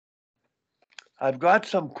I've got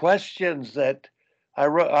some questions that I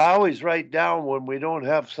always write down when we don't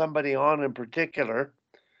have somebody on in particular.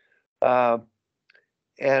 Uh,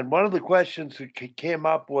 and one of the questions that came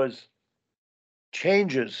up was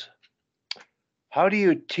changes. How do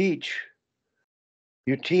you teach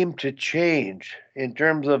your team to change in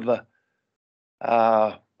terms of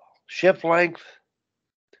shift length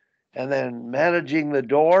and then managing the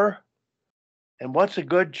door? And what's a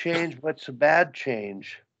good change? What's a bad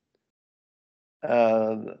change?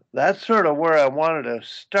 That's sort of where I wanted to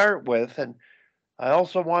start with. And I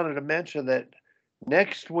also wanted to mention that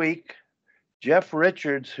next week, Jeff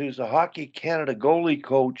Richards, who's a Hockey Canada goalie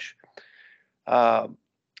coach,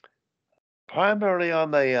 primarily on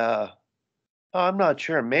the, I'm not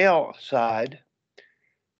sure, male side,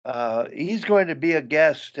 he's going to be a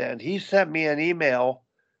guest, and he sent me an email,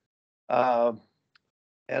 and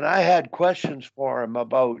I had questions for him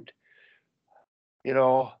about,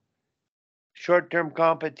 short-term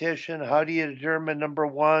competition. How do you determine number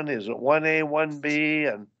one? Is it 1A,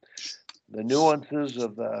 1B, and the nuances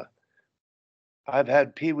of the. I've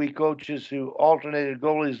had Pee-wee coaches who alternated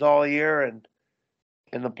goalies all year, and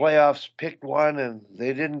in the playoffs picked one, and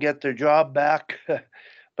they didn't get their job back.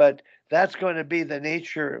 But that's going to be the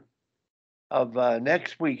nature of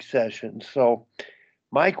next week's session. So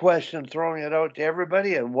my question, throwing it out to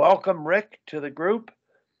everybody, and welcome Rick to the group,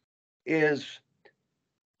 is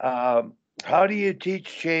how do you teach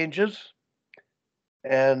changes?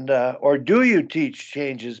 And or do you teach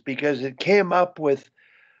changes? Because it came up with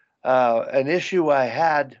an issue I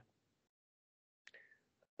had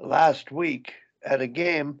last week at a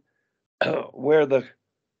game where the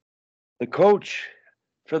coach,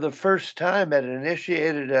 for the first time, had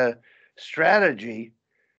initiated a strategy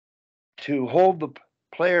to hold the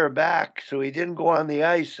player back so he didn't go on the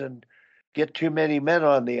ice and get too many men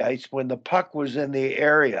on the ice when the puck was in the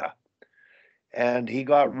area. And he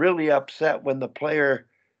got really upset when the player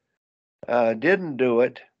didn't do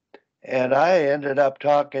it. And I ended up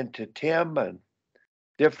talking to Tim and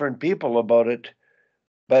different people about it.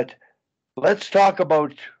 But let's talk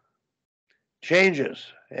about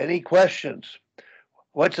changes. Any questions?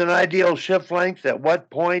 What's an ideal shift length? At what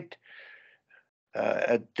point?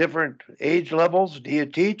 At different age levels do you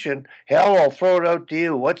teach? And Hal, I'll throw it out to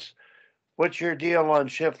you. What's your deal on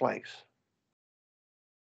shift lengths?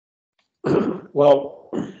 Well,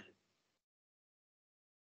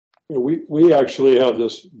 we actually have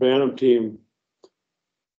this Bantam team,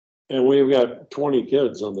 and we've got 20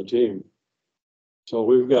 kids on the team. So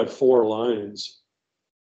we've got 4 lines,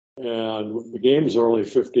 and the games are only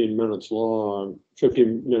 15 minutes long,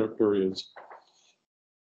 15-minute periods.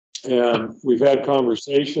 And we've had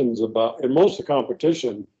conversations about, and most of the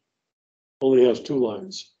competition only has 2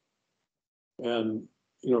 lines. And,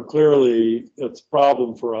 clearly it's a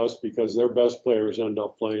problem for us because their best players end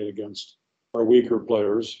up playing against our weaker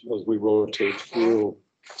players as we rotate through.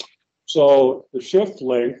 So the shift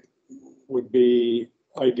length would be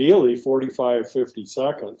ideally 45, 50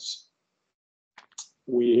 seconds.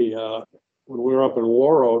 We, when we were up in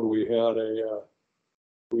Warroad, we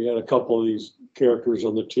had a couple of these characters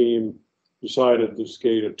on the team decided to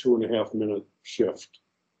skate a 2.5-minute shift.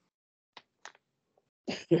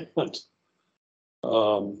 And,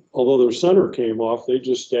 although their center came off, they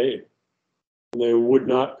just stayed. And they would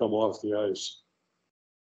not come off the ice.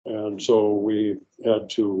 And so we had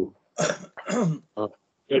to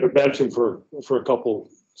bench them for a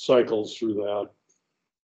couple cycles through that.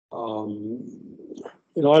 I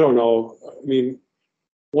don't know. I mean,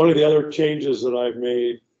 one of the other changes that I've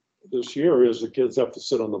made this year is the kids have to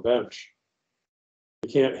sit on the bench. They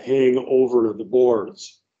can't hang over the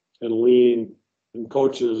boards and lean. And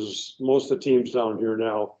coaches, most of the teams down here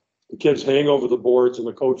now, the kids hang over the boards and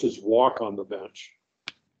the coaches walk on the bench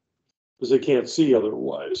because they can't see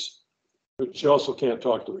otherwise. But you also can't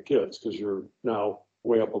talk to the kids because you're now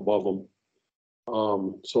way up above them.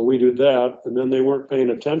 So we did that, and then they weren't paying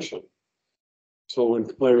attention. So when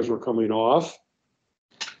players were coming off,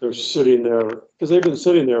 they're sitting there because they've been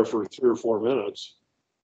sitting there for 3 or 4 minutes.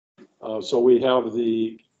 So we have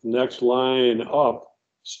the next line up.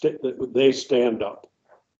 They stand up.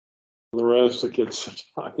 The rest of the kids sit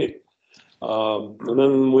down. And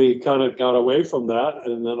then we kind of got away from that,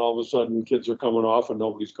 and then all of a sudden kids are coming off and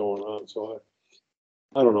nobody's going on. So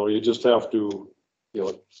I don't know. You just have to,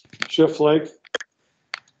 shift length.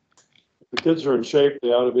 If the kids are in shape, they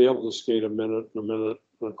ought to be able to skate a minute and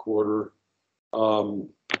a quarter. But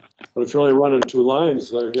if you're only running 2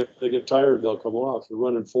 lines, they get tired. They'll come off. You're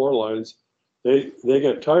running 4 lines. They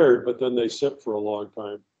get tired, but then they sit for a long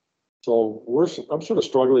time. So I'm sort of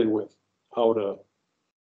struggling with how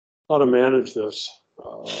to manage this.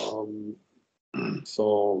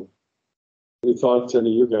 So, any thoughts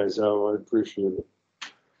any of you guys have? I appreciate it.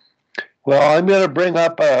 Well, I'm going to bring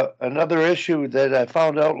up another issue that I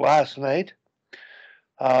found out last night.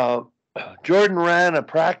 Jordan ran a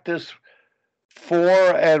practice for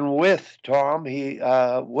and with Tom,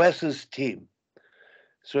 Wes's team.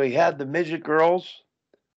 So he had the midget girls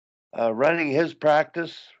running his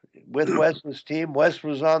practice with Wes's team. Wes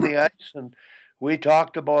was on the ice, and we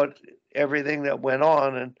talked about everything that went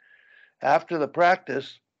on. And after the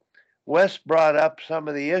practice, Wes brought up some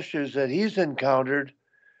of the issues that he's encountered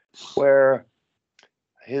where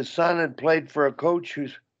his son had played for a coach who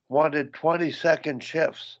wanted 20-second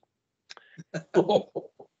shifts.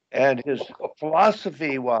 And his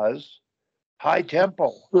philosophy was high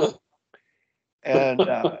tempo. And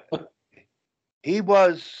he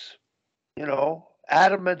was,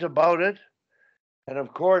 adamant about it. And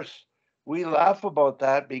of course, we laugh about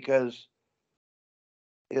that because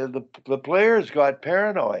the players got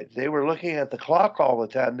paranoid. They were looking at the clock all the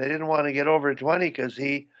time. They didn't want to get over 20 because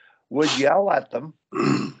he would yell at them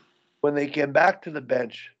when they came back to the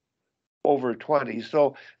bench over 20.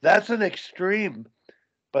 So that's an extreme.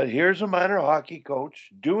 But here's a minor hockey coach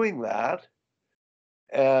doing that.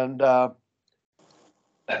 And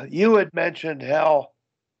you had mentioned how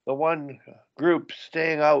the one group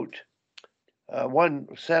staying out, one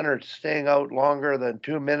center staying out longer than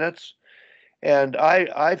 2 minutes. And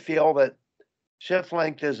I feel that shift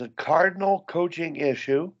length is a cardinal coaching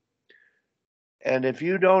issue. And if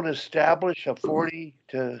you don't establish a 40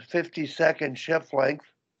 to 50-second shift length,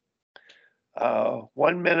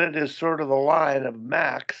 1 minute is sort of the line of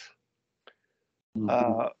max,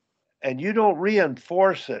 and you don't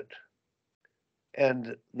reinforce it.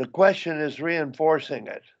 And the question is reinforcing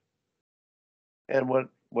it. And what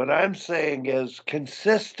I'm saying is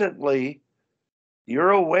consistently,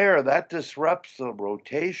 you're aware that disrupts the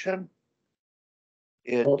rotation.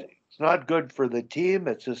 It's not good for the team.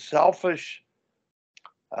 It's a selfish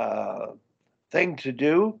thing to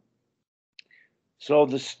do. So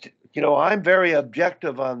I'm very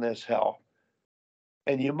objective on this, Hal.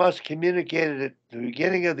 And you must communicate it at the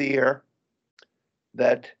beginning of the year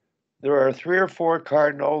that there are 3 or 4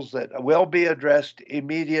 cardinals that will be addressed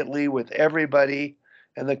immediately with everybody,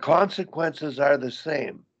 and the consequences are the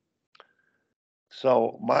same.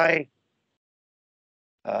 So my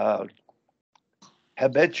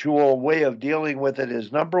habitual way of dealing with it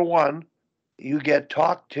is, number one, you get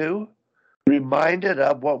talked to, reminded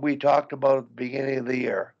of what we talked about at the beginning of the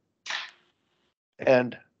year,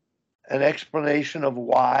 and an explanation of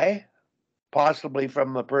why, possibly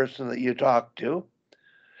from the person that you talk to,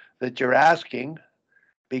 that you're asking,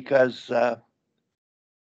 because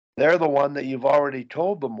they're the one that you've already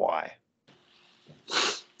told them why.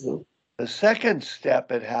 The second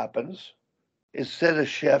step it happens is set a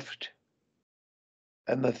shift,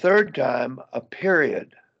 and the third time, a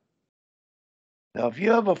period. Now, if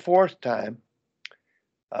you have a fourth time,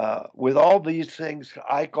 with all these things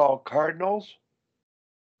I call cardinals,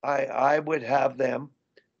 I would have them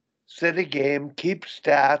sit a game, keep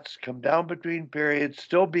stats, come down between periods,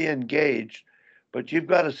 still be engaged, but you've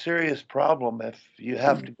got a serious problem if you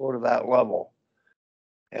have to go to that level.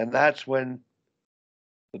 And that's when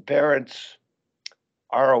the parents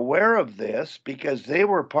are aware of this because they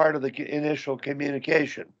were part of the initial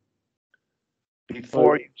communication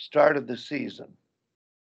before you started the season.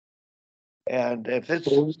 And if it's...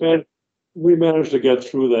 we managed to get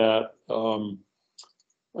through that.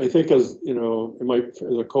 I think as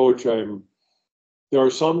a coach, there are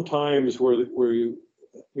some times where I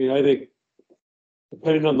think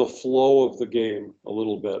depending on the flow of the game a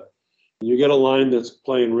little bit, you get a line that's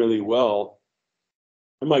playing really well,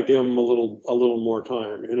 I might give them a little more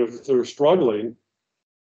time. And if they're struggling,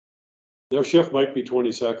 their shift might be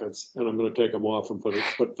 20 seconds, and I'm going to take them off and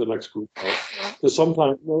put the next group out. Because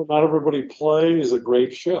sometimes not everybody plays a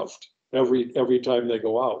great shift every time they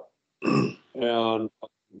go out. And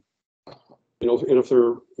if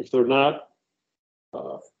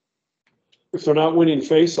they're not winning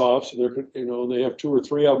face-offs, and they have 2 or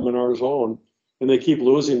 3 of them in our zone, and they keep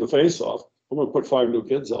losing the face-off, I'm going to put 5 new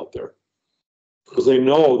kids out there because they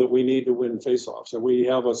know that we need to win face-offs, and we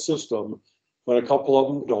have a system, but a couple of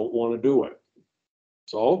them don't want to do it.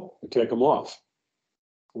 So we take them off.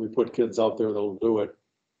 We put kids out there that'll do it.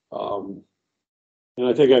 And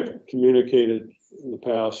I think I've communicated in the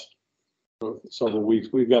past several weeks,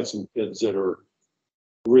 we've got some kids that are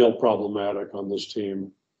real problematic on this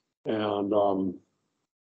team. And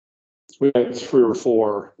we got 3 or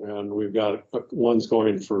 4, and we've got one's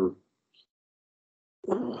going for,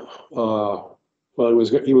 he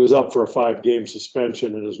was up for a 5-game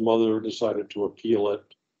suspension, and his mother decided to appeal it.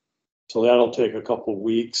 So that'll take a couple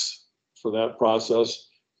weeks for that process.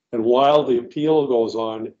 And while the appeal goes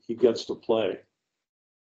on, he gets to play.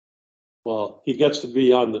 Well, he gets to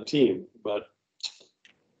be on the team, but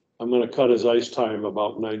I'm going to cut his ice time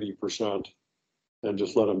about 90% and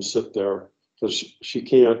just let him sit there, because she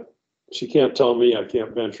can't tell me I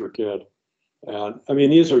can't bench her kid. And I mean,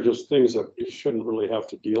 these are just things that you shouldn't really have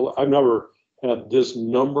to deal with. I've never had this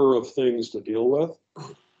number of things to deal with.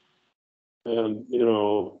 And, you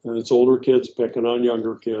know, and it's older kids picking on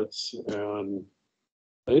younger kids, and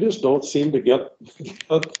they just don't seem to get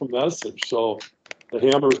the message. So the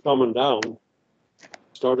hammer's coming down.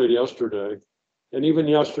 Started yesterday. And even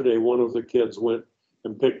yesterday, one of the kids went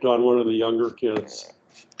and picked on one of the younger kids.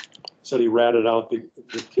 Said he ratted out the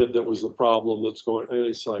kid that was the problem that's going. And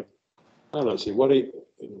it's like, I don't see what he,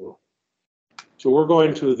 you know. So we're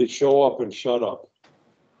going to the show up and shut up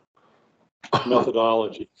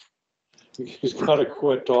methodology. He's got to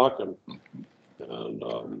quit talking.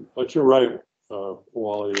 And but you're right,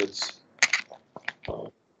 Wally. It's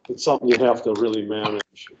something you have to really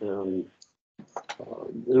manage. And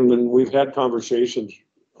then we've had conversations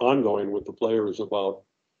ongoing with the players about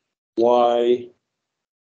why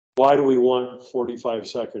do we want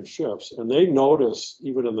 45-second shifts? And they notice,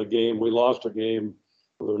 even in the game, we lost a game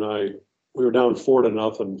the other night. We were down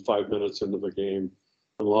 4-0 5 minutes into the game,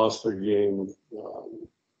 and lost the game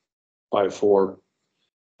by 4.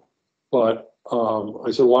 But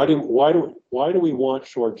I said, why do we want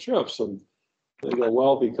short shifts? And they go,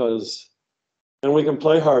 well, because then we can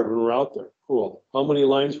play hard when we're out there. Cool. How many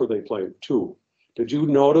lines were they playing? 2. Did you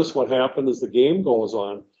notice what happened as the game goes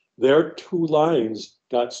on? Their 2 lines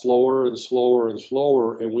got slower and slower and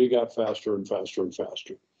slower, and we got faster and faster and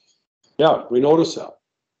faster. Yeah, we noticed that.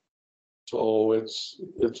 So it's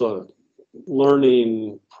a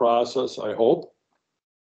learning process, I hope.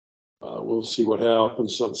 We'll see what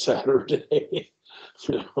happens on Saturday.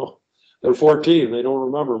 You know, they're 14. They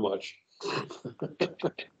don't remember much.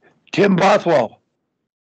 Tim Bothwell.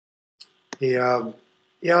 Yeah,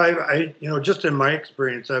 I you know, just in my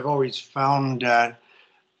experience, I've always found that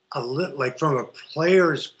like from a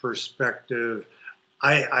player's perspective,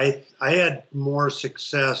 I had more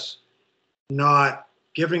success not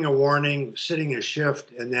giving a warning, sitting a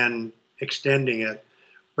shift, and then extending it,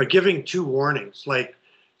 but giving 2 warnings. Like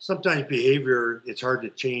sometimes behavior, it's hard to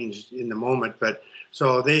change in the moment, but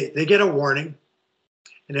so they get a warning,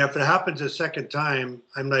 and if it happens a second time,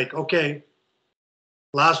 I'm like, okay,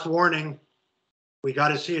 last warning, we got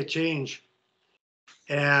to see a change.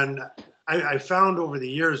 And I found over the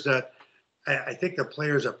years that I think the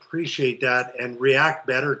players appreciate that and react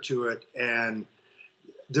better to it. And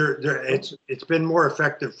it's been more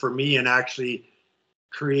effective for me in actually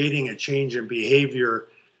creating a change in behavior,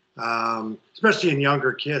 especially in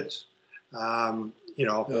younger kids. You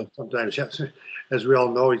know, yeah. Sometimes, as we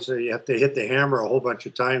all know, you have to hit the hammer a whole bunch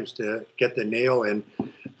of times to get the nail in.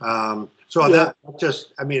 So yeah. That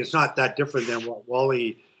just, I mean, it's not that different than what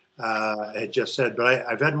Wally had just said, but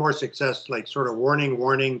I've had more success, like sort of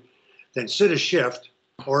warning, then sit a shift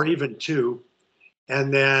or even 2,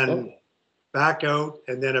 and then back out.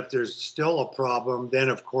 And then if there's still a problem, then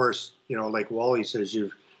of course, you know, like Wally says,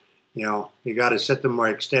 you got to set them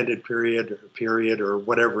an extended period or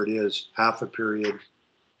whatever it is, half a period.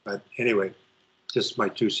 But anyway, just my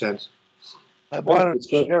 2 cents. I wanted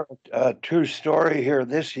to share a true story here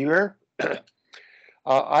this year.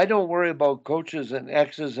 I don't worry about coaches and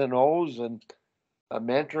X's and O's and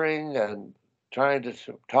mentoring and trying to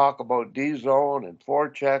talk about D-zone and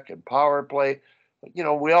forecheck and power play. You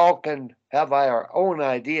know, we all can have our own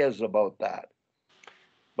ideas about that.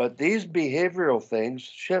 But these behavioral things,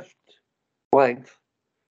 shift length,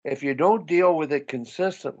 if you don't deal with it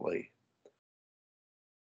consistently,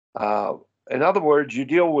 in other words, you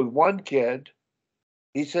deal with one kid,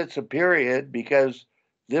 he sits a period because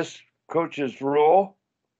this coach's rule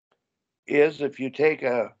is if you take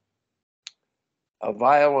a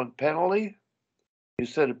violent penalty, you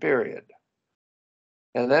sit a period.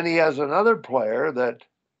 And then he has another player that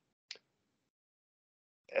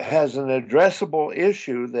has an addressable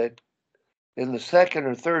issue that in the second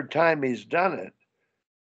or third time he's done it,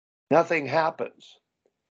 nothing happens.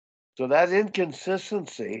 So that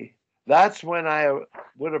inconsistency, that's when I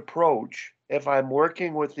would approach, if I'm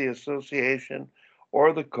working with the association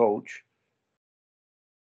or the coach,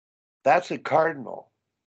 that's a cardinal.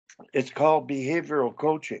 It's called behavioral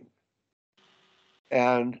coaching.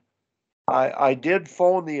 And I did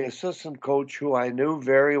phone the assistant coach who I knew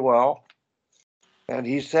very well, and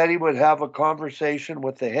he said he would have a conversation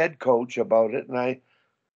with the head coach about it. And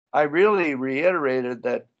I really reiterated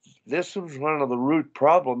that this was one of the root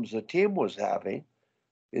problems the team was having,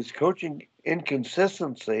 is coaching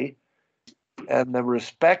inconsistency and the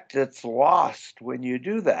respect that's lost when you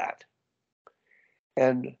do that.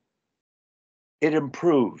 And it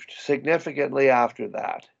improved significantly after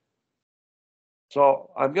that. So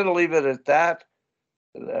I'm going to leave it at that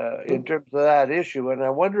in terms of that issue. And I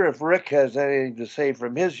wonder if Rick has anything to say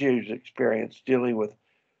from his huge experience dealing with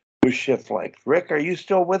shift length. Rick, are you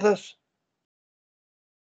still with us?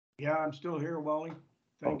 Yeah, I'm still here, Wally.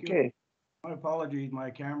 Thank you. Okay. My apologies, my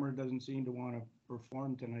camera doesn't seem to want to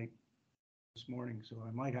perform tonight this morning, so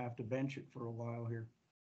I might have to bench it for a while here.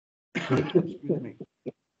 Excuse me.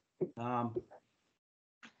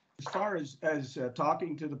 As far as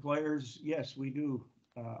talking to the players, yes, we do.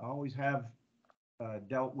 Always have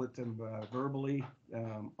dealt with them verbally,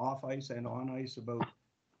 off ice and on ice, about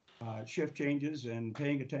shift changes and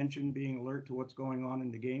paying attention, being alert to what's going on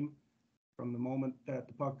in the game from the moment that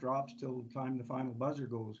the puck drops till the time the final buzzer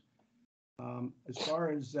goes. As far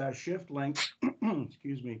as shift length,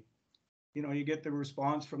 excuse me, you know, you get the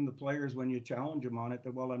response from the players when you challenge them on it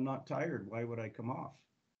that, well, I'm not tired. Why would I come off?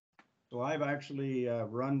 So I've actually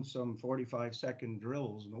run some 45-second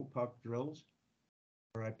drills, no puck drills,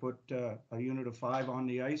 where I put a unit of 5 on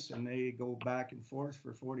the ice and they go back and forth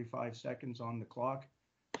for 45 seconds on the clock,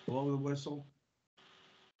 blow the whistle,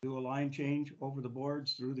 do a line change over the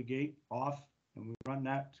boards, through the gate, off, and we run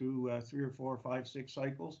that through 3 or 4 or 5, 6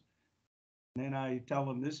 cycles. And then I tell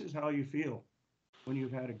them, this is how you feel when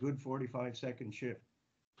you've had a good 45-second shift.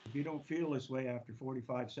 If you don't feel this way after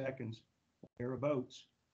 45 seconds, thereabouts,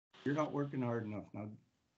 you're not working hard enough. Now,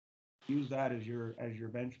 use that as your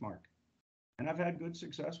benchmark. And I've had good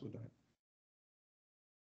success with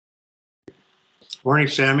that. Morning,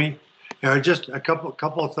 Sammy. Yeah, just a couple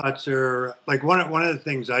of thoughts there. Like one of the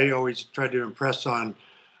things I always try to impress on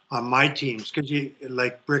my teams, because you,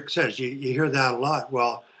 like Rick says, you hear that a lot.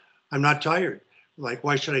 Well, I'm not tired. Like,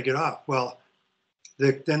 why should I get off? Well,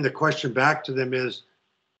 then the question back to them is,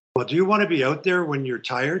 well, do you want to be out there when you're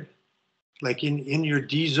tired, like in your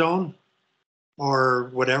D zone or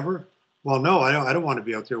whatever? Well, no, I don't want to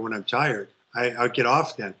be out there when I'm tired. I'll get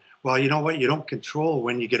off then. Well, you know what? You don't control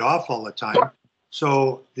when you get off all the time.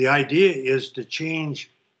 So the idea is to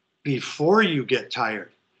change before you get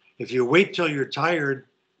tired. If you wait till you're tired,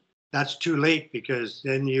 that's too late, because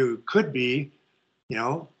then you could be, you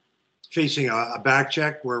know, facing a back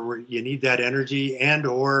check where you need that energy, and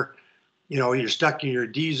or, you know, you're stuck in your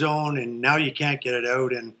D zone and now you can't get it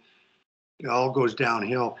out and it all goes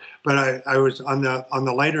downhill. But I was on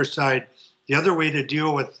the lighter side. The other way to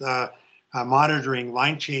deal with monitoring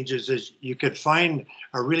line changes is you could find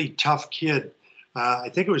a really tough kid. I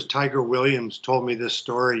think it was Tiger Williams told me this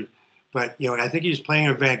story, but you know, I think he was playing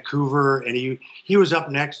in Vancouver and he was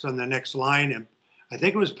up next on the next line, and I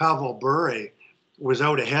think it was Pavel Bure was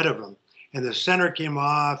out ahead of him, and the center came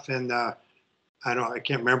off, and I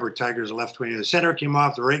can't remember Tiger's left wing. The center came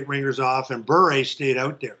off, the right winger's off, and Bure stayed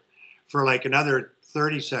out there for like another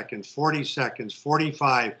 30 seconds, 40 seconds,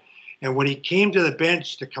 45. And when he came to the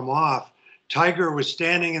bench to come off, Tiger was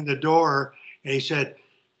standing in the door and he said,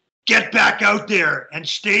 "Get back out there and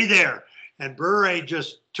stay there." And Bure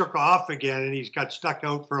just took off again, and he's got stuck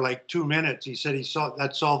out for like 2 minutes. He said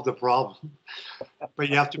that solved the problem. But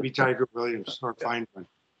you have to be Tiger Williams or find one.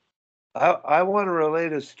 I want to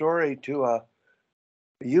relate a story to a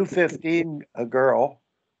U15, a girl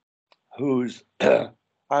who's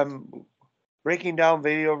I'm breaking down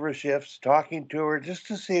video of her shifts, talking to her just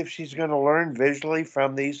to see if she's going to learn visually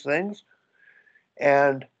from these things.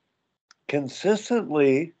 And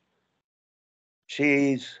consistently,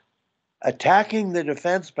 she's attacking the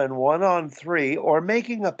defenseman 1-on-3 or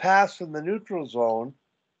making a pass in the neutral zone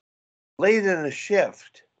late in a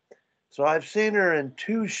shift. So I've seen her in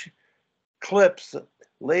 2 clips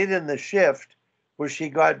late in the shift where she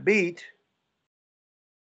got beat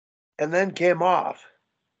and then came off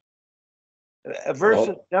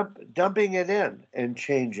versus dumping it in and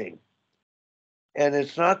changing. And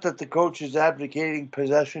it's not that the coach is advocating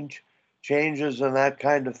possession changes and that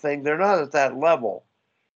kind of thing. They're not at that level.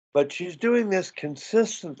 But she's doing this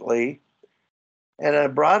consistently, and I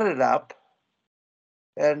brought it up,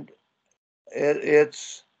 and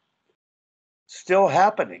it's still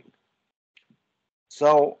happening.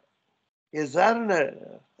 So is that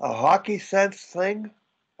a hockey sense thing?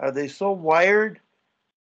 Are they so wired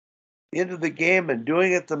into the game and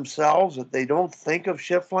doing it themselves that they don't think of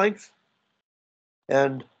shift length?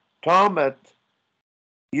 And Tom,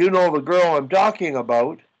 you know the girl I'm talking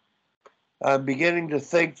about, I'm beginning to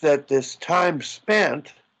think that this time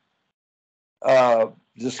spent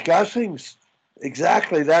discussing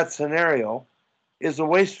exactly that scenario is a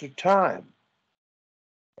waste of time.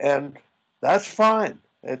 And that's fine.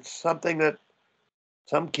 It's something that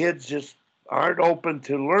some kids just aren't open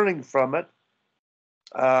to learning from it.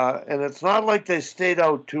 And it's not like they stayed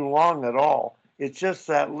out too long at all. It's just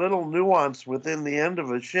that little nuance within the end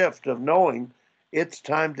of a shift of knowing it's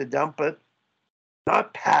time to dump it,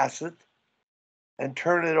 not pass it, and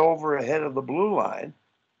turn it over ahead of the blue line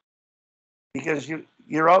because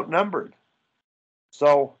you're outnumbered.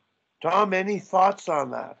 So, Tom, any thoughts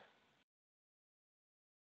on that?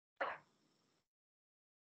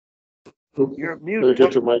 You're mute.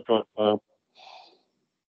 Get your mic on.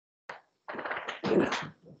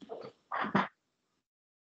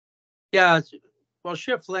 Yeah, well,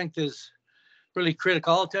 shift length is really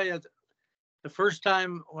critical. I'll tell you, the first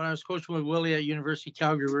time when I was coaching with Willie at University of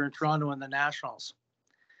Calgary, we were in Toronto in the Nationals,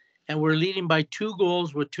 and we're leading by 2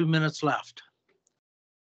 goals with 2 minutes left.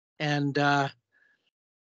 And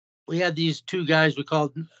we had these 2 guys we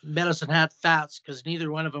called medicine hat fats because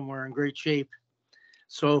neither one of them were in great shape.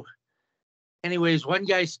 So anyways, one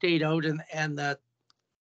guy stayed out, and the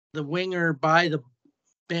winger by the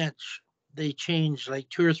bench, they changed like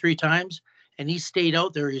 2 or 3 times, and he stayed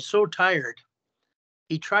out there. He's so tired.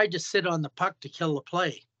 He tried to sit on the puck to kill the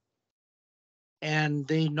play, and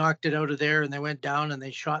they knocked it out of there, and they went down and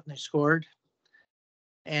they shot and they scored.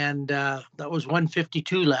 And that was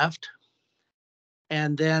 1:52 left.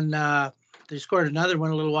 And then they scored another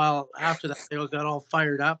one a little while after that. They all got all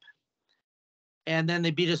fired up, and then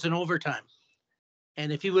they beat us in overtime.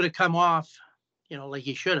 And if he would have come off, like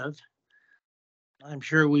he should have, I'm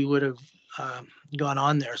sure we would have gone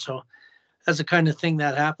on there. So that's the kind of thing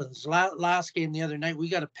that happens. Last game the other night, we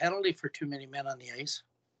got a penalty for too many men on the ice.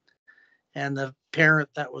 And the parent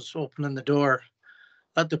that was opening the door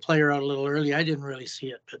let the player out a little early. I didn't really see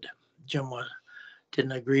it, but Jim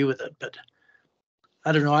didn't agree with it. But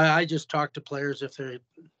I don't know. I just talk to players if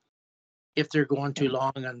they're going too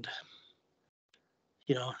long, and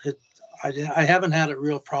I haven't had a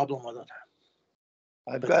real problem with it.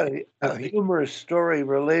 I've got a humorous story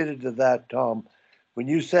related to that, Tom. When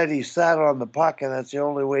you said he sat on the puck and that's the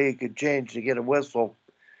only way he could change to get a whistle,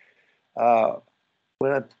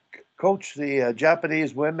 when I coached the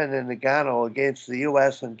Japanese women in Nagano against the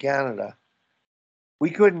U.S. and Canada, we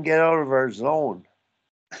couldn't get out of our zone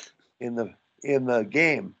in the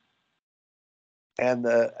game. And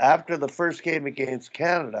after the first game against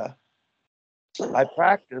Canada, I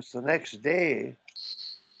practiced the next day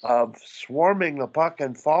of swarming the puck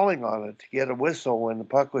and falling on it to get a whistle when the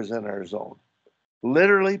puck was in our zone.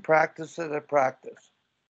 Literally practice it at practice.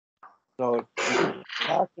 So it's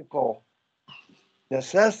practical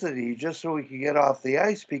necessity just so we could get off the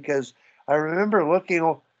ice, because I remember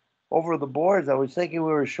looking over the boards. I was thinking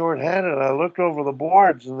we were shorthanded, and I looked over the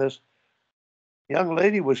boards, and this young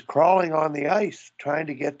lady was crawling on the ice trying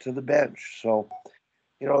to get to the bench. So,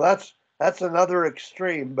 that's another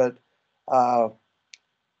extreme, but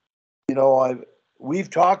we've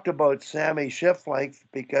talked about Sammy shift length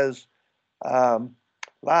because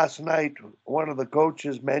last night one of the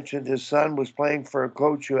coaches mentioned his son was playing for a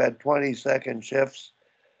coach who had 20-second shifts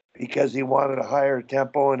because he wanted a higher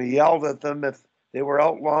tempo, and he yelled at them if they were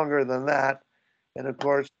out longer than that. And of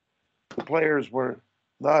course, the players were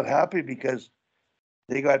not happy because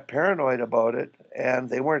they got paranoid about it, and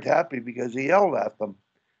they weren't happy because he yelled at them.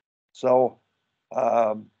 So,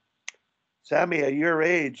 Sammy, at your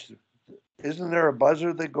age, isn't there a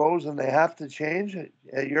buzzer that goes and they have to change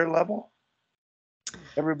at your level?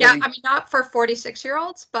 Everybody. Yeah, I mean, not for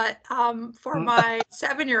 46-year-olds, but for my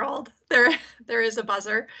 7-year-old, there is a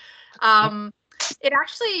buzzer.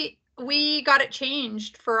 We got it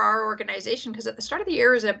changed for our organization because at the start of the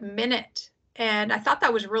year is a minute, and I thought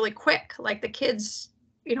that was really quick. Like the kids,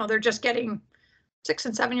 they're just getting 6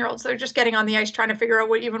 and 7-year-olds. They're just getting on the ice trying to figure out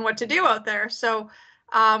what to do out there. So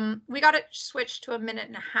we got it switched to a minute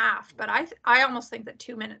and a half, but I almost think that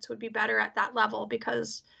 2 minutes would be better at that level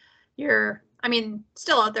because you're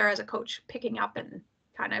still out there as a coach picking up and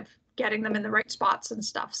kind of getting them in the right spots and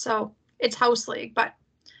stuff. So it's house league, but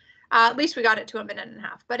at least we got it to a minute and a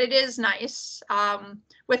half. But it is nice.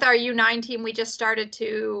 With our U9 team, we just started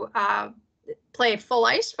to play full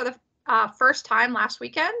ice for the first time last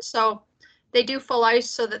weekend. So they do full ice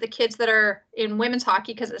so that the kids that are in women's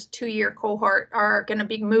hockey, because it's a 2-year cohort, are going to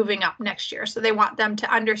be moving up next year. So they want them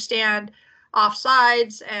to understand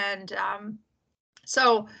offsides. And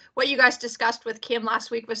so what you guys discussed with Kim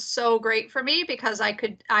last week was so great for me because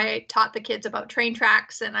I taught the kids about train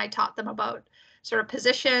tracks, and I taught them about sort of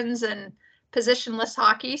positions and positionless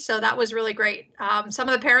hockey. So that was really great. Some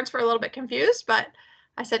of the parents were a little bit confused, but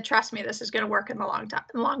I said, trust me, this is going to work in the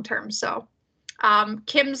long term. So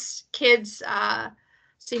Kim's kids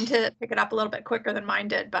seem to pick it up a little bit quicker than mine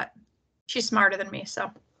did, but She's smarter than me, so.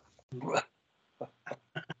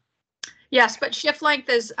 Yes, but shift length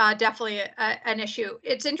is definitely an issue.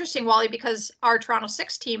 It's interesting, Wally, because our Toronto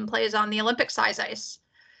 6 team plays on the Olympic size ice.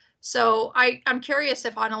 So I'm curious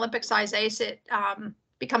if on Olympic size ice it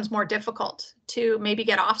becomes more difficult to maybe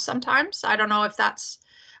get off sometimes. I don't know if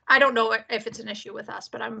it's an issue with us,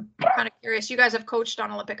 but I'm kind of curious. You guys have coached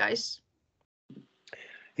on Olympic ice.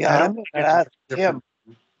 Yeah, I'm going to ask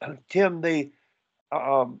Tim,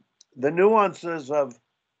 the nuances of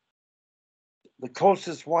the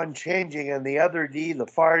closest one changing and the other D, the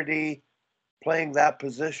far D, playing that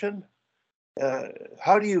position.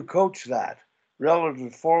 How do you coach that relative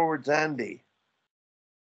to forwards and D?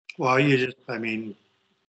 Well, I mean,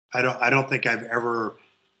 I don't think I've ever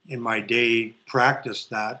in my day practiced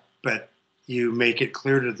that, but you make it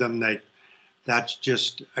clear to them that that's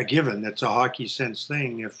just a given. That's a hockey sense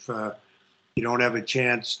thing. If you don't have a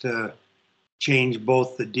chance to change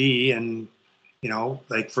both the D and, you know,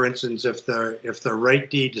 like for instance, if the right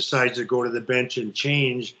D decides to go to the bench and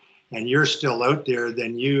change and you're still out there,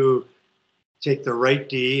 then you take the right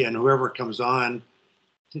D and whoever comes on,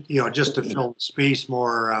 you know, just to fill space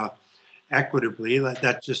more equitably.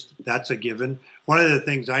 That's a given. One of the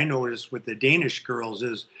things I noticed with the Danish girls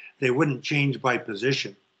is they wouldn't change by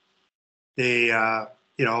position. They,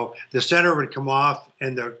 you know, the center would come off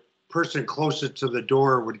and the person closest to the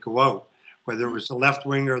door would go out, whether it was the left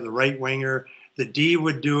winger or the right winger. The D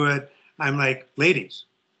would do it. I'm like, ladies,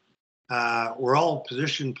 we're all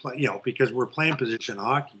position play, you know, because we're playing position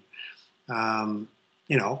hockey.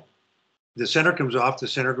 You know, the center comes off, the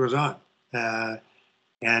center goes on.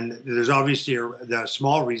 And there's obviously the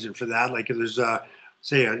small reason for that. Like if there's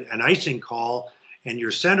say an icing call and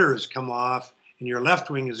your center has come off and your left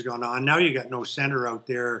wing has gone on, now you got no center out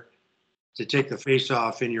there to take the face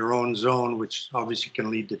off in your own zone, which obviously can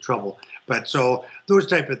lead to trouble. But so those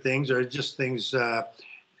type of things are just things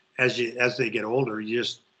as they get older, you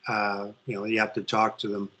just you know, you have to talk to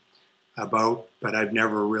them about. But I've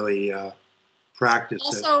never really practiced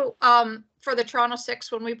also, for the Toronto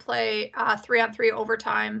 6, when we play 3-on-3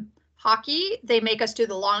 overtime hockey, they make us do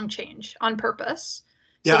the long change on purpose.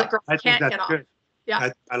 So that girls can't get off. Good. Yeah,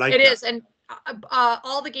 I like it. It is. And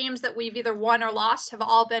all the games that we've either won or lost have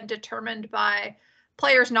all been determined by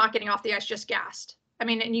players not getting off the ice, just gassed. I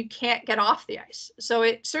mean, and you can't get off the ice. So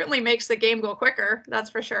it certainly makes the game go quicker. That's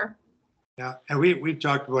for sure. Yeah. And we've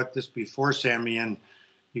talked about this before, Sammy, and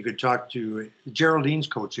you could talk to Geraldine's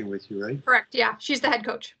coaching with you, right? Correct. Yeah. She's the head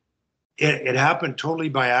coach. It happened totally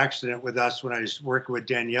by accident with us when I was working with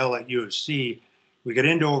Danielle at UFC. We got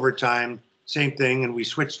into overtime, same thing, and we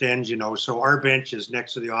switched ends, you know, so our bench is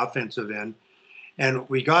next to the offensive end. And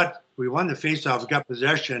we won the faceoff, we got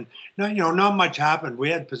possession. Now, you know, not much happened.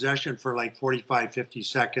 We had possession for like 45, 50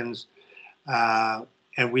 seconds.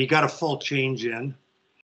 And we got a full change in.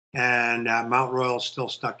 And Mount Royal's still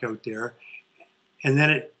stuck out there. And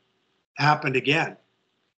then it happened again.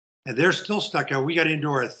 And they're still stuck out. We got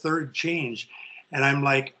into our third change. And I'm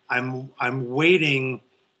like, I'm waiting,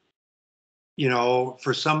 you know,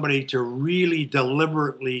 for somebody to really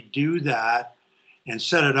deliberately do that and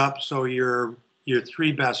set it up so your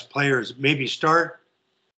three best players maybe start.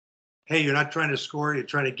 Hey, you're not trying to score, you're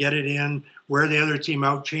trying to get it in, wear the other team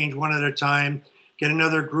out, change one at a time, get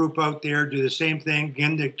another group out there, do the same thing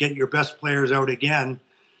again to get your best players out again,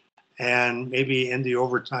 and maybe end the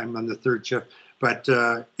overtime on the third shift. But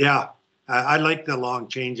yeah, I like the long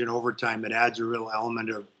change in overtime. It adds a real element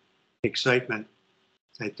of excitement,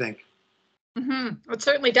 I think. Mm-hmm. It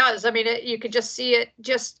certainly does. I mean, you could just see it,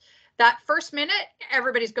 just that first minute,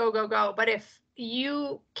 everybody's go, go, go. But if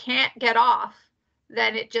you can't get off,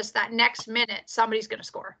 then that next minute, somebody's going to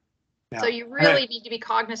score. Yeah. So you really need to be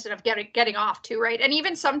cognizant of getting off too, right? And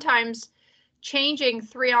even sometimes changing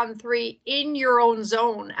 3-on-3 in your own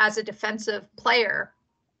zone as a defensive player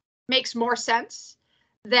makes more sense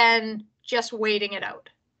than just waiting it out.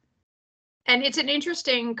 And it's an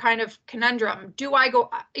interesting kind of conundrum. Do I go,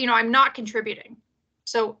 you know, I'm not contributing.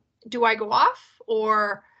 So do I go off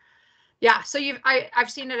or, yeah. So I've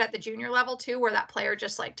seen it at the junior level too, where that player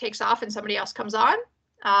just like takes off and somebody else comes on.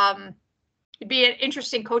 It'd be an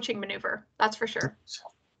interesting coaching maneuver. That's for sure.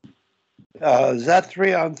 Is that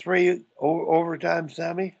 3-on-3 overtime,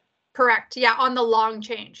 Sammy? Correct. Yeah. On the long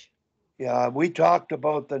change. Yeah. We talked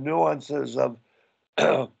about the nuances of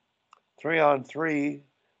 3-on-3.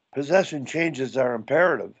 Possession changes are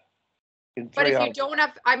imperative. But if you don't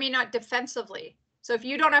have, I mean, not defensively. So if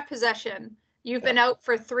you don't have possession, you've been out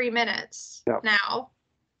for 3 minutes now.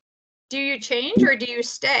 Do you change or do you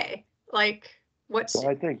stay? Like what's? Well,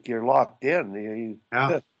 I think you're locked in.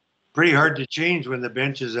 Yeah, pretty hard to change when the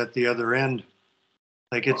bench is at the other end.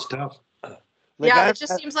 Like it's tough. Yeah, it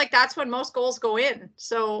just seems like that's when most goals go in.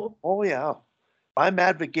 So. Oh yeah, I'm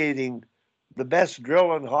advocating the best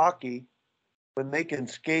drill in hockey when they can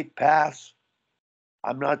skate pass.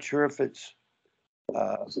 I'm not sure if it's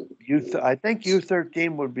youth. I think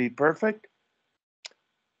U13 would be perfect.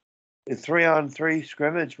 A 3-on-3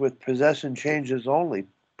 scrimmage with possession changes only.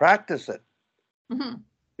 Practice it. Mm-hmm.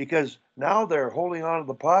 Because now they're holding on to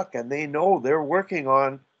the puck and they know they're working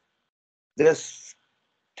on this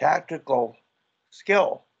tactical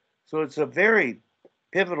skill. So it's a very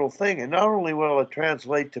pivotal thing. And not only will it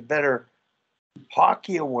translate to better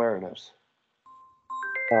hockey awareness,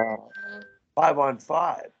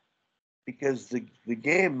 5-on-5, because the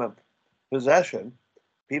game of possession,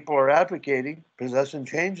 people are advocating possession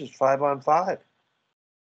changes 5-on-5.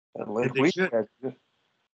 And like we said,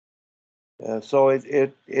 so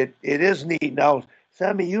it is neat. Now,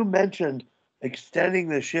 Sammy, you mentioned extending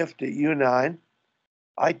the shift at U9.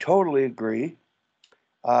 I totally agree.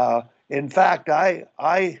 In fact,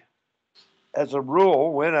 I as a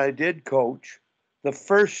rule, when I did coach, the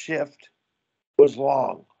first shift was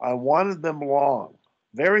long. I wanted them long.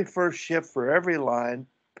 Very first shift for every line,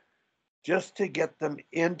 just to get them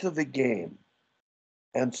into the game.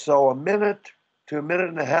 And so a minute to a minute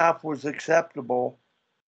and a half was acceptable.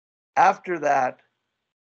 After that,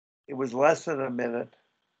 it was less than a minute,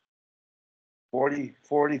 40,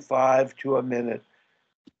 45 to a minute,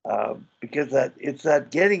 because it's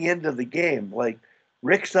that getting into the game. Like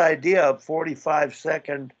Rick's idea of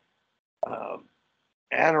 45-second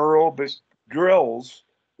anaerobic drills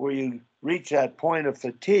where you reach that point of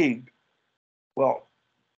fatigue. Well,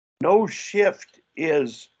 no shift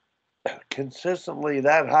is consistently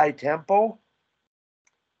that high tempo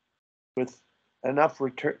with enough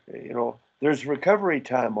return. There's recovery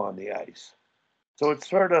time on the ice. So it's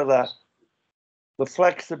sort of the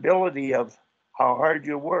flexibility of how hard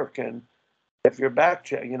you work. And if you're back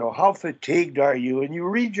check, how fatigued are you? And you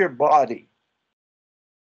read your body.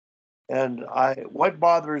 And what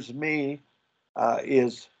bothers me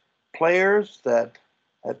is players that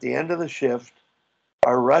at the end of the shift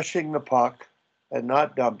are rushing the puck and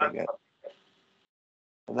not dumping it.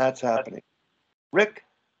 And that's happening. Rick?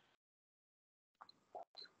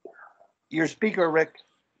 Your speaker, Rick.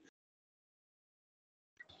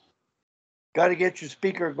 Got to get your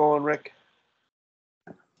speaker going, Rick.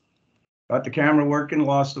 Got the camera working,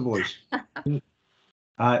 lost the voice.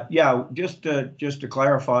 Yeah, just to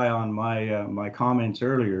clarify on my comments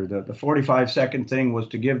earlier, the 45-second thing was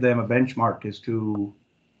to give them a benchmark as to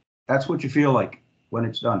that's what you feel like when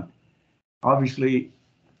it's done. Obviously,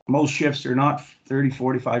 most shifts are not 30,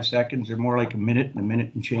 45 seconds. They're more like a minute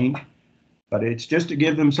and change. But it's just to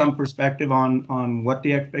give them some perspective on what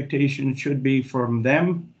the expectation should be from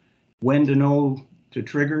them, when to know to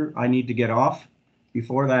trigger, I need to get off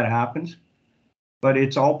before that happens. But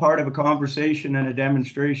it's all part of a conversation and a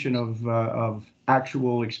demonstration of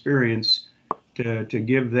actual experience to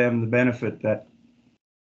give them the benefit that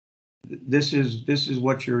this is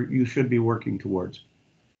what you should be working towards,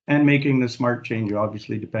 and making the smart change,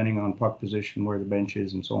 obviously, depending on puck position, where the bench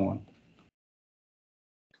is, and so on.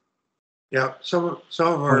 Yeah, some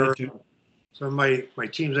of my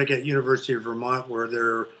teams like at University of Vermont, where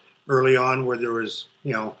they're early on, where there was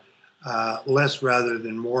less rather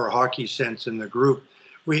than more hockey sense in the group.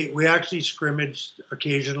 We actually scrimmaged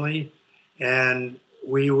occasionally, and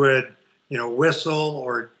we would whistle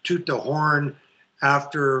or toot the horn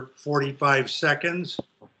after 45 seconds,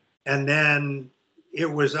 and then it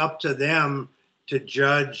was up to them to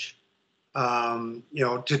judge,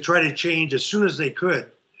 to try to change as soon as they could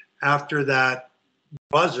after that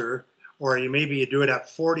buzzer, or maybe you do it at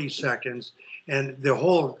 40 seconds. And the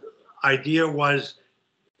whole idea was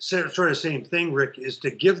sort of same thing, Rick, is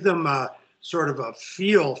to give them a sort of a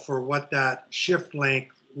feel for what that shift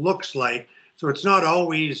length looks like. So it's not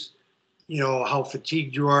always, how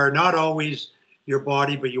fatigued you are, not always your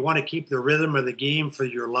body, but you want to keep the rhythm of the game for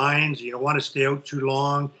your lines. You don't want to stay out too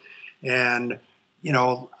long. And,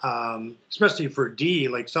 especially for D,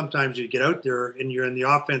 like sometimes you get out there and you're in the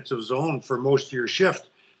offensive zone for most of your shift.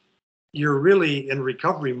 You're really in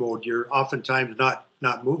recovery mode. You're oftentimes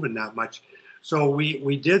not moving that much. So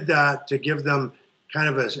we did that to give them kind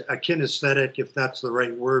of a kinesthetic, if that's the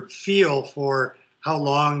right word, feel for how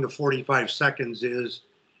long the 45 seconds is.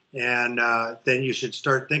 And then you should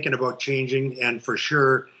start thinking about changing, and for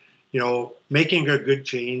sure, making a good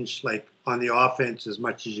change, like on the offense as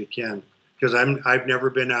much as you can. Because I've never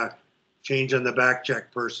been a change on the back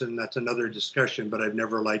check person. That's another discussion, but I've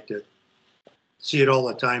never liked it. See it all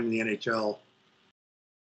the time in the NHL.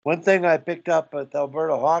 One thing I picked up at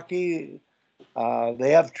Alberta Hockey, they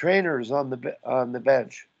have trainers on the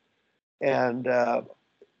bench. And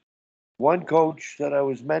one coach that I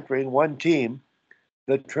was mentoring, one team,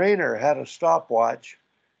 the trainer had a stopwatch,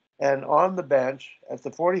 and on the bench at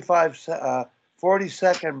the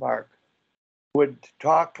 40-second mark would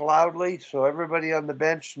talk loudly so everybody on the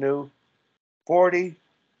bench knew 40,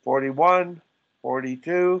 41,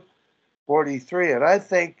 42, 43. And I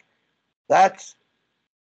think that's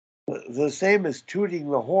the same as tooting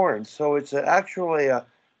the horn. So it's actually an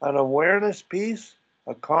awareness piece,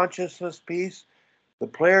 a consciousness piece. The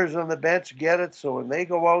players on the bench get it, so when they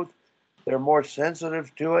go out, they're more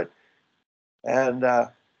sensitive to it. And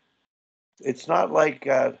it's not like,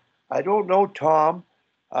 I don't know, Tom.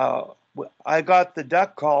 I got the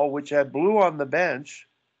duck call, which I blew on the bench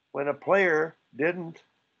when a player didn't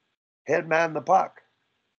headman the puck.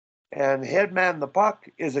 And headman the puck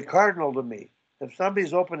is a cardinal to me. If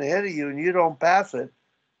somebody's open ahead of you and you don't pass it,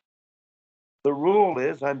 the rule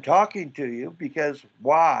is I'm talking to you because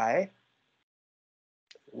why?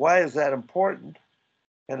 Why is that important?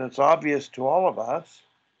 And it's obvious to all of us.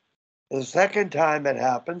 The second time it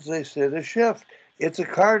happens, they sit a shift. It's a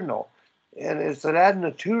cardinal, and it's an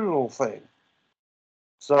attitudinal thing.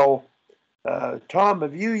 So, Tom,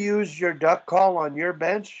 have you used your duck call on your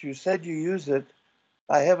bench? You said you use it.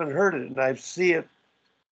 I haven't heard it, and I see it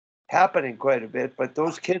happening quite a bit, but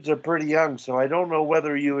those kids are pretty young, so I don't know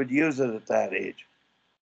whether you would use it at that age.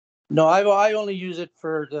 No, I only use it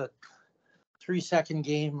for the 3-second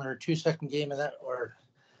game or 2-second game of that, or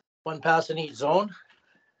one pass in each zone.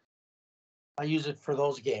 I use it for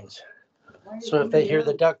those games. So if they hear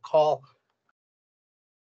the duck call,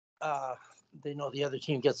 they know the other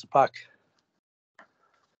team gets the puck.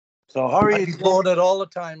 So how are you blowing it all the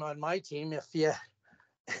time on my team? If you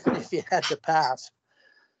had to pass,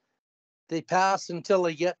 they pass until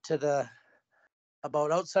they get to the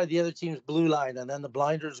about outside the other team's blue line, and then the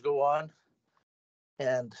blinders go on,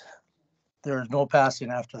 and there's no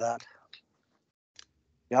passing after that.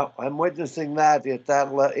 Yeah, I'm witnessing that at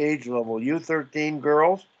that age level. U13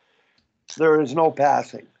 girls, there is no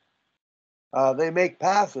passing. They make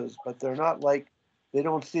passes, but they're not like, they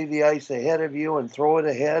don't see the ice ahead of you and throw it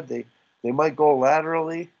ahead. They might go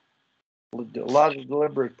laterally. A lot of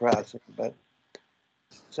deliberate passing. But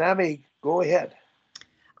Sammy, go ahead.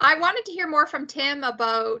 I wanted to hear more from Tim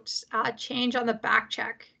about change on the back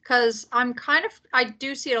check, because I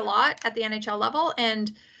do see it a lot at the NHL level,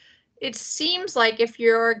 and it seems like if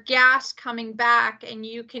you're gas coming back and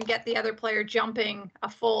you can get the other player jumping a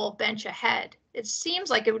full bench ahead, it seems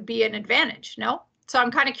like it would be an advantage, no? So I'm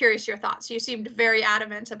kind of curious your thoughts. You seemed very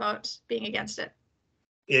adamant about being against it.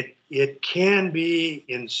 It can be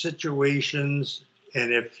in situations,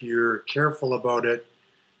 and if you're careful about it,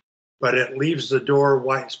 but it leaves the door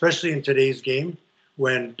wide, especially in today's game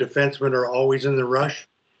when defensemen are always in the rush.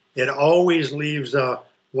 It always leaves a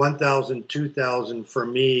 1,000, 2,000 for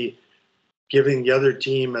me, giving the other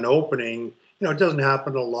team an opening. It doesn't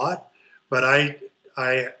happen a lot, but I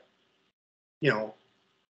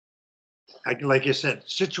like you said,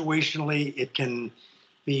 situationally, it can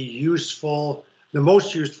be useful. The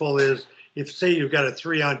most useful is if, say, you've got a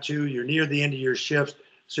 3-on-2, you're near the end of your shift,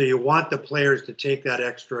 so you want the players to take that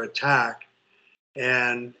extra attack,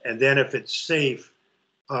 and then if it's safe,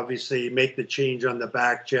 obviously make the change on the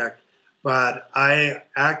back check. But I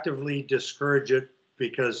actively discourage it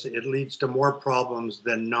because it leads to more problems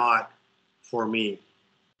than not for me.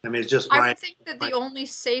 I mean, it's just I would think that the only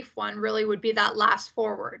safe one really would be that last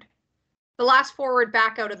forward. The last forward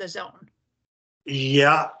back out of the zone.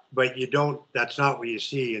 Yeah, but that's not what you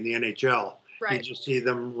see in the NHL. Right. You just see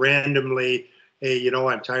them randomly, hey,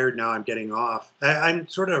 I'm tired now, I'm getting off. I'm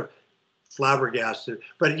sort of flabbergasted.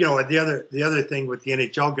 But, the other thing with the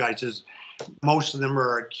NHL guys is most of them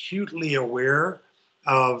are acutely aware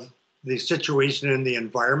of the situation in the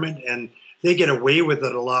environment, and they get away with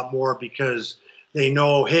it a lot more because they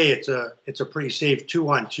know, hey, it's a pretty safe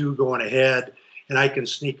 2-on-2 going ahead, and I can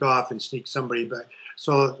sneak off and sneak somebody back.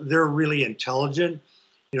 So they're really intelligent.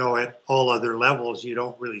 At all other levels, you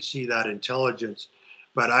don't really see that intelligence.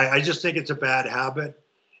 But I just think it's a bad habit,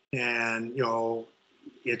 and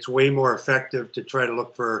it's way more effective to try to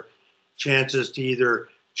look for chances to either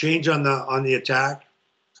change on the attack,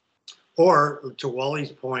 or to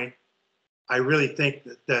Wally's point, I really think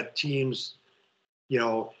that teams,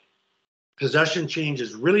 possession change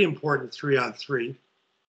is really important 3-on-3.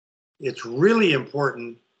 It's really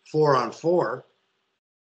important 4-on-4,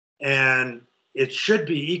 and it should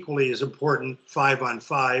be equally as important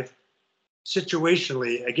 5-on-5.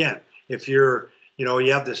 Situationally, again, if you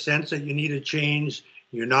have the sense that you need a change,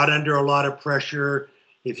 you're not under a lot of pressure.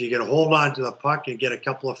 If you can hold on to the puck and get a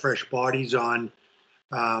couple of fresh bodies on,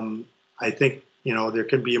 I think there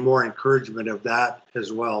can be more encouragement of that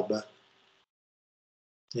as well. But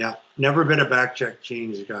yeah, never been a back check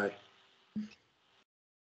change guy.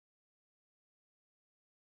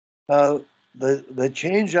 The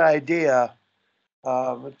change idea,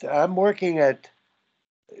 I'm working at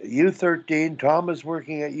U13. Tom is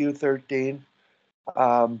working at U13.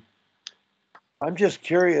 I'm just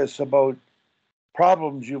curious about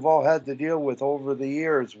problems you've all had to deal with over the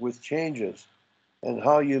years with changes and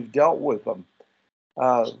how you've dealt with them.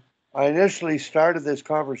 I initially started this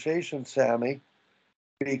conversation, Sammy,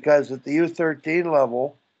 because at the U13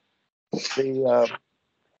 level, the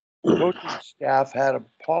coaching staff had a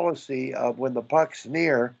policy of when the puck's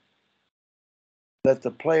near, that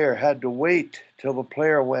the player had to wait till the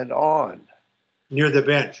player went on. Near the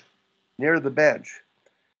bench. Near the bench.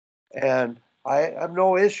 And I have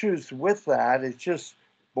no issues with that. It's just,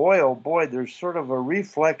 boy, oh boy, there's sort of a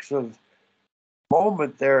reflexive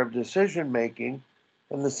moment there of decision making.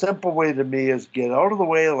 And the simple way to me is get out of the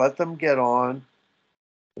way, let them get on.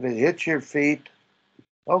 If it hits your feet,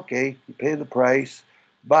 okay, you pay the price.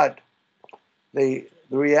 But the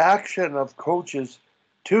reaction of coaches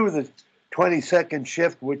to the 20-second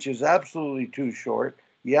shift, which is absolutely too short,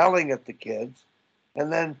 yelling at the kids,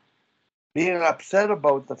 and then being upset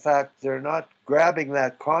about the fact they're not grabbing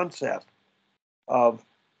that concept of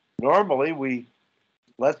normally we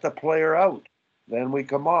let the player out, then we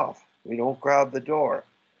come off. We don't grab the door.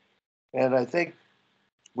 And I think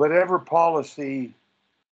whatever policy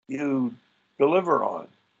you deliver on,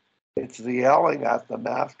 it's the yelling at them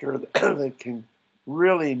after that can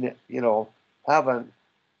really, have a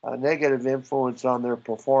negative influence on their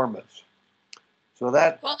performance. So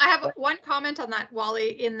that. Well, I have one comment on that,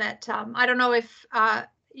 Wally, in that I don't know if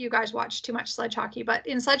you guys watch too much sledge hockey, but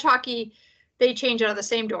in sledge hockey, they change out of the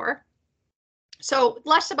same door. So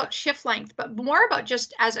less about shift length, but more about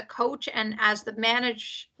just as a coach and as the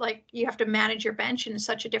you have to manage your bench in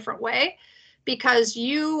such a different way, because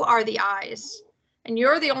you are the eyes and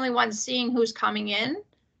you're the only one seeing who's coming in.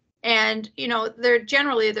 And,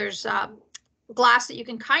 there's glass that you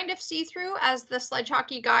can kind of see through as the sledge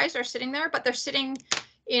hockey guys are sitting there, but they're sitting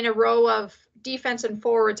in a row of defense and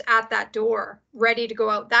forwards at that door, ready to go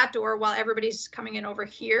out that door while everybody's coming in over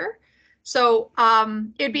here. So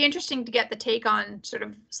it'd be interesting to get the take on sort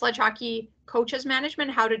of sledge hockey coaches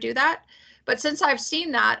management, how to do that. But since I've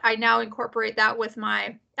seen that, I now incorporate that with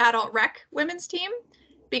my adult rec women's team,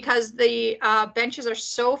 because the benches are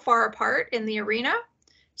so far apart in the arena.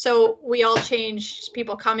 So we all change,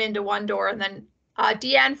 people come into one door, and then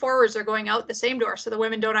DN forwards are going out the same door, so the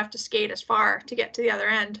women don't have to skate as far to get to the other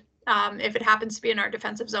end if it happens to be in our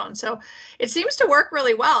defensive zone. So it seems to work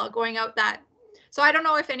really well going out that. So I don't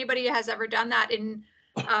know if anybody has ever done that in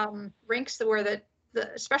rinks where the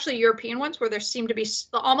especially European ones, where there seem to be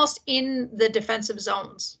almost in the defensive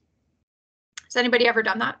zones. Has anybody ever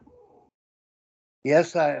done that?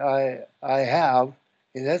 Yes, I have.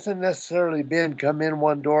 It hasn't necessarily been come in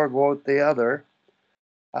one door, go out the other.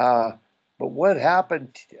 But what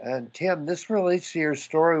happened, and Tim, this relates to your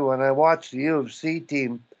story when I watched the U of C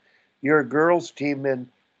team, your girls team in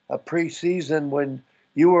a preseason when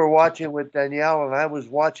you were watching with Danielle and I was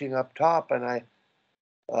watching up top, and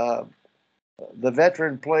the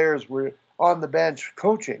veteran players were on the bench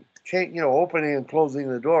coaching, opening and closing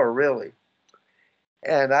the door, really.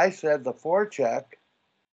 And I said the forecheck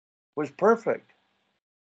was perfect.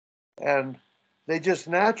 And they just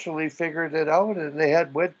naturally figured it out, and they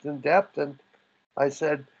had width and depth. And I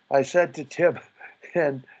said to Tim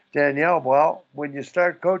and Danielle, well, when you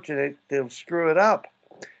start coaching it, they'll screw it up,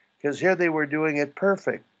 because here they were doing it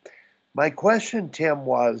perfect. My question, Tim,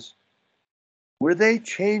 was, were they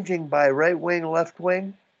changing by right wing, left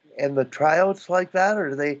wing, and the tryouts like that, or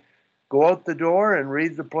do they go out the door and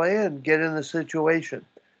read the play and get in the situation?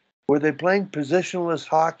 Were they playing positionless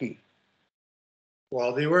hockey?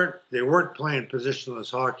 Well, they weren't playing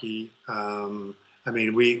positionless hockey.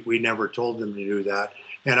 We never told them to do that,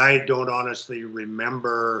 and I don't honestly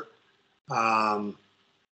remember,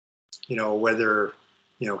 whether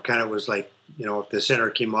kind of was like, if the center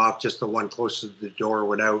came off, just the one closest to the door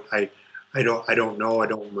went out. I don't know. I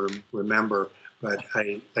don't remember. But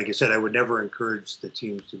like I said, I would never encourage the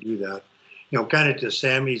teams to do that. Kind of to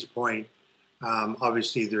Sammy's point,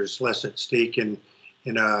 obviously there's less at stake in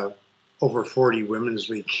a over 40 women's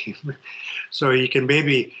league team. So you can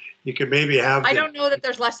maybe have. I don't know that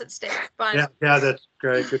there's less at stake, but yeah, that's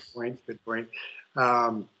great. Good point.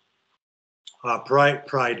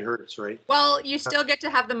 Pride hurts, right? Well, you still get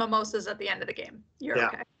to have the mimosas at the end of the game. You're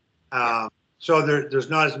okay. So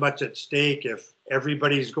there's not as much at stake if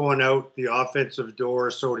everybody's going out the offensive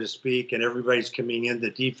door, so to speak, and everybody's coming in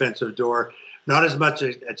the defensive door. not as much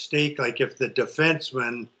at stake. Like if the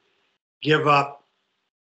defensemen give up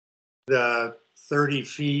the 30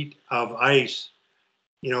 feet of ice,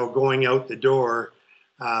 going out the door,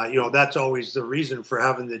 that's always the reason for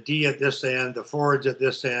having the D at this end, the forwards at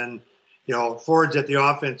this end, forwards at the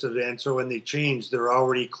offensive end. So when they change, they're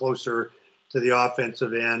already closer to the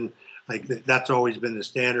offensive end. Like that's always been the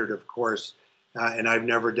standard, of course. And I've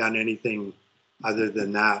never done anything other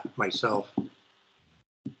than that myself.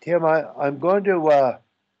 Tim, I'm going to,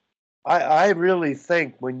 I really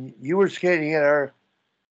think when you were skating at our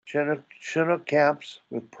Chinook camps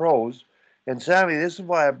with pros, and Sammy, this is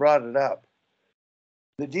why I brought it up.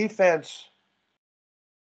 The defense,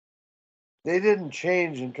 they didn't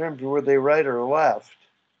change in terms of were they right or left.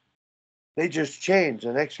 They just changed.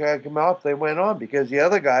 The next guy came out, they went on because the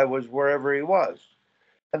other guy was wherever he was.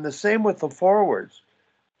 And the same with the forwards.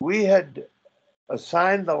 We had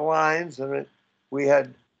assigned the lines, and we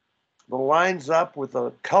had the lines up with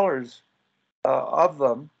the colors of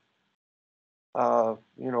them,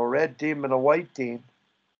 red team and a white team.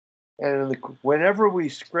 And whenever we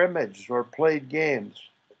scrimmaged or played games,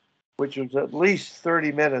 which was at least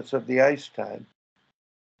 30 minutes of the ice time,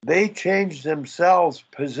 they changed themselves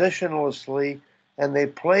positionlessly, and they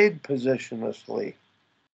played positionlessly.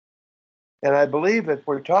 And I believe if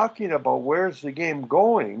we're talking about where's the game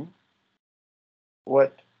going,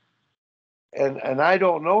 and I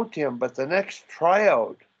don't know, Tim, but the next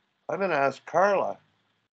tryout, I'm going to ask Carla,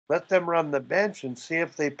 let them run the bench and see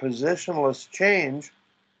if they positionless change,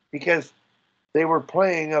 because they were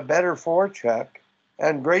playing a better forecheck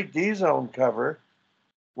and great D-zone cover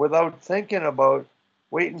without thinking about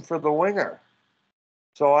waiting for the winger.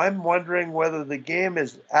 So I'm wondering whether the game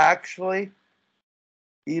is actually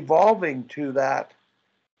evolving to that.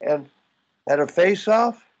 And at a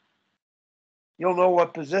face-off, you'll know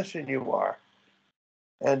what position you are.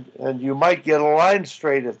 And you might get a line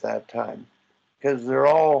straight at that time, because they're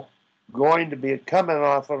all going to be coming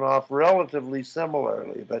off and off relatively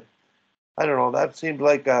similarly. But I don't know, it seems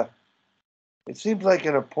like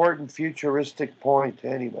an important futuristic point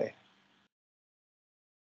anyway.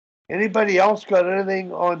 Anybody else got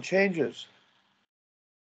anything on changes?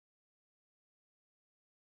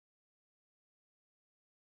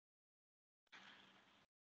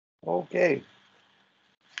 Okay.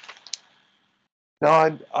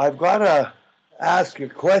 Now I've got to ask a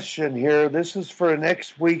question here. This is for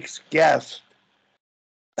next week's guest.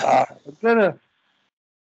 I'm going to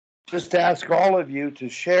just ask all of you to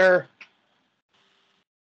share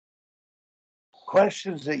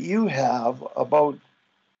questions that you have about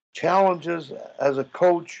challenges as a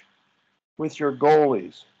coach with your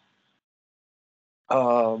goalies.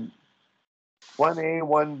 1A,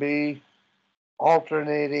 1B,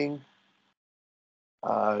 alternating,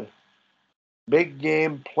 big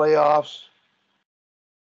game playoffs.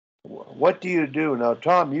 What do you do now,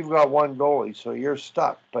 Tom? You've got one goalie, so you're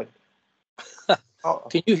stuck. But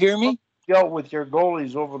Can you hear me? Dealt with your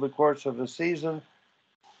goalies over the course of the season.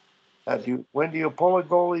 When do you pull a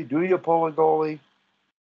goalie? Do you pull a goalie?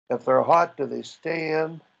 If they're hot, do they stay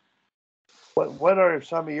in? What are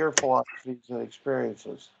some of your philosophies and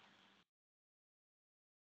experiences?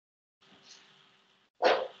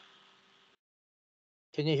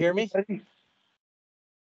 Can you hear me?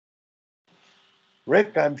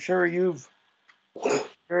 Rick, I'm sure you've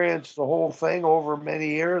experienced the whole thing over many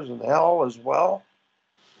years in hell as well.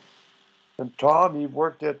 And Tom, you've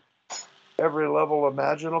worked at every level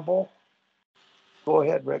imaginable. Go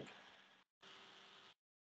ahead, Rick.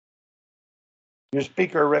 Your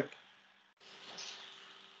speaker, Rick.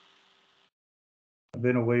 I've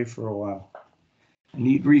been away for a while. I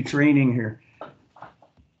need retraining here.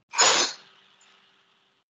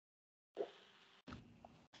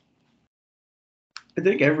 I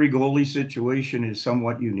think every goalie situation is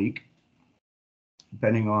somewhat unique,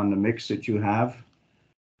 depending on the mix that you have,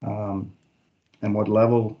 and what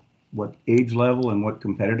age level and what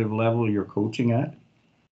competitive level you're coaching at.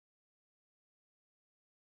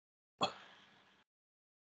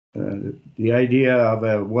 The idea of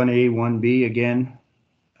a 1A, 1B, again,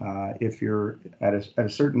 if you're at a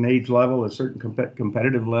certain age level, a certain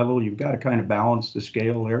competitive level, you've got to kind of balance the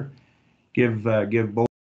scale there, give both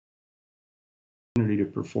opportunity to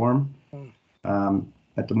perform.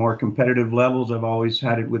 At the more competitive levels, I've always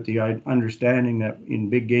had it with the understanding that in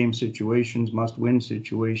big game situations, must-win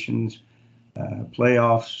situations,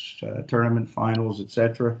 playoffs, tournament finals,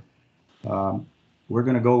 etc., we're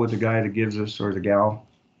going to go with the guy that gives us, or the gal,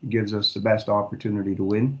 gives us the best opportunity to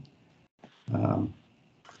win.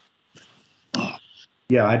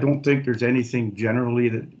 Yeah, I don't think there's anything generally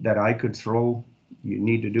that I could throw You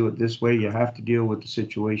need to do it this way. You have to deal with the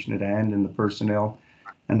situation at hand and the personnel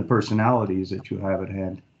and the personalities that you have at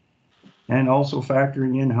hand. And also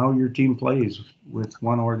factoring in how your team plays with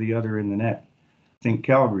one or the other in the net. I think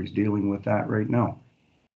Calgary's dealing with that right now.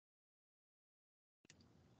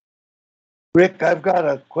 Rick, I've got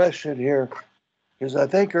a question here, because I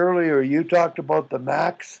think earlier you talked about the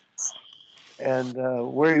max and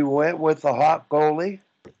where you went with the hot goalie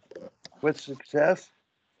with success.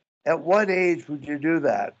 At what age would you do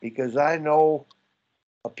that? Because I know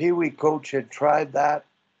a Pee Wee coach had tried that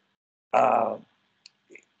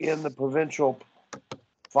in the provincial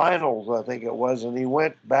finals, I think it was, and he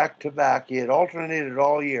went back to back. He had alternated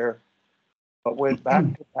all year, but went back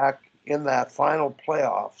to back in that final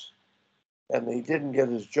playoffs, and he didn't get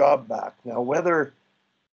his job back. Now, whether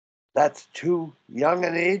that's too young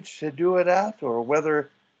an age to do it at, or whether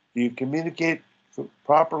you communicate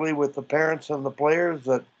properly with the parents and the players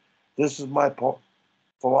that this is my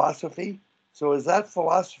philosophy. So is that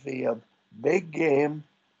philosophy of big game,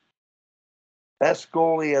 best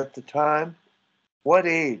goalie at the time? What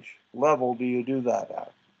age level do you do that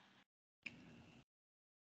at?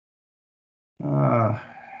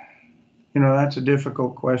 That's a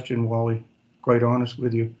difficult question, Wally, quite honest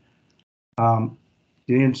with you. The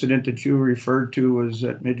incident that you referred to was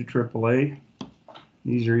at midget AAA.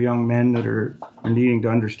 These are young men that are needing to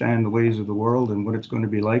understand the ways of the world and what it's going to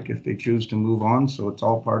be like if they choose to move on. So it's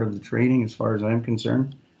all part of the training as far as I'm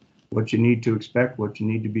concerned. What you need to expect, what you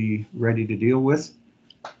need to be ready to deal with.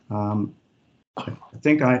 I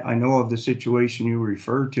think I know of the situation you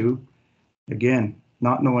refer to. Again,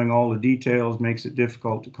 not knowing all the details makes it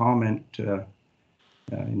difficult to comment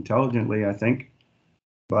intelligently, I think.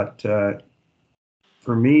 But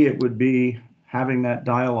for me, it would be having that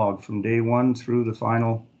dialogue from day one through the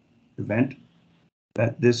final event,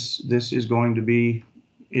 that this is going to be,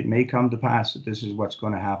 it may come to pass that this is what's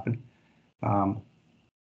going to happen.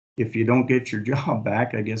 If you don't get your job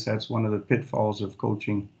back, I guess that's one of the pitfalls of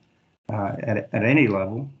coaching at any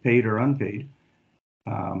level, paid or unpaid.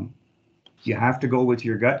 You have to go with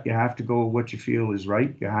your gut. You have to go with what you feel is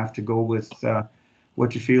right. You have to go with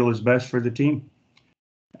what you feel is best for the team.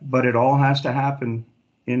 But it all has to happen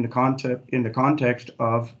in the context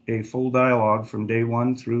of a full dialogue from day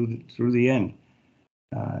one through the end.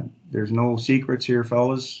 There's no secrets here,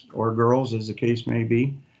 fellas or girls, as the case may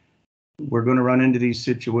be. We're going to run into these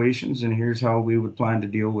situations, and here's how we would plan to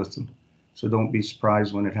deal with them. So don't be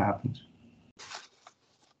surprised when it happens.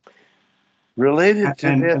 Related to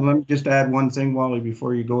and this, let me just add one thing, Wally,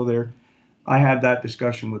 before you go there. I had that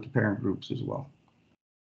discussion with the parent groups as well.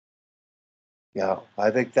 yeah,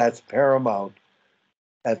 I think that's paramount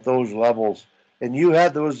at those levels. And you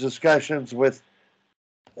had those discussions with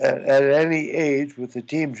at any age with the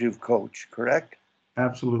teams you've coached, correct?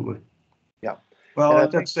 Absolutely. Yeah. Well,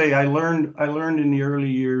 let's say I learned in the early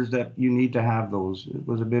years that you need to have those. It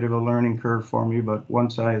was a bit of a learning curve for me, but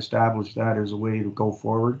once I established that as a way to go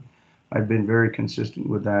forward, I've been very consistent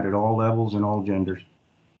with that at all levels and all genders.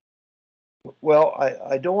 Well,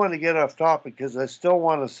 I don't want to get off topic because I still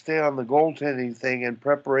want to stay on the goaltending thing in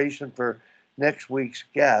preparation for next week's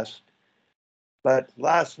guest. But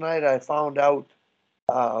last night I found out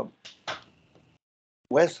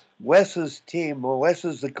Wes's team. Well, Wes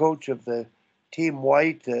is the coach of the Team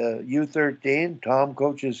White U13. Tom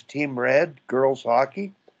coaches Team Red girls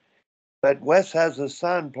hockey. But Wes has a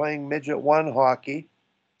son playing midget 1 hockey.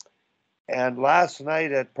 And last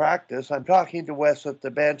night at practice, I'm talking to Wes at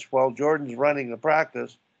the bench while Jordan's running the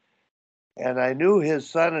practice. And I knew his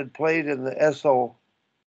son had played in the SO,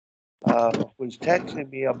 was texting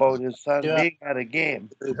me about his son being at a game.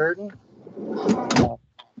 Are you hurting?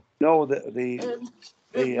 No, The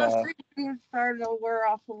screen started to wear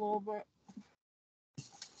off a little bit.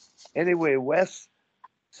 Anyway, Wes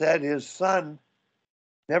said his son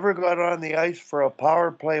never got on the ice for a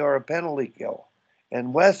power play or a penalty kill.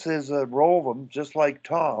 And Wes is a Rovum, just like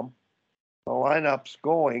Tom. The lineup's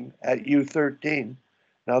going at U13.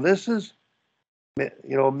 Now this is,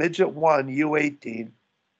 midget 1, U18.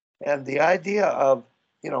 And the idea of,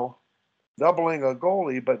 doubling a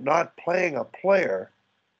goalie but not playing a player,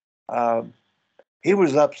 he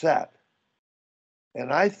was upset.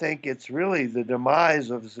 And I think it's really the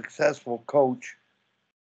demise of a successful coach,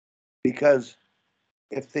 because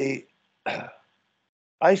if they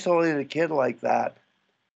isolate a kid like that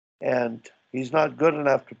and he's not good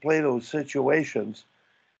enough to play those situations,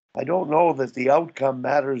 I don't know that the outcome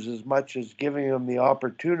matters as much as giving them the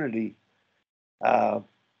opportunity.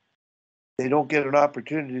 They don't get an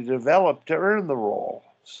opportunity to develop to earn the role.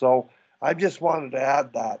 So I just wanted to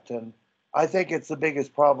add that. And I think it's the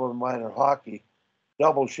biggest problem in minor hockey,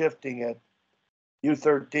 double shifting it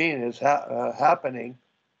U13 is happening.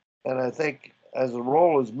 And I think as a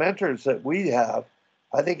role as mentors that we have,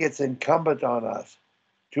 I think it's incumbent on us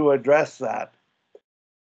to address that.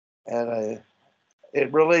 And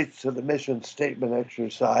it relates to the mission statement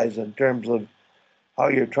exercise in terms of how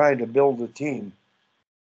you're trying to build a team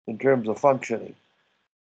in terms of functioning.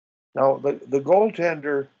 Now, the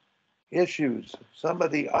goaltender issues, some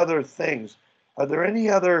of the other things, are there any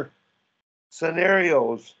other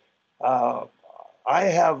scenarios? I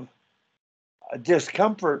have a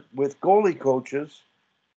discomfort with goalie coaches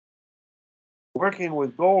working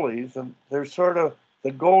with goalies, and there's sort of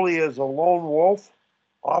the goalie is a lone wolf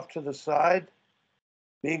off to the side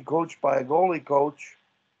being coached by a goalie coach,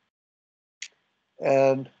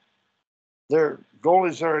 and their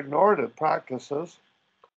goalies are ignored at practices.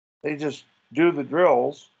 They just do the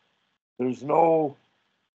drills. There's no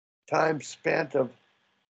time spent of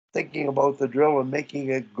thinking about the drill and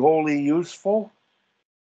making a goalie useful.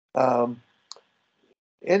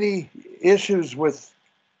 Any issues with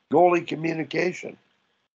goalie communication,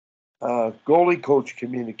 goalie coach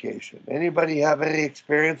communication? Anybody have any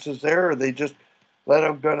experiences there, or they just let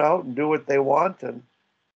them go out and do what they want? And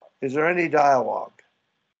is there any dialogue?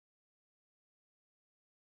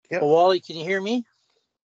 Well, Wally, can you hear me?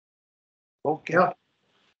 Okay. Yep.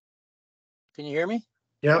 Can you hear me?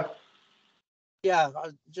 Yep. Yeah, I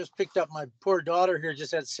just picked up my poor daughter here,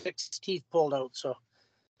 just had 6 teeth pulled out. So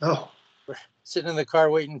Oh, we're sitting in the car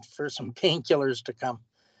waiting for some painkillers to come.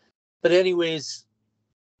 But anyways,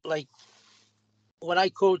 like when I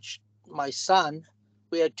coached my son,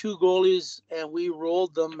 we had 2 goalies and we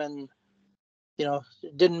rolled them, and you know,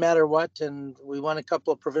 it didn't matter what, and we won a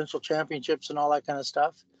couple of provincial championships and all that kind of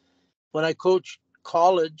stuff. When I coached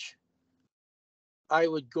college, I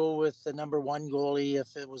would go with the number 1 goalie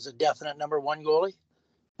if it was a definite number 1 goalie,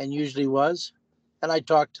 and usually was. And I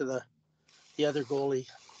talked to the other goalie,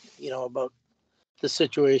 you know, about the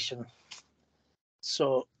situation.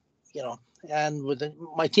 So, you know, and with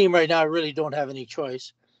my team right now, I really don't have any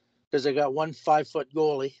choice because I got 1 5-foot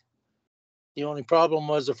goalie. The only problem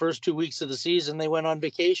was the first 2 weeks of the season, they went on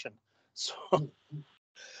vacation. So,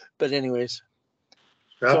 but anyways,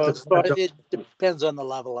 so it depends on the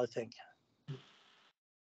level, I think.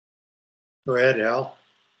 Go ahead, Al.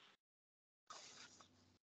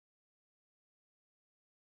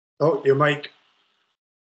 Oh, your mic.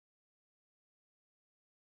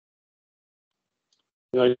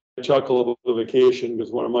 I chuckle about the vacation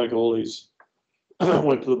because one of my goalies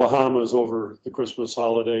went to the Bahamas over the Christmas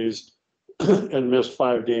holidays and missed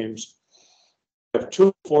 5 games. I have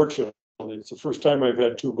 2, fortunately. It's the first time I've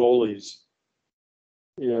had 2 goalies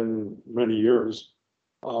in many years.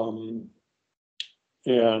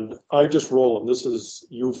 And I just roll them. This is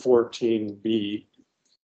U14B,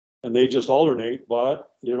 and they just alternate, but,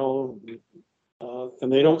 you know,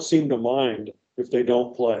 and they don't seem to mind if they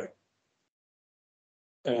don't play.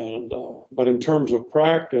 And, but in terms of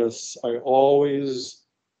practice, I always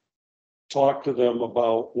talk to them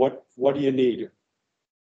about what do you need?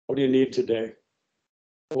 What do you need today?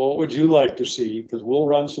 What would you like to see? Because we'll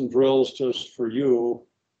run some drills just for you.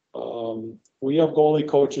 We have goalie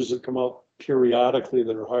coaches that come out periodically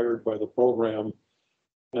that are hired by the program.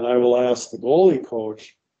 And I will ask the goalie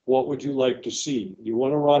coach, what would you like to see? You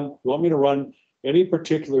want me to run any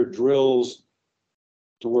particular drills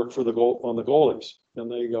to work for on the goalies? And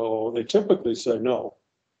they typically say no.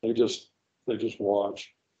 They just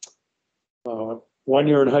watch. 1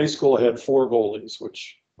 year in high school, I had 4 goalies,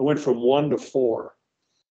 which I went from 1 to 4.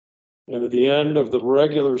 And at the end of the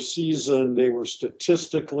regular season, they were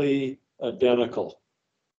statistically identical.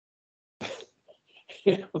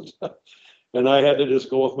 And I had to just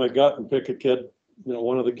go with my gut and pick a kid, you know,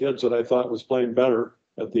 one of the kids that I thought was playing better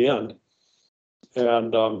at the end.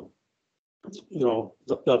 And, you know,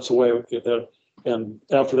 that's the way it. And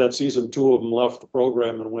after that season, 2 of them left the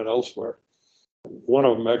program and went elsewhere. One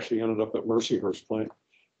of them actually ended up at Mercyhurst playing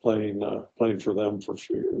for them for a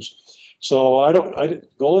few years. So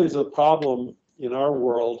goalie is a problem in our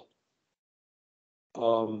world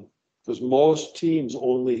because most teams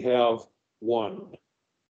only have 1.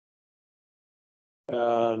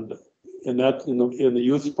 And in the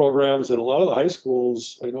youth programs and a lot of the high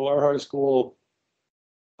schools, I know our high school,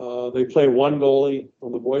 they play 1 goalie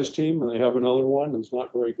on the boys team and they have another one who's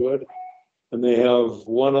not very good. And they have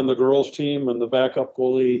 1 on the girls team and the backup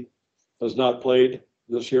goalie has not played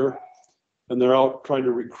this year. And they're out trying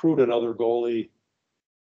to recruit another goalie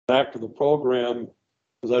back to the program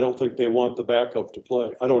because I don't think they want the backup to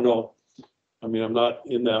play. I don't know. I mean, I'm not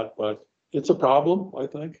in that, but it's a problem, I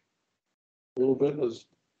think, a little bit as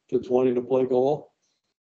kids wanting to play goal.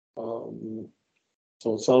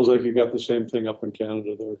 So it sounds like you got the same thing up in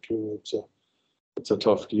Canada there too. It's a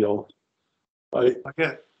tough deal.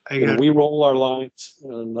 We roll our lines,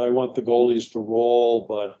 and I want the goalies to roll,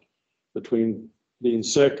 but between being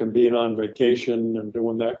sick and being on vacation and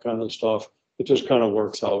doing that kind of stuff, it just kind of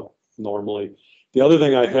works out normally. The other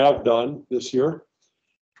thing I have done this year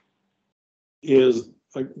is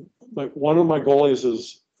one of my goalies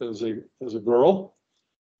is a girl.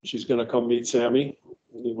 She's going to come meet Sammy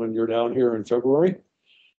when you're down here in February.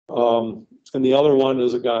 And the other one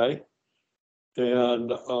is a guy.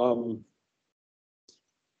 And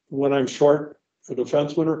when I'm short a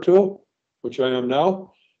defenseman or two, which I am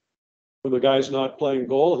now, when the guy's not playing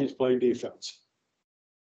goal, he's playing defense.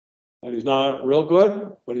 And he's not real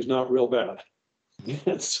good, but he's not real bad.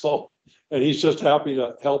 And he's just happy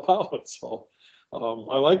to help out. So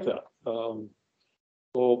I like that. So,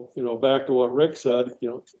 back to what Rick said,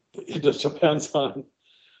 it just depends on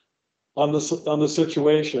the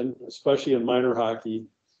situation, especially in minor hockey.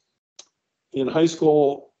 In high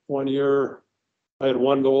school, one year, I had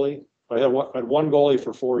one goalie. I had one goalie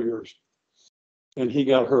for 4 years, and he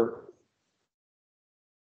got hurt.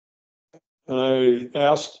 And I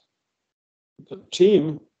asked the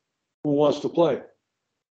team who wants to play.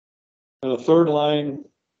 And a third line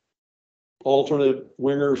alternate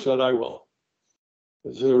winger said, I will.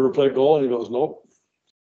 Has he ever played goal? And he goes, nope.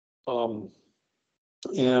 I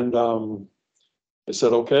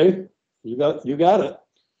said, okay, you got it.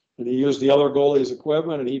 And he used the other goalie's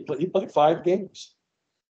equipment, and he played 5 games.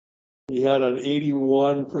 He had an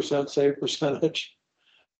 81% save percentage.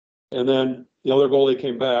 And then the other goalie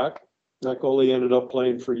came back. That goalie ended up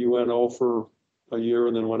playing for UNO for a year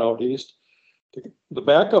and then went out east. The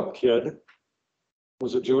backup kid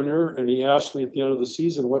was a junior, and he asked me at the end of the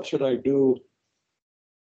season, what should I do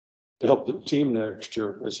to help the team next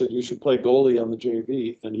year? I said, you should play goalie on the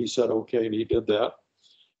JV. And he said, okay, and he did that.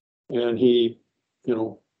 And he,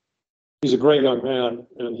 he's a great young man,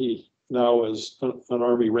 and he now is an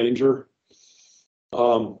Army Ranger.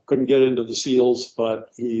 Couldn't get into the SEALs,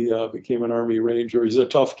 but he became an Army Ranger. He's a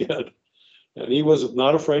tough kid. And he was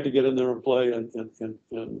not afraid to get in there and play. And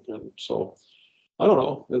so, I don't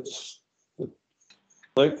know. It's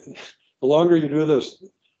like the longer you do this,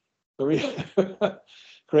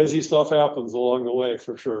 crazy stuff happens along the way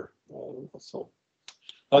for sure. So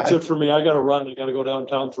that's it for me. I got to run. I got to go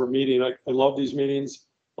downtown for a meeting. I love these meetings.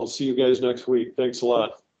 I'll see you guys next week. Thanks a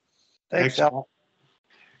lot. Thanks, Al.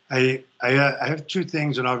 I have 2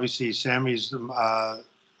 things, and obviously Sammy's got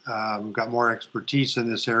more expertise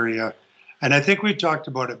in this area. And I think we talked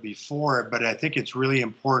about it before, but I think it's really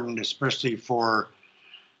important, especially for,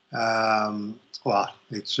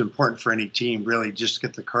 it's important for any team, really, just to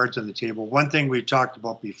get the cards on the table. One thing we talked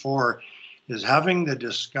about before is having the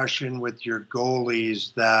discussion with your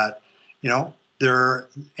goalies that,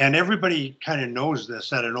 and everybody kind of knows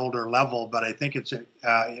this at an older level, but I think it's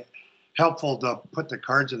helpful to put the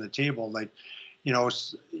cards on the table. Like,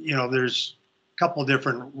 there's a couple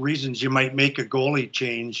different reasons you might make a goalie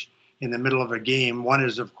change in the middle of a game. One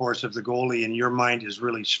is, of course, if the goalie in your mind is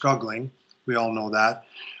really struggling. We all know that.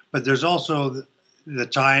 But there's also the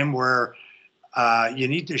time where you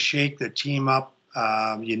need to shake the team up.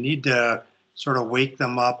 You need to sort of wake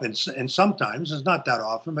them up. And sometimes, it's not that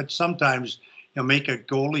often, but sometimes make a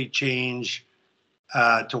goalie change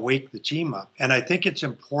to wake the team up. And I think it's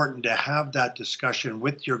important to have that discussion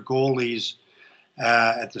with your goalies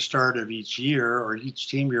at the start of each year or each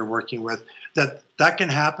team you're working with, that can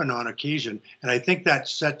happen on occasion. And I think that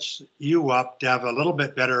sets you up to have a little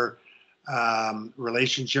bit better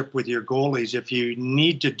relationship with your goalies. If you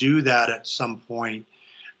need to do that at some point,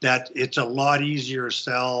 that it's a lot easier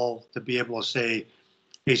sell to be able to say,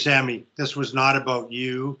 hey, Sammy, this was not about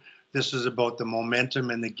you. This is about the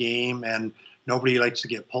momentum in the game, and nobody likes to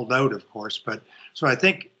get pulled out, of course. But so I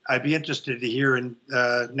think I'd be interested to hear in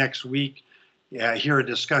next week, hear a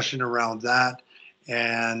discussion around that.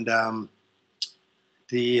 And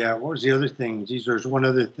what was the other thing? Geez, there's one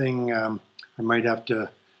other thing I might have to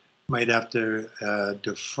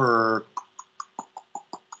defer.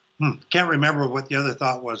 Can't remember what the other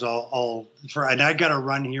thought was. And I got to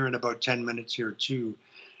run here in about 10 minutes here too.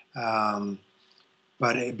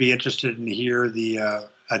 But I'd be interested in hear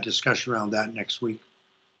a discussion around that next week.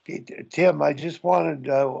 Okay, Tim, I just wanted,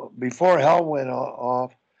 before Hal went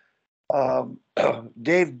off,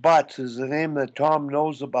 Dave Butts is the name that Tom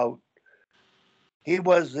knows about. He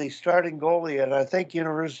was the starting goalie at, I think,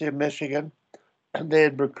 University of Michigan. They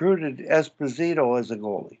had recruited Esposito as a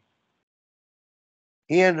goalie.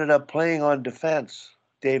 He ended up playing on defense,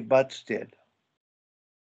 Dave Butts did.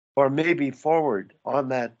 Or maybe forward on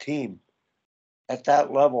that team at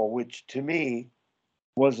that level, which to me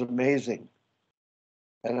was amazing.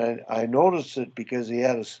 And I noticed it because he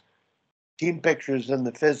had his team pictures in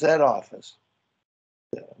the phys ed office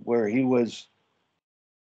where he was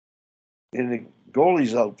in a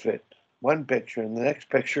goalie's outfit, one picture, and the next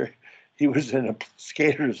picture he was in a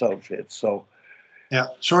skater's outfit. So Yeah,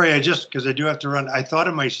 sorry, because I do have to run. I thought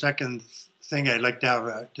of my second thing I'd like to have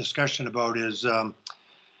a discussion about is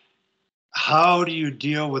how do you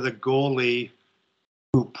deal with a goalie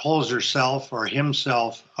who pulls herself or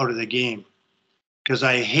himself out of the game? Because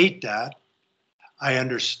I hate that. I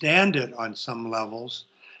understand it on some levels,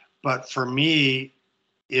 but for me,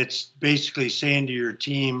 it's basically saying to your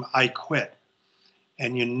team, I quit.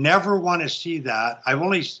 And you never want to see that. I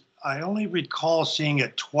only recall seeing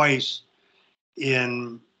it twice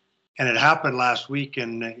and it happened last week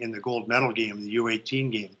in the gold medal game, the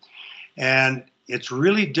U18 game. And it's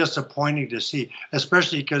really disappointing to see,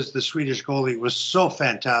 especially because the Swedish goalie was so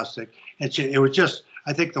fantastic. And it was just,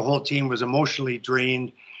 I think the whole team was emotionally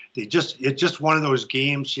drained. It's just one of those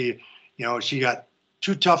games. She got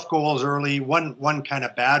two tough goals early, one kind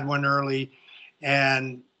of bad one early,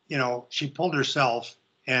 and she pulled herself,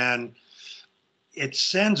 and it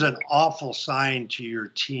sends an awful sign to your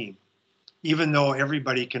team, even though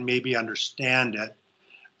everybody can maybe understand it.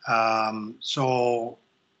 I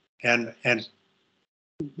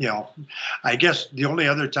guess the only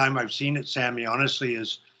other time I've seen it, Sammy, honestly,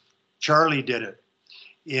 is Charlie did it.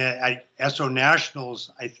 Yeah, at SO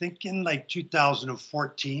Nationals, I think in like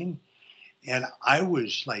 2014, and I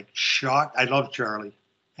was like shocked. I love Charlie,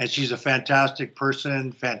 and she's a fantastic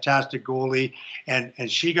person, fantastic goalie, and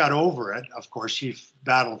she got over it. Of course, she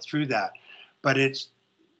battled through that, but it's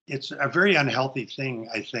a very unhealthy thing,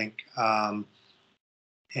 I think.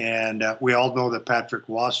 And we all know the Patrick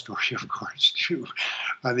Waugh story, of course, too,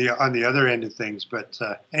 on the other end of things. But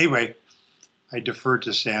anyway, I defer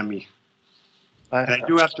to Sammy. And I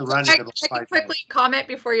do have to run. I can quickly comment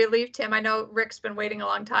before you leave, Tim. I know Rick's been waiting a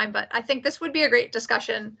long time, but I think this would be a great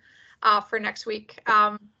discussion for next week.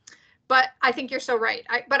 But I think you're so right.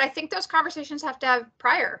 But I think those conversations have to have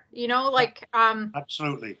prior,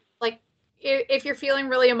 absolutely. Like if you're feeling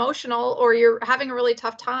really emotional or you're having a really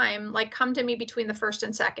tough time, like come to me between the first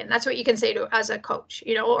and second. That's what you can say to as a coach,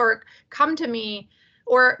 or come to me,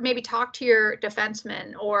 or maybe talk to your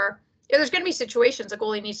defenseman, or there's going to be situations a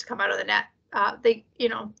goalie needs to come out of the net.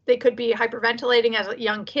 They could be hyperventilating as a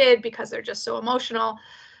young kid because they're just so emotional.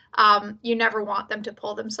 You never want them to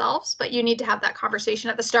pull themselves, but you need to have that conversation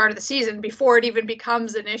at the start of the season before it even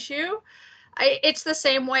becomes an issue. It's the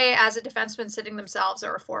same way as a defenseman sitting themselves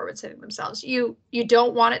or a forward sitting themselves. You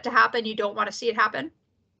don't want it to happen. You don't want to see it happen,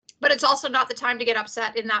 but it's also not the time to get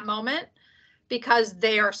upset in that moment because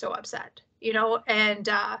they are so upset, and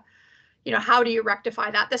how do you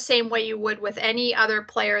rectify that the same way you would with any other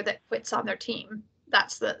player that quits on their team?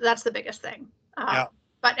 That's the biggest thing. Yeah.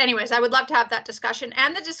 But anyways, I would love to have that discussion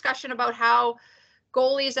and the discussion about how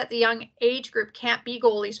goalies at the young age group can't be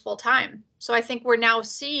goalies full time. So I think we're now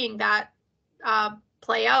seeing that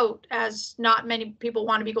play out as not many people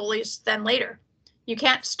want to be goalies then later. You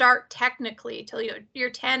can't start technically till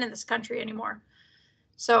you're 10 in this country anymore.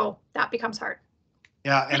 So that becomes hard.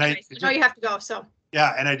 Yeah. And anyways, you have to go. So.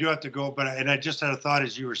 Yeah, and I do have to go, and I just had a thought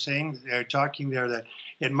as you were saying, talking there, that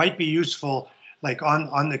it might be useful, like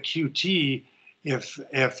on the QT,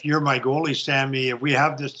 if you're my goalie, Sammy, if we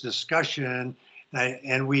have this discussion,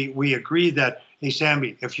 and we agree that, hey,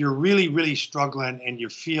 Sammy, if you're really, really struggling and you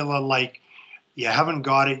feel like you haven't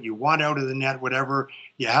got it, you want out of the net, whatever,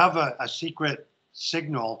 you have a secret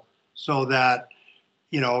signal so that,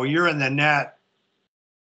 you're in the net,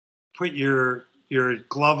 put your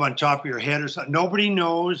glove on top of your head or something. Nobody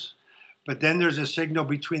knows, but then there's a signal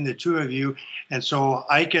between the two of you. And so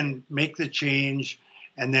I can make the change,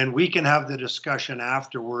 and then we can have the discussion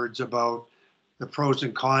afterwards about the pros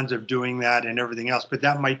and cons of doing that and everything else. But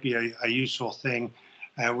that might be a useful thing.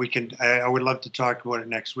 I would love to talk about it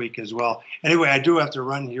next week as well. Anyway, I do have to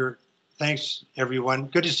run here. Thanks, everyone.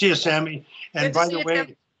 Good to see you, Sammy. And by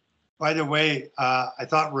the way, I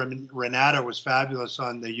thought Renata was fabulous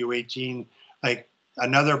on the U18, like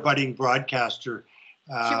another budding broadcaster.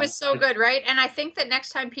 She was so good, right? And I think that next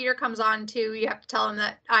time Peter comes on too, you have to tell him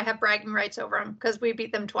that I have bragging rights over him because we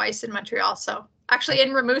beat them twice in Montreal. So actually in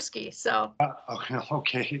Rimouski. So.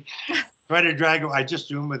 Okay. Try to drag him. I just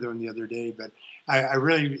zoomed with her the other day, but I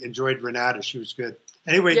really enjoyed Renata. She was good.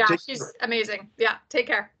 Anyway. Yeah, she's amazing. Yeah, take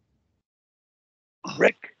care.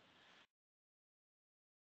 Rick.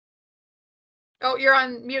 Oh, you're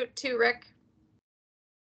on mute too, Rick.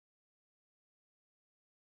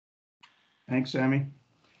 Thanks, Sammy.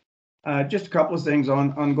 Just a couple of things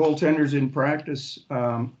on goaltenders in practice.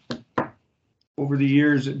 over the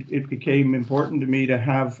years, it became important to me to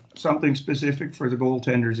have something specific for the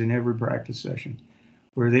goaltenders in every practice session,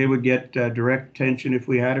 where they would get direct attention if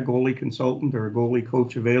we had a goalie consultant or a goalie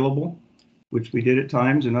coach available, which we did at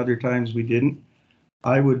times, and other times we didn't.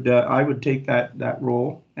 I would take that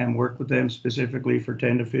role and work with them specifically for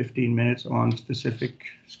 10 to 15 minutes on specific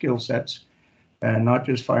skill sets, and not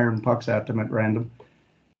just firing pucks at them at random.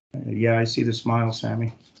 Yeah, I see the smile,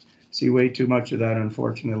 Sammy. See way too much of that,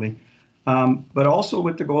 unfortunately. But also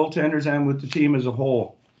with the goaltenders and with the team as a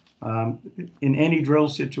whole. In any drill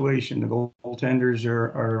situation, the goaltenders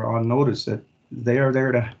are on notice that they are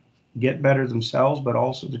there to get better themselves, but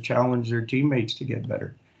also to challenge their teammates to get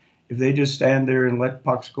better. If they just stand there and let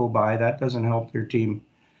pucks go by, that doesn't help their team.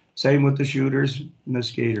 Same with the shooters and the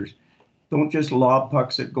skaters. Don't just lob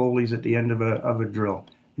pucks at goalies at the end of a drill.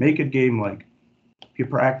 Make it game-like. You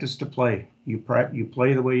practice to play. You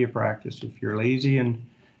play the way you practice. If you're lazy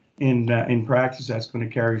in practice, that's going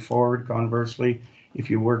to carry forward. Conversely, if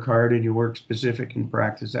you work hard and you work specific in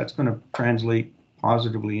practice, that's going to translate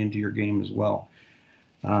positively into your game as well.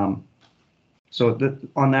 So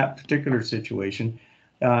on that particular situation,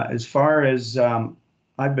 as far as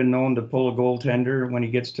I've been known to pull a goaltender when he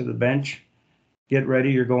gets to the bench, get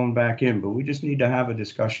ready, you're going back in. But we just need to have a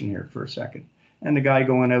discussion here for a second. And the guy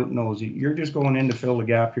going out knows you're just going in to fill the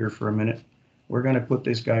gap here for a minute. We're going to put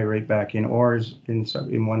this guy right back in. Or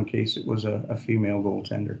in one case, it was a female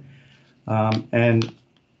goaltender. And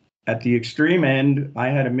at the extreme end, I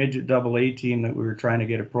had a midget AA team that we were trying to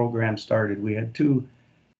get a program started. We had 2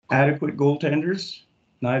 adequate goaltenders.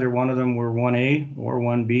 Neither one of them were 1A or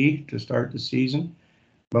 1B to start the season,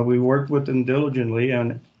 but we worked with them diligently,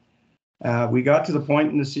 and we got to the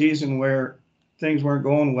point in the season where things weren't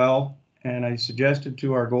going well, and I suggested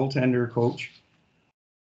to our goaltender coach,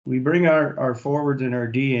 we bring our forwards and our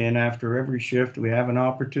D in after every shift. We have an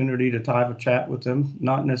opportunity to have a chat with them,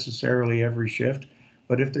 not necessarily every shift,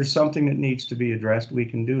 but if there's something that needs to be addressed, we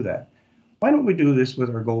can do that. Why don't we do this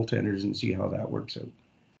with our goaltenders and see how that works out?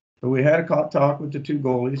 So we had a talk with the 2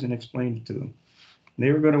 goalies and explained it to them.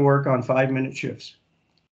 They were going to work on 5-minute shifts.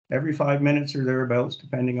 Every 5 minutes or thereabouts,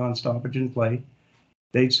 depending on stoppage in play,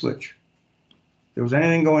 they'd switch. If there was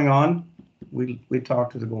anything going on, we'd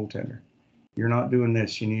talk to the goaltender. You're not doing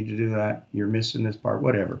this. You need to do that. You're missing this part,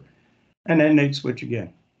 whatever. And then they'd switch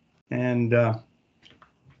again. And that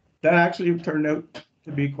actually turned out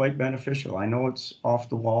to be quite beneficial. I know it's off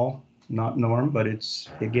the wall, not norm, but it's,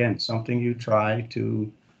 again, something you try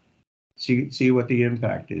to see what the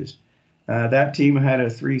impact is. That team had a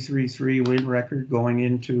 3-3-3 win record going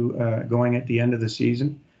at the end of the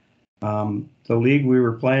season. The league we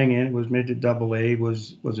were playing in was midget AA,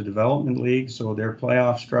 was a development league, so their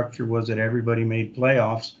playoff structure was that everybody made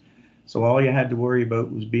playoffs. So all you had to worry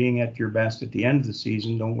about was being at your best at the end of the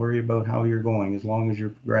season. Don't worry about how you're going as long as you're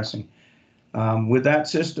progressing. With that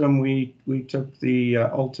system, we took the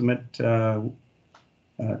ultimate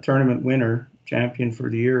tournament winner, champion for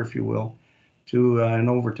the year, if you will, to an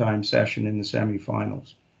overtime session in the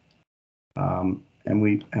semifinals. And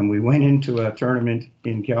we went into a tournament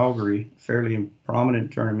in Calgary, fairly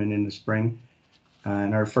prominent tournament in the spring.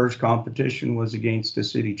 And our first competition was against the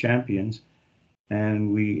city champions.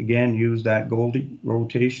 And we again used that goalie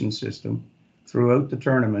rotation system throughout the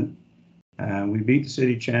tournament. And we beat the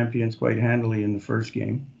city champions quite handily in the first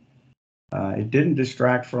game. It didn't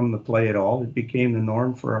distract from the play at all. It became the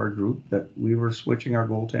norm for our group that we were switching our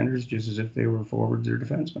goaltenders just as if they were forwards or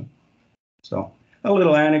defensemen. So a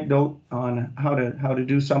little anecdote on how to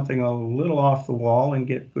do something a little off the wall and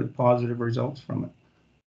get good positive results from it.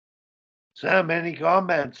 Sam, any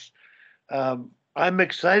comments? I'm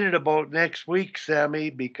excited about next week, Sammy,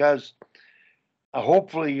 because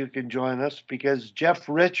hopefully you can join us, because Jeff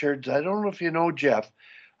Richards, I don't know if you know Jeff,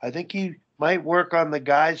 I think he might work on the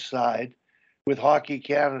guys' side with Hockey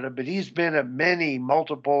Canada, but he's been at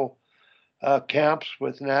multiple camps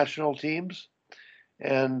with national teams,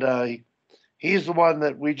 and he's the one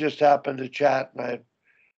that we just happened to chat, and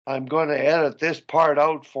I'm going to edit this part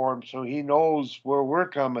out for him so he knows where we're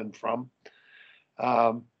coming from.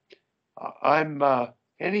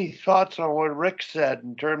 Any thoughts on what Rick said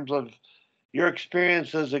in terms of your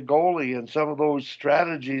experience as a goalie and some of those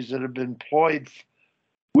strategies that have been employed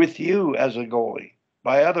with you as a goalie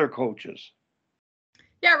by other coaches?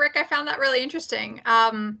 Yeah, Rick, I found that really interesting.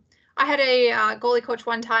 I had a goalie coach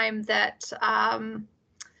one time that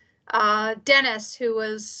Dennis, who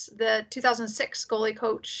was the 2006 goalie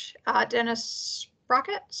coach, Dennis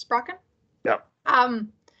Sprocken? Yeah.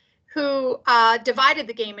 Who divided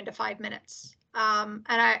the game into 5 minutes. And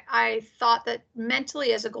I thought that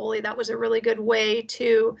mentally as a goalie, that was a really good way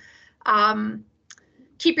to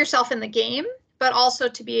keep yourself in the game but also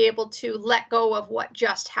to be able to let go of what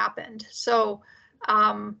just happened. So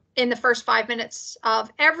in the first 5 minutes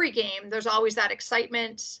of every game, there's always that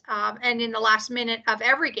excitement. And in the last minute of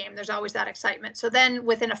every game, there's always that excitement. So then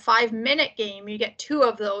within a 5-minute game, you get 2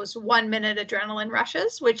 of those 1-minute adrenaline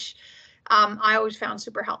rushes, which I always found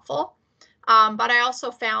super helpful. But I also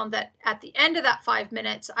found that at the end of that 5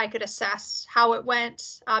 minutes, I could assess how it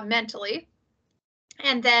went mentally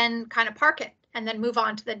and then kind of park it and then move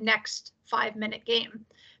on to the next 5-minute game.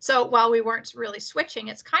 So while we weren't really switching,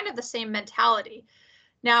 it's kind of the same mentality.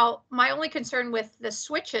 Now, my only concern with the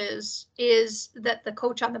switches is that the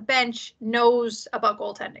coach on the bench knows about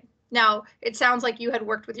goaltending. Now, it sounds like you had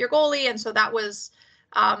worked with your goalie, and so that was,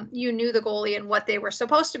 you knew the goalie and what they were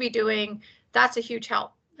supposed to be doing. That's a huge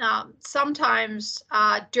help. Sometimes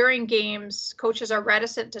during games, coaches are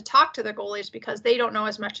reticent to talk to their goalies because they don't know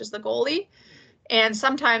as much as the goalie. And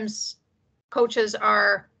sometimes coaches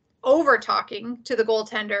are over talking to the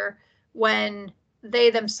goaltender when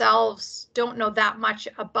they themselves don't know that much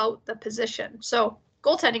about the position. So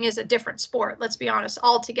goaltending is a different sport, let's be honest,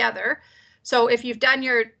 altogether. So if you've done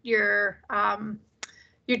your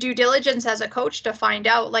due diligence as a coach to find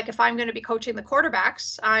out, like if I'm going to be coaching the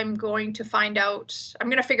quarterbacks, I'm going to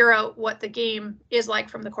figure out what the game is like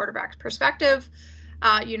from the quarterback's perspective.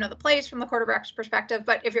 The plays from the quarterback's perspective.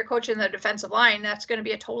 But if you're coaching the defensive line, that's going to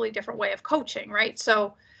be a totally different way of coaching, right?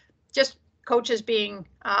 So just coaches being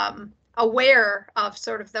aware of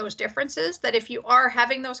sort of those differences, that if you are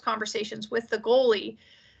having those conversations with the goalie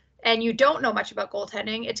and you don't know much about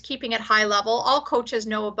goaltending, it's keeping it high level. All coaches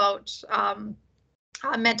know about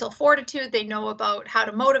mental fortitude. They know about how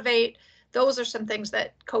to motivate. Those are some things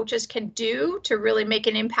that coaches can do to really make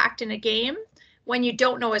an impact in a game when you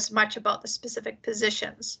don't know as much about the specific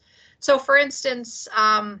positions. So for instance,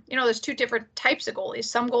 there's 2 different types of goalies.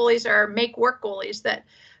 Some goalies are make work goalies that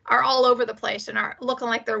are all over the place and are looking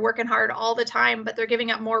like they're working hard all the time, but they're giving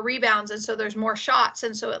up more rebounds. And so there's more shots.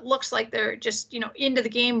 And so it looks like they're just, into the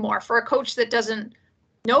game more. For a coach that doesn't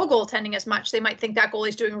know goaltending as much, they might think that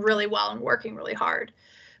goalie's doing really well and working really hard.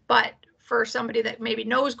 But for somebody that maybe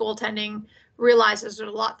knows goaltending, realizes there's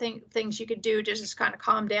a lot of things you could do to just kind of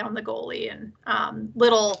calm down the goalie, and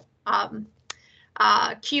little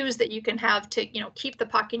cues that you can have to, keep the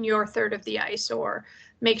puck in your third of the ice, or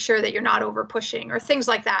make sure that you're not over pushing, or things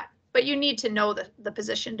like that. But you need to know the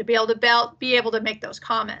position to be able to make those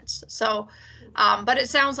comments. So, but it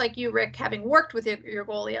sounds like you, Rick, having worked with your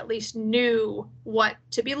goalie, at least knew what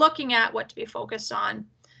to be looking at, what to be focused on.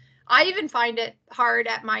 I even find it hard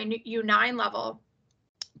at my U9 level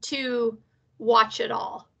to watch it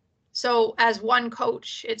all. So as one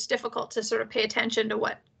coach, it's difficult to sort of pay attention to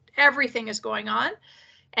what everything is going on.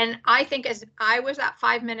 And I think as I was that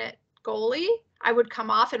 5-minute goalie, I would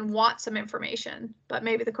come off and want some information, but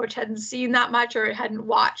maybe the coach hadn't seen that much or hadn't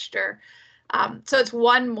watched, or so it's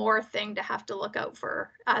one more thing to have to look out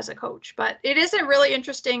for as a coach. But it is a really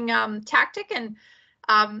interesting tactic, and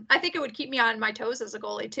I think it would keep me on my toes as a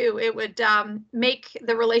goalie too. It would make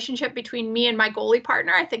the relationship between me and my goalie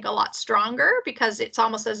partner, I think, a lot stronger, because it's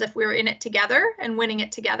almost as if we were in it together and winning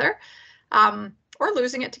it together, or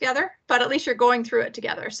losing it together, but at least you're going through it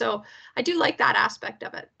together. So I do like that aspect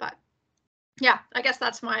of it. But yeah, I guess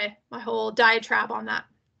that's my whole diatribe on that.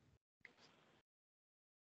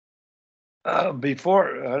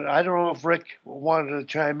 Before, I don't know if Rick wanted to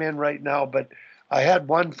chime in right now, but I had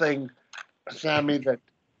one thing, Sammy, that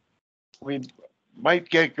we might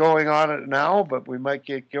get going on it now, but we might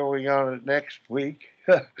get going on it next week.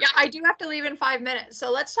 Yeah, I do have to leave in 5 minutes.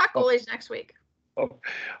 So let's talk goalies next week. Oh,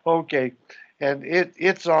 okay. And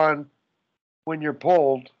it's on when you're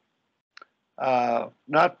pulled,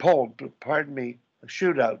 not pulled, but pardon me,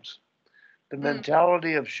 shootouts. The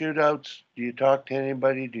mentality of shootouts, do you talk to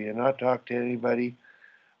anybody? Do you not talk to anybody?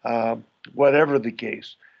 Whatever the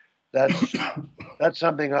case. That's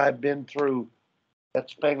something I've been through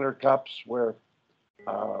at Spengler Cups, where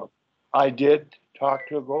I did talk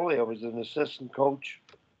to a goalie. I was an assistant coach,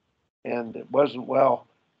 and it was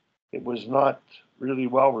not really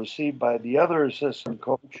well received by the other assistant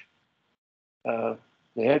coach. The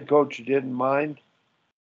head coach didn't mind,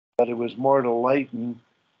 but it was more to lighten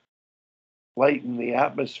the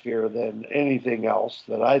atmosphere than anything else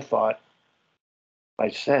that I thought, I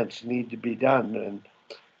sense, need to be done. And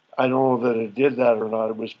I don't know that it did that or not.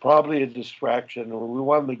 It was probably a distraction. We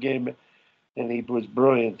won the game, and he was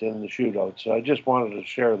brilliant in the shootout. So I just wanted to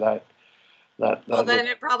share that. Well, then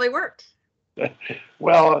it probably worked.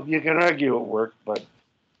 Well, you can argue it worked, but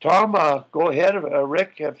Tom, go ahead.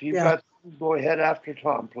 Rick, if you've got, go ahead after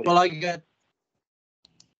Tom, please. Well, I got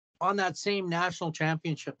on that same national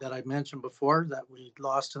championship that I mentioned before that we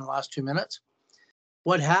lost in the last 2 minutes.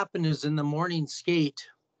 what happened is in the morning skate,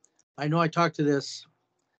 I know I talked to this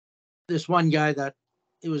one guy that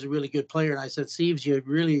he was a really good player. And I said, Steve's, you're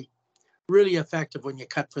really, really effective when you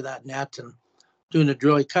cut for that net and doing a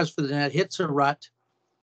drill. He cuts for the net, hits a rut.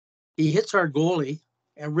 He hits our goalie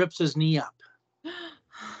and rips his knee up.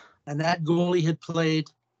 And that goalie had played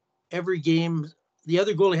every game. The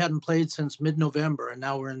other goalie hadn't played since mid-November, and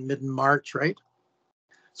now we're in mid-March, right?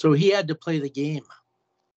 So he had to play the game,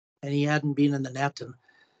 and he hadn't been in the net. And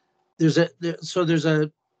there's a,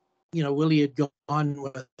 Willie had gone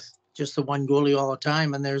with just the one goalie all the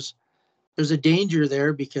time, and there's a danger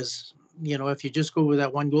there because, if you just go with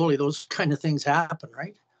that one goalie, those kind of things happen,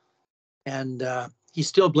 right? And he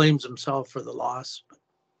still blames himself for the loss,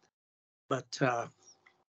 but that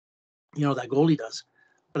goalie does.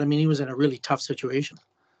 But I mean, he was in a really tough situation,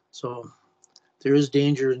 so there is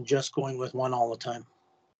danger in just going with one all the time.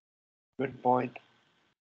 Good point.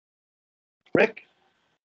 Rick?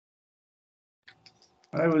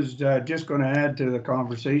 I was just going to add to the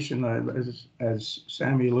conversation, as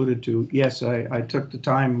Sammy alluded to. Yes, I took the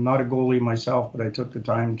time, not a goalie myself, but I took the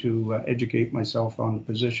time to educate myself on the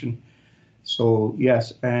position. So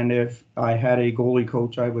yes, and if I had a goalie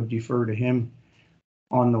coach, I would defer to him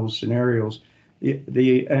on those scenarios.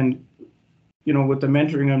 And with the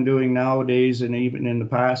mentoring I'm doing nowadays, and even in the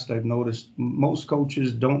past, I've noticed most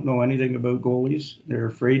coaches don't know anything about goalies. They're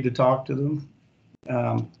afraid to talk to them.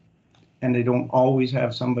 And they don't always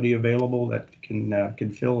have somebody available that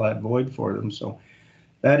can fill that void for them. So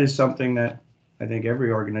that is something that I think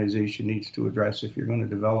every organization needs to address if you're going to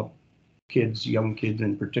develop kids, young kids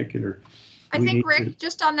in particular. I think, Rick,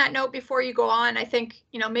 just on that note, before you go on, I think,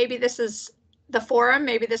 maybe this is the forum,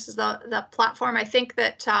 maybe this is the platform. I think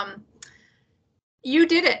that you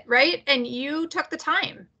did it, right? And you took the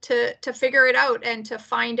time to figure it out and to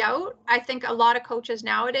find out. I think a lot of coaches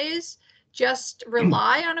nowadays just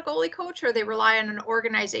rely on a goalie coach, or they rely on an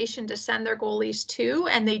organization to send their goalies to,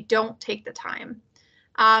 and they don't take the time.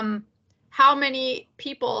 How many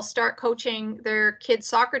people start coaching their kids'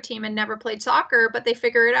 soccer team and never played soccer, but they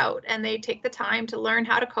figure it out and they take the time to learn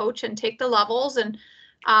how to coach and take the levels. And,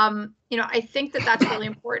 I think that that's really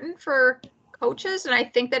important for coaches. And I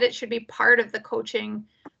think that it should be part of the coaching,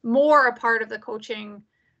 more a part of the coaching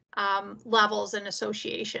levels and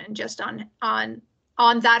association, just on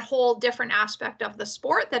that whole different aspect of the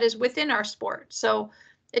sport that is within our sport. So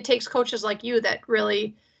it takes coaches like you that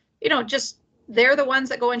really, they're the ones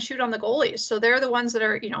that go and shoot on the goalies. So they're the ones that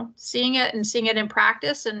are, seeing it in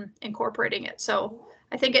practice and incorporating it. So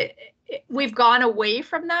I think we've gone away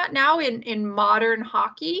from that now in modern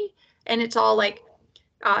hockey, and it's all like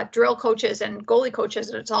drill coaches and goalie coaches,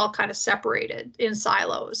 and it's all kind of separated in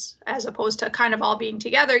silos, as opposed to kind of all being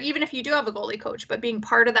together, even if you do have a goalie coach, but being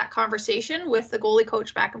part of that conversation with the goalie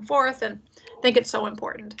coach back and forth. And I think it's so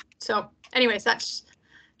important. So anyways, that's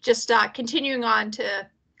just continuing on to,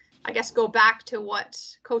 I guess, go back to what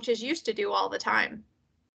coaches used to do all the time.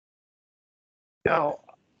 Now,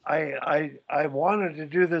 I wanted to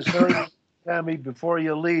do this early, Sammy, before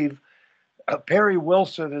you leave. Perry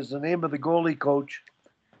Wilson is the name of the goalie coach.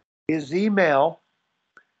 His email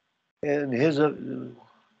and his, I'm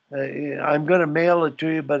going to mail it to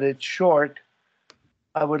you, but it's short.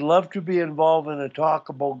 I would love to be involved in a talk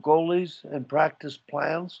about goalies and practice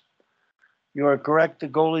plans. You are correct. The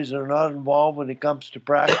goalies are not involved when it comes to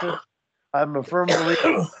practice. I'm a firm believer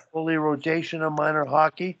in goalie rotation in minor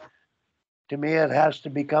hockey. To me, it has to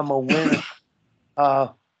become a win.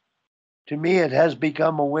 To me, it has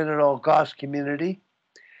become a win at all cost community.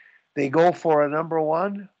 They go for a number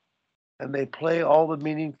one, and they play all the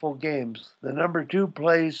meaningful games. The number two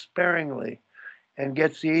plays sparingly and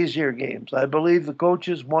gets the easier games. I believe the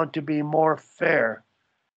coaches want to be more fair.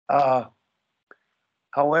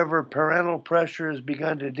 However, parental pressure has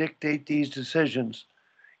begun to dictate these decisions.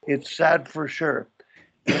 It's sad for sure.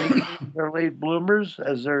 They're late bloomers,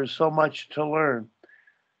 as there's so much to learn.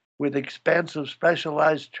 With expensive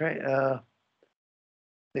specialized training,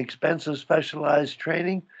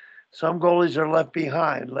 some goalies are left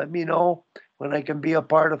behind. Let me know when I can be a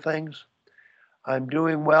part of things. I'm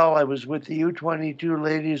doing well. I was with the U22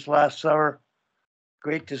 ladies last summer.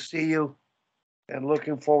 Great to see you, and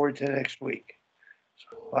looking forward to next week.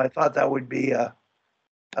 So I thought that would be a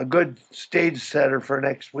good stage setter for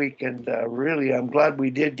next week. And really, I'm glad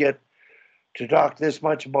we did get to talk this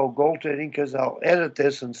much about goaltending, because I'll edit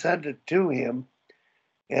this and send it to him.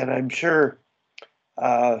 And I'm sure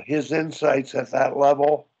his insights at that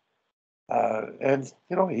level, and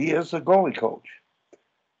he is a goalie coach,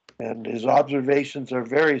 and his observations are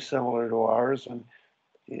very similar to ours, and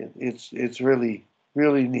it's really,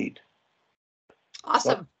 really neat.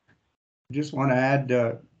 Awesome. Just want to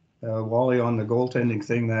add, Wally, on the goaltending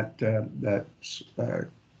thing, that's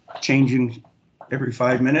changing every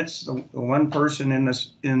 5 minutes. The one person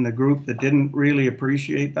in the group that didn't really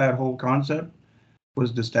appreciate that whole concept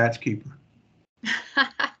was the stats keeper.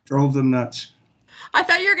 Drove them nuts. I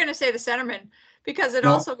thought you were going to say the centerman, because it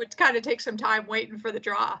No. also would kind of take some time waiting for the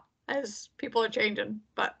draw as people are changing.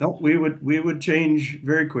 But no, we would change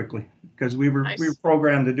very quickly because we were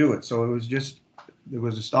programmed to do it. So there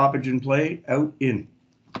was a stoppage in play, out, in.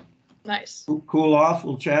 Nice. Cool off,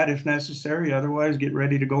 we'll chat if necessary. Otherwise, get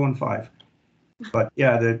ready to go in 5. But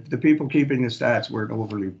yeah, the people keeping the stats weren't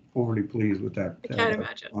overly pleased with that. I can't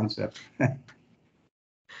imagine. Concept.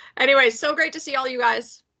 Anyway, so great to see all you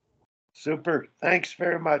guys. Super. Thanks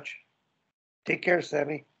very much. Take care,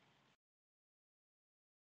 Sammy.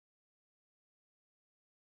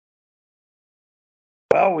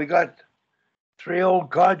 Well, we got 3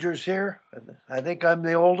 old codgers here. I think I'm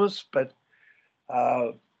the oldest, but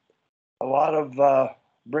a lot of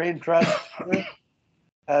brain trust here.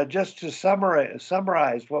 Just to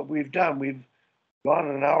summarize what we've done, we've gone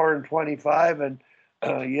an hour and 25, and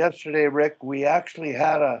yesterday, Rick, we actually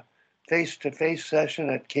had a face-to-face session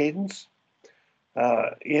at Cadence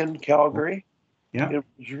in Calgary. Yeah. It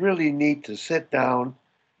was really neat to sit down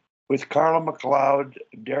with Carla McLeod,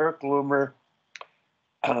 Derek Loomer,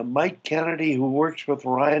 Mike Kennedy, who works with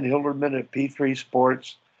Ryan Hilderman at P3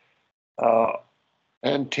 Sports,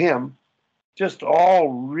 and Tim, just all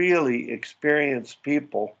really experienced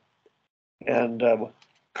people. And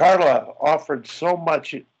Carla offered so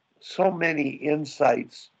many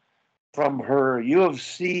insights from her U of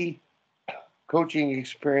C coaching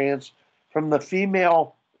experience, from the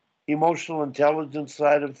female emotional intelligence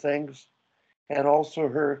side of things, and also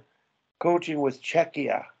her coaching with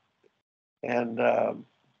Czechia, and how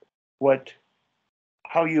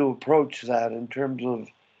you approach that in terms of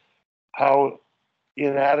how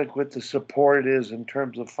inadequate the support is in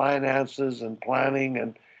terms of finances and planning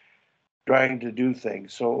and trying to do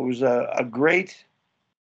things. So it was a great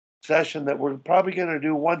session that we're probably going to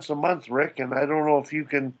do once a month, Rick, and I don't know if you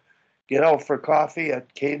can get out for coffee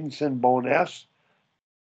at Cadence in Bowness.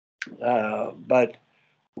 But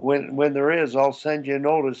when there is, I'll send you a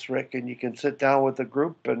notice, Rick, and you can sit down with the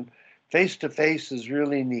group, and face-to-face is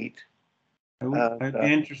really neat. I'd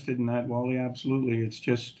be interested in that, Wally, absolutely. It's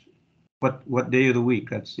just what day of the week?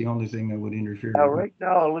 That's the only thing that would interfere. Right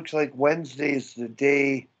now, it looks like Wednesday is the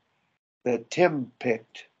day that Tim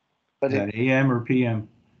picked. But is that AM or PM?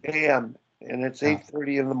 AM, and it's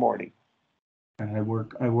 8:30 in the morning. I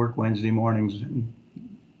work Wednesday mornings.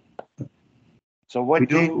 So what we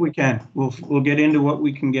do what we can. We'll get into what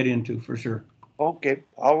we can get into for sure. Okay,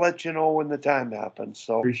 I'll let you know when the time happens.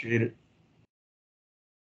 So appreciate it.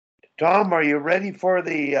 Tom, are you ready for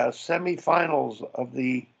the semifinals of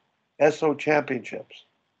the SO Championships?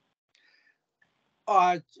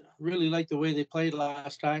 I really like the way they played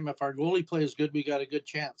last time. If our goalie plays good, we got a good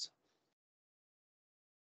chance.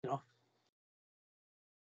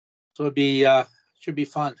 So it'd be should be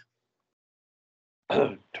fun.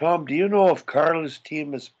 Tom, do you know if Carla's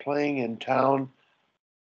team is playing in town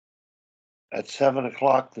at 7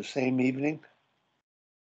 o'clock the same evening?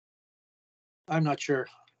 I'm not sure.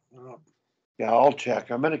 Yeah, I'll check.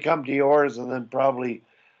 I'm going to come to yours and then probably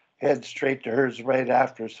head straight to hers right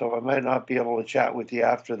after, so I might not be able to chat with you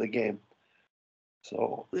after the game.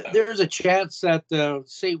 So there's a chance that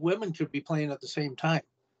St. Women could be playing at the same time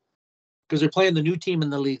because they're playing the new team in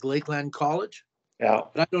the league, Lakeland College. Yeah.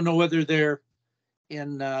 But I don't know whether they're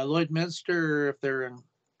in Lloydminster or if they're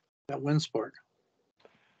at Winsport.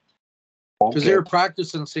 Because they were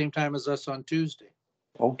practicing the same time as us on Tuesday.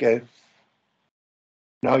 Okay.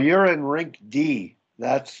 Now you're in rink D.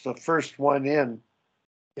 That's the first one in.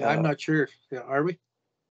 Yeah, I'm not sure. Yeah, are we?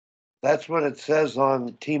 That's what it says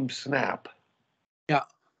on Team Snap. Yeah.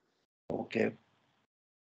 Okay.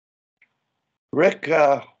 Rick,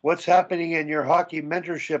 what's happening in your hockey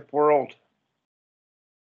mentorship world?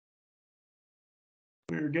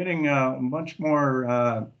 We're getting a much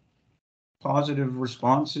more positive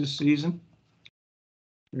response this season.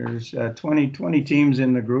 There's 20 teams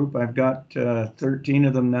in the group. I've got 13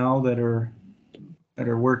 of them now that are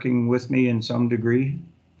working with me in some degree,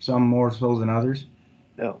 some more so than others.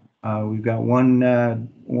 Yeah. We've got one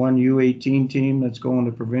U18 team that's going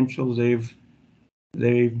to provincials.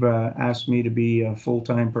 They've asked me to be a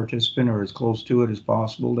full-time participant or as close to it as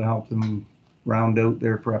possible to help them round out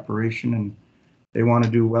their preparation, and they want to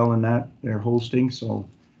do well in that. They're hosting, so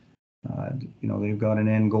they've got an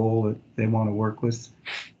end goal that they want to work with.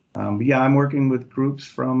 But yeah, I'm working with groups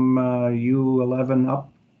from U11 up,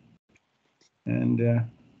 and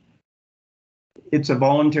it's a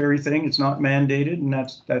voluntary thing. It's not mandated, and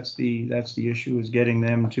that's the issue, is getting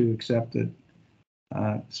them to accept that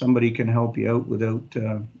somebody can help you out without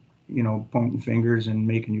pointing fingers and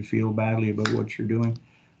making you feel badly about what you're doing.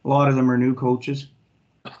 A lot of them are new coaches,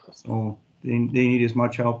 so they need as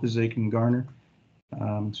much help as they can garner.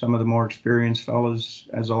 Some of the more experienced fellows,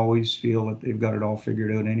 as always, feel that they've got it all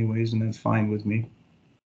figured out anyways, and that's fine with me.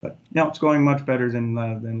 But no, it's going much better than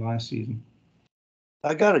last season.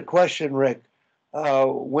 I got a question, Rick.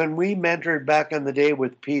 When we mentored back in the day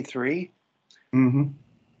with P3, Mm-hmm.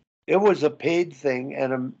 it was a paid thing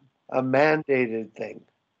and a mandated thing.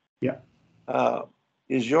 Yeah.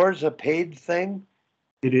 Is yours a paid thing?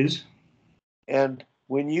 It is. And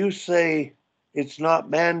when you say it's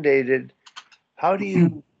not mandated, how do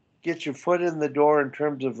you get your foot in the door in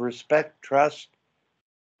terms of respect, trust,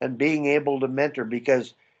 and being able to mentor?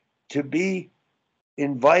 Because to be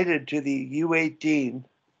invited to the U18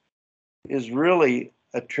 is really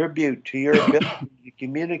a tribute to your ability to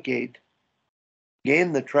communicate,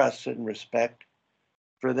 gain the trust and respect,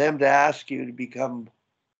 for them to ask you to become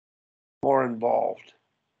more involved.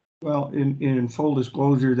 Well, in full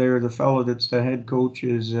disclosure there, the fellow that's the head coach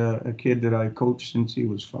is a kid that I coached since he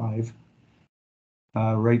was 5,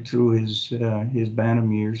 right through his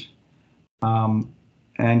Bantam years.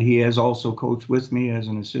 And he has also coached with me as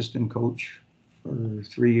an assistant coach for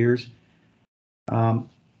 3 years.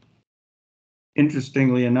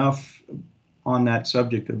 Interestingly enough, on that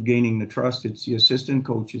subject of gaining the trust, it's the assistant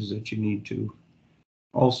coaches that you need to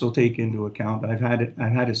also take into account. I've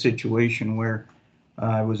had a situation where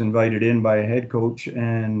I was invited in by a head coach,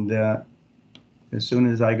 and as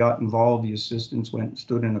soon as I got involved, the assistants went and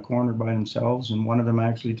stood in a corner by themselves, and one of them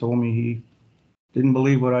actually told me he didn't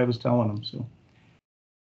believe what I was telling him. So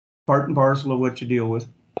part and parcel of what you deal with.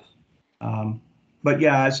 But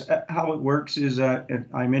yeah, how it works is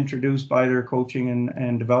I'm introduced by their coaching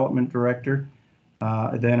and development director.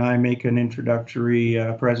 Then I make an introductory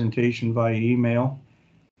presentation via email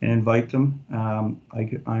and invite them.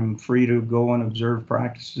 I'm free to go and observe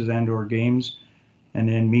practices and/or games, and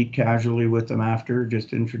then meet casually with them after,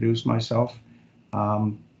 just introduce myself.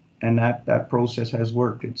 And that process has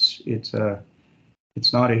worked. It's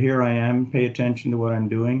not a here I am, pay attention to what I'm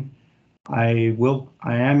doing. I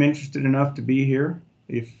am interested enough to be here.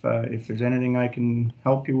 If there's anything I can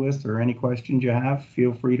help you with or any questions you have,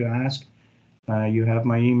 feel free to ask. You have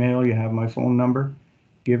my email, you have my phone number.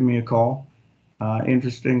 Give me a call.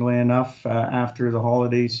 Interestingly enough, after the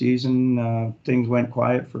holiday season, things went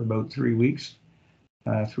quiet for about 3 weeks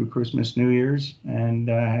through Christmas, New Year's,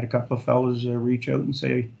 and I had a couple of fellows reach out and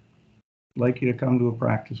say, I'd like you to come to a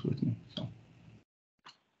practice with me. So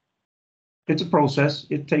it's a process.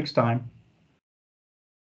 It takes time.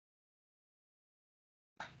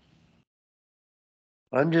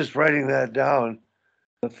 I'm just writing that down.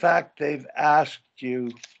 The fact they've asked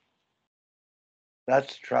you,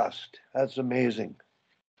 that's trust. That's amazing.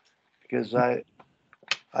 Because I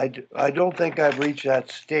don't think I've reached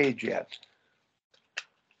that stage yet.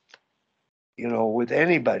 With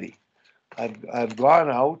anybody. I've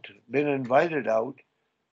gone out, been invited out,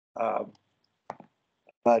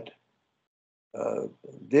 but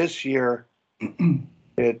this year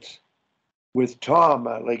it's with Tom.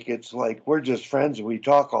 It's like we're just friends. We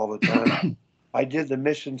talk all the time. I did the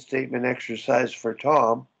mission statement exercise for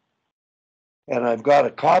Tom, and I've got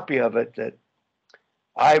a copy of it that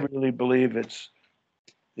I really believe it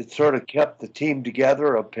sort of kept the team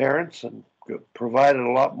together of parents and provided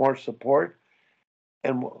a lot more support.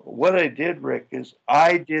 And what I did, Rick, is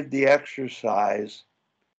I did the exercise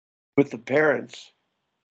with the parents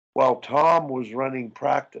while Tom was running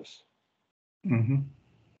practice. Mm-hmm.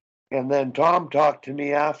 And then Tom talked to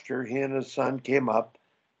me after he and his son came up,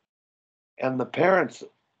 and the parents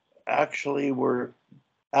actually were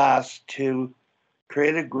asked to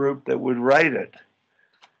create a group that would write it.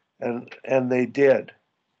 And they did.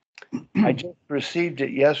 I just received it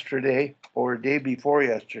yesterday or day before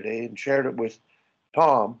yesterday and shared it with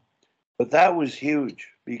Tom. But that was huge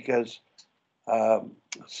because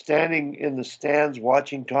standing in the stands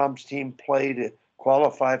watching Tom's team play to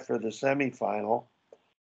qualify for the semifinal,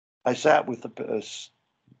 I sat with the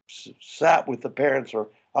parents, or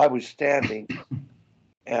I was standing,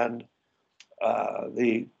 and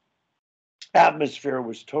the atmosphere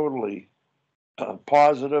was totally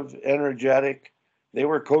positive, energetic. They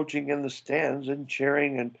were coaching in the stands and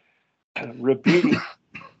cheering and repeating.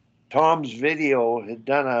 Tom's video had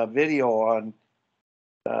done a video on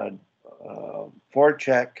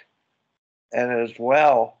forecheck and as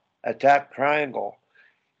well attack triangle,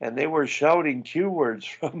 and they were shouting cue words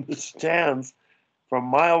from the stands from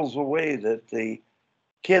miles away that the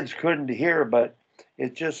kids couldn't hear, but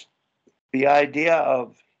it just, the idea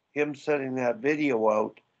of him sending that video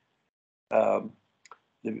out,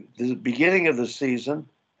 the beginning of the season,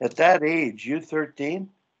 at that age, U13,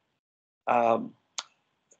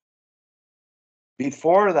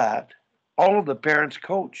 before that, all of the parents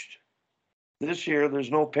coached. This year,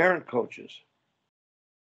 there's no parent coaches.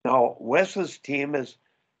 Now, Wes's team is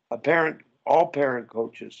all parent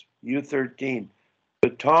coaches, U13.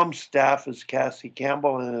 But Tom's staff is Cassie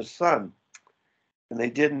Campbell and his son, and they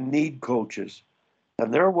didn't need coaches.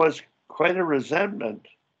 And there was quite a resentment.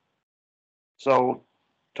 So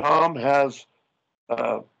Tom has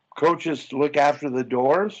coaches to look after the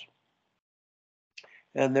doors,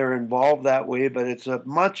 and they're involved that way, but it's a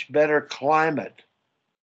much better climate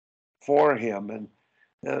for him. And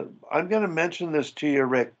I'm going to mention this to you,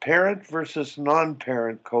 Rick, parent versus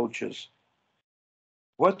non-parent coaches.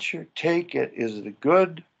 What's your take? Is it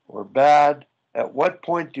good or bad? At what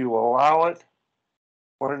point do you allow it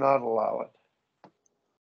or not allow it?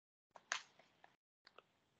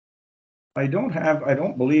 I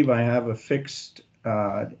don't believe I have a fixed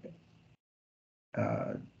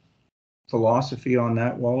philosophy on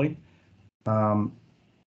that, Wally.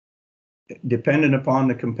 Dependent upon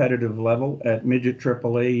the competitive level at midget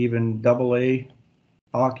AAA, even AA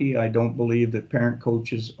hockey, I don't believe that parent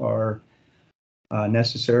coaches are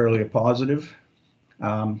necessarily a positive.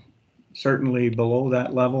 Certainly below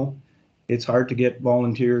that level, it's hard to get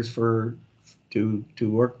volunteers to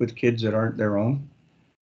work with kids that aren't their own.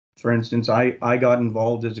 For instance, I got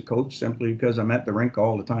involved as a coach simply because I'm at the rink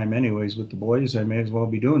all the time anyways with the boys. I may as well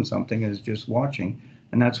be doing something as just watching,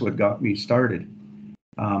 and that's what got me started.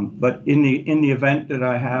 But in the event that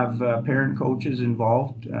I have parent coaches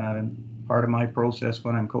involved, part of my process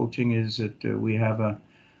when I'm coaching is that we have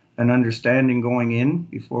an understanding going in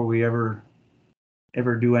before we ever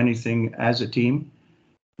do anything as a team,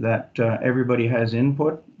 that everybody has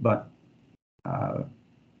input, but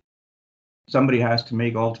somebody has to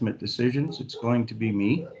make ultimate decisions. It's going to be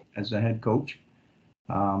me as the head coach.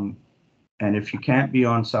 And if you can't be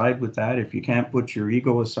on side with that, if you can't put your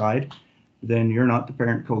ego aside, then you're not the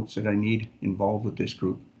parent coach that I need involved with this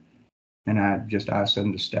group. And I just ask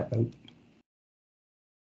them to step out.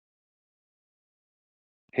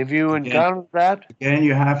 Have you encountered that? Again,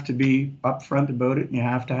 you have to be upfront about it and you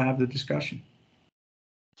have to have the discussion.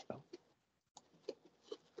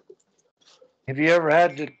 Have you ever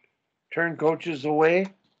had to turn coaches away?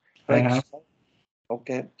 I have.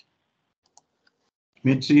 Okay.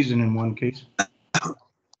 Mid-season in one case.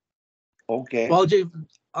 Okay. Well,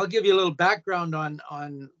 I'll give you a little background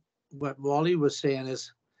on what Wally was saying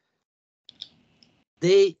is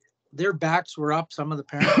their backs were up, some of the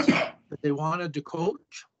parents, but they wanted to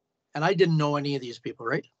coach. And I didn't know any of these people,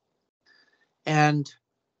 right? And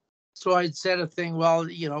so I'd said a thing, well,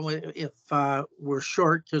 if we're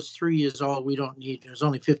short, because 3 is all we don't need. There's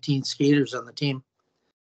only 15 skaters on the team.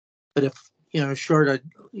 But if, short,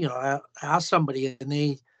 I asked somebody and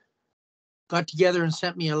they got together and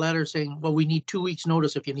sent me a letter saying, well, we need 2 weeks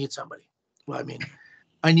notice if you need somebody. Well, I mean,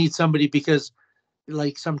 I need somebody because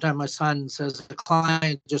like sometimes my son says the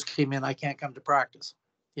client just came in, I can't come to practice,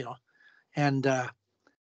 and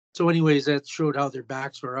so anyways, that showed how their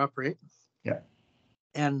backs were up, right? Yeah.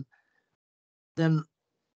 And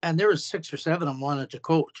there was 6 or 7 of them wanted to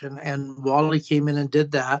coach, and Wally came in and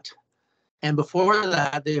did that. And before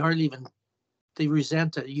that, they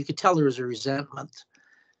resented. You could tell there was a resentment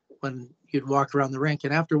when you'd walk around the rink.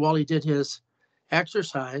 And after Wally did his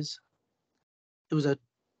exercise, it was a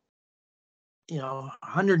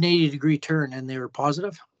 180-degree turn, and they were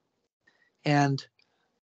positive. And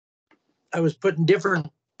I was putting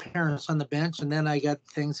different parents on the bench, and then I got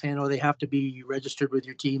things saying, oh, they have to be registered with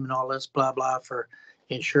your team and all this, blah, blah, for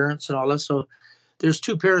insurance and all this. So there's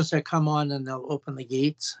 2 parents that come on and they'll open the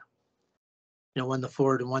gates, one the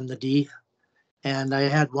forward and one the D. And I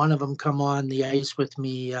had one of them come on the ice with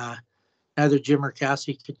me. Either Jim or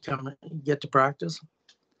Cassie could come and get to practice.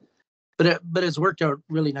 But it's worked out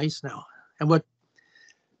really nice now. And what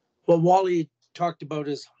Wally talked about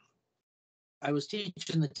is I was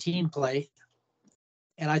teaching the team play,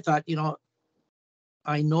 and I thought,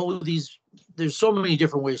 I know there's so many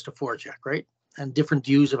different ways to forecheck, right? And different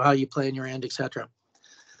views of how you play in your end, etc.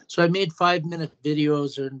 So I made 5-minute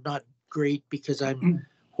videos. They're not great because I'm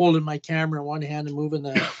holding my camera in one hand and moving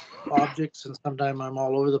the objects, and sometimes I'm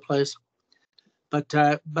all over the place. But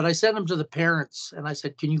I sent them to the parents, and I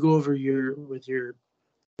said, "Can you go over with your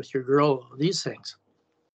girl these things?"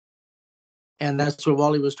 And that's what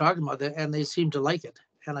Wally was talking about, and they seem to like it.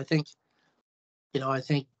 And I think,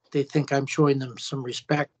 they think I'm showing them some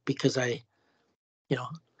respect because I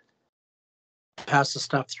pass the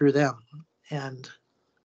stuff through them. And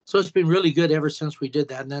so it's been really good ever since we did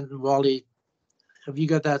that. And then Wally, have you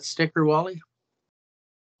got that sticker, Wally?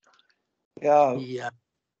 Yeah.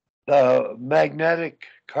 The magnetic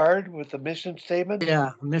card with the mission statement?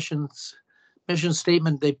 Yeah, mission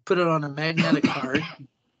statement. They put it on a magnetic card,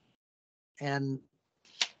 and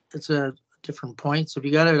it's a different point. So if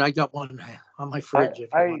you got it, I got one on my fridge.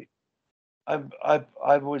 I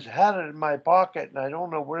was had it in my pocket, and I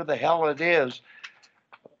don't know where the hell it is,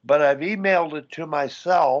 but I've emailed it to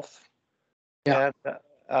myself. Yeah.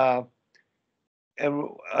 And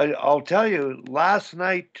I'll tell you, last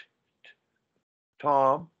night,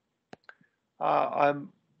 Tom,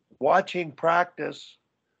 I'm watching practice.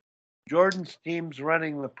 Jordan's team's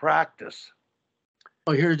running the practice.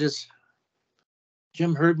 Oh, here it is.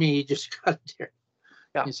 Jim heard me. He just got it here.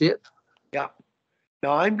 Yeah. You see it? Yeah.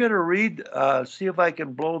 Now I'm going to read, see if I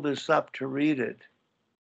can blow this up to read it.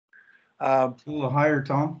 A little higher,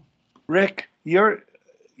 Tom. Rick,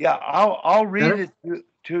 I'll read it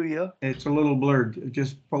to you. It's a little blurred.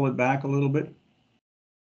 Just pull it back a little bit.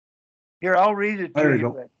 Here, I'll read it to There you.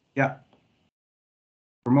 you go. Yeah.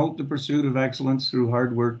 Promote the pursuit of excellence through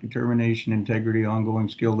hard work, determination, integrity, ongoing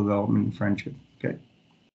skill development, and friendship. Okay.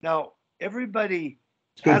 Now, everybody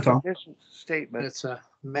Good, has Tom. a mission statement. It's a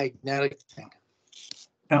magnetic thing.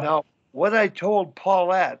 Yeah. Now, what I told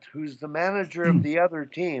Paulette, who's the manager of the other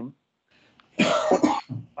team,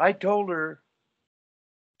 I told her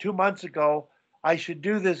 2 months ago, I should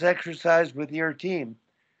do this exercise with your team.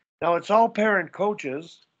 Now, it's all parent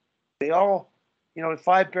coaches. They all, with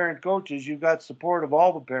 5 parent coaches, you've got support of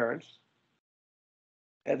all the parents.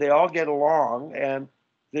 And they all get along. And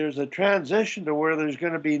there's a transition to where there's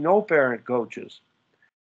going to be no parent coaches.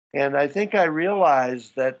 And I think I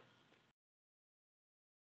realized that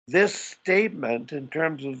this statement, in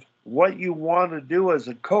terms of what you want to do as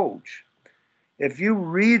a coach, if you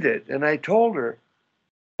read it, and I told her,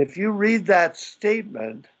 if you read that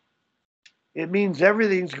statement, it means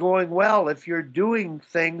everything's going well if you're doing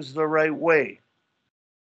things the right way.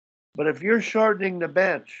 But if you're shortening the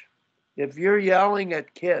bench, if you're yelling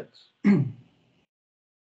at kids,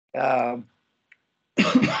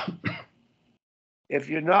 if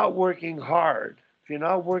you're not working hard, if you're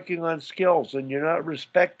not working on skills and you're not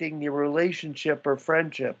respecting your relationship or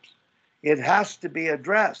friendships, it has to be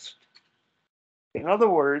addressed. In other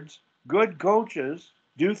words, good coaches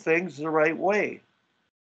do things the right way.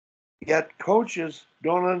 Yet coaches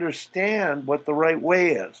don't understand what the right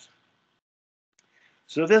way is.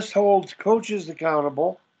 So this holds coaches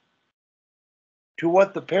accountable to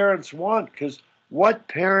what the parents want, because what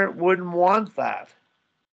parent wouldn't want that?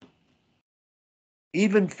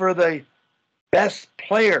 Even for the best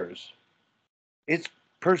players, it's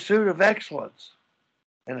pursuit of excellence.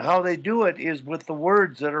 And how they do it is with the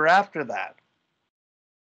words that are after that.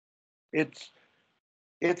 It's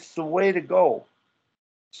the way to go.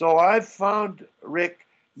 So I've found, Rick,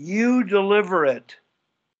 you deliver it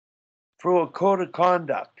through a code of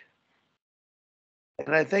conduct.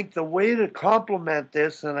 And I think the way to complement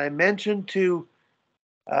this, and I mentioned to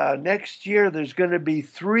next year, there's going to be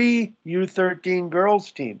 3 U13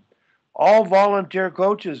 girls team, all volunteer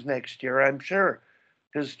coaches next year, I'm sure.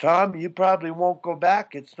 Because Tom, you probably won't go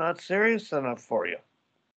back. It's not serious enough for you.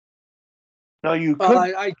 Now you could.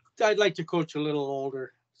 Well, I'd like to coach a little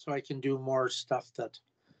older so I can do more stuff that.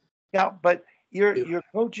 Yeah, but you're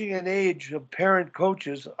coaching an age of parent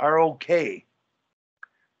coaches are okay,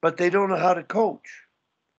 but they don't know how to coach.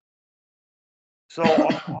 So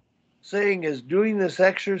all I'm saying is doing this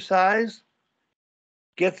exercise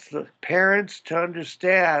gets the parents to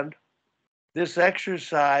understand this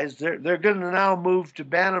exercise. They're going to now move to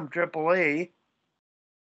Bantam AAA.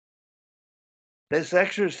 This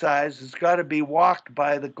exercise has got to be walked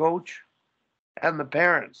by the coach and the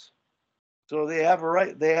parents. So they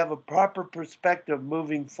have a proper perspective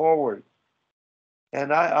moving forward.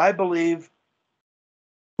 And I believe,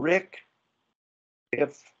 Rick,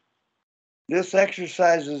 if this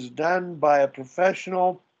exercise is done by a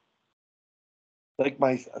professional like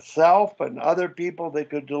myself and other people that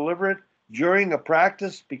could deliver it during a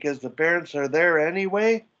practice, because the parents are there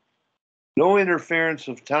anyway, no interference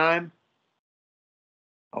of time,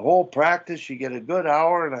 a whole practice, you get a good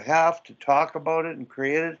hour and a half to talk about it and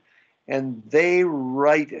create it, and they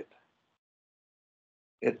write it.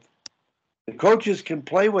 The coaches can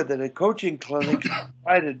play with it at coaching clinics,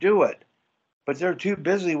 try to do it, but they're too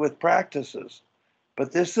busy with practices.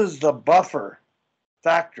 But this is the buffer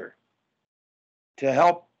factor to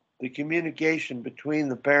help the communication between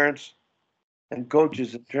the parents and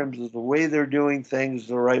coaches in terms of the way they're doing things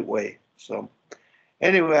the right way. So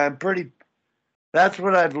anyway, I'm pretty That's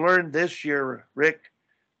what I've learned this year, Rick,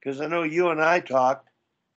 because I know you and I talked.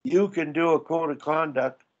 You can do a code of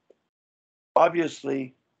conduct.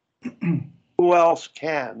 Obviously, who else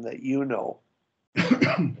can that you know?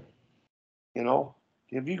 You know,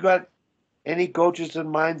 have you got any coaches in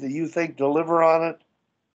mind that you think deliver on it?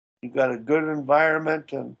 You've got a good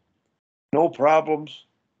environment and no problems.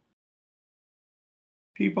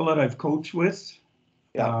 People that I've coached with,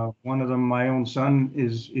 Yeah. one of them, my own son,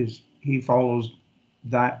 is he follows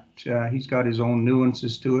that. He's got his own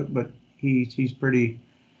nuances to it, but he's pretty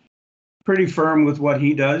firm with what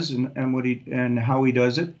he does and what he and how he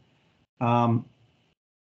does it. But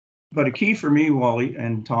a key for me, Wally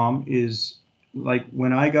and Tom, is like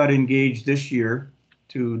when I got engaged this year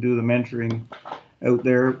to do the mentoring out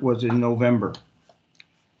there was in November.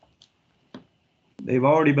 They've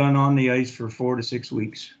already been on the ice for 4 to 6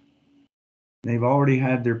 weeks. They've already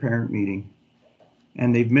had their parent meeting,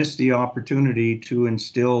 and they've missed the opportunity to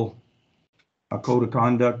instill a code of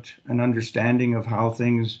conduct, an understanding of how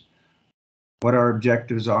things, what our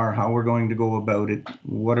objectives are, how we're going to go about it,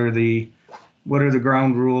 what are the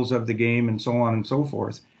ground rules of the game, and so on and so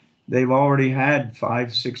forth. They've already had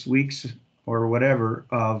 5, 6 weeks or whatever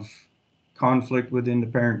of conflict within the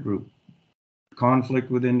parent group,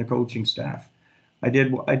 conflict within the coaching staff. I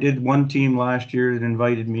did one team last year that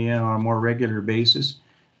invited me in on a more regular basis.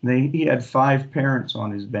 He had 5 parents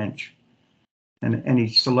on his bench, and he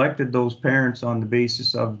selected those parents on the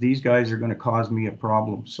basis of these guys are going to cause me a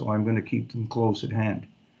problem, so I'm going to keep them close at hand.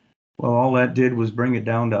 Well, all that did was bring it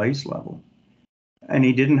down to ice level. And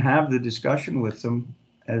he didn't have the discussion with them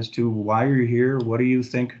as to why are you here? What do you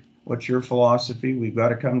think? What's your philosophy? We've got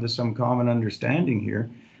to come to some common understanding here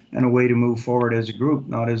and a way to move forward as a group,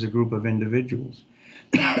 not as a group of individuals.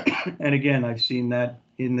 And again, I've seen that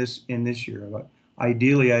in this year. But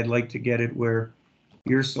ideally, I'd like to get it where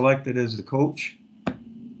you're selected as the coach.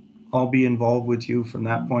 I'll be involved with you from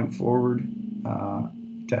that point forward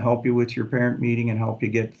to help you with your parent meeting and help you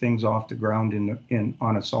get things off the ground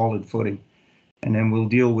on a solid footing. And then we'll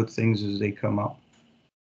deal with things as they come up.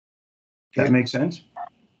 Does that make sense?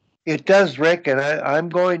 It does, Rick, and I'm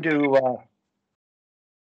going to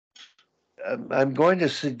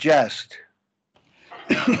suggest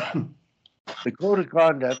the code of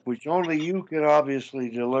conduct, which only you can obviously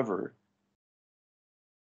deliver,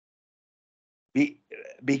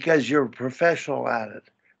 because you're a professional at it.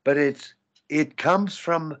 But it comes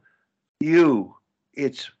from you.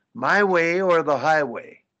 It's my way or the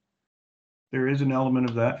highway. There is an element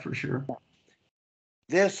of that for sure.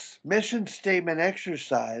 This mission statement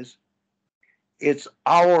exercise, it's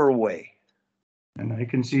our way. And I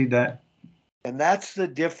can see that. And that's the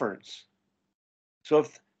difference. So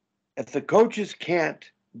if the coaches can't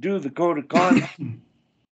do the code of conduct, and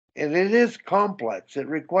it is complex, it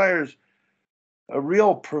requires a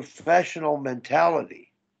real professional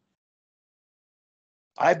mentality.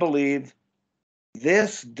 I believe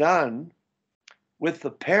this done with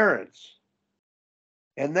the parents,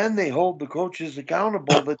 and then they hold the coaches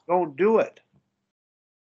accountable that don't do it.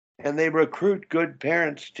 And they recruit good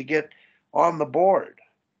parents to get on the board.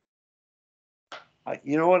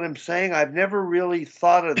 You know what I'm saying? I've never really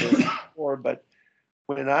thought of this before, but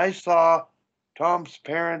when I saw Tom's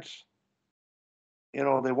parents, you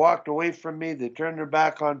know, they walked away from me, they turned their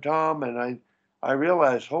back on Tom, and I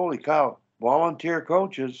realized, holy cow, volunteer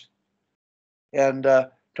coaches. And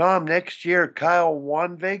Tom, next year, Kyle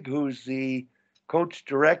Wanvig, who's the coach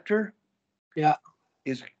director,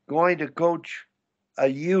 is going to coach a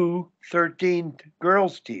U13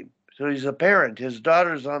 girls team. So he's a parent. His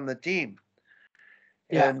daughter's on the team.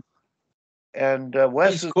 Yeah. And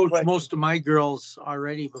Wes has coached most of my girls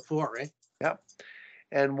already before, right? Yep.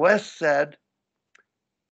 And Wes said,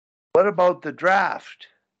 what about the draft?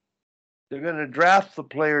 They're going to draft the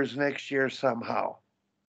players next year somehow.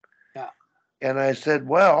 Yeah. And I said,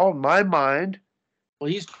 well, in my mind. Well,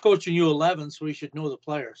 he's coaching U11, so he should know the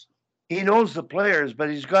players. He knows the players, but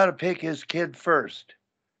he's got to pick his kid first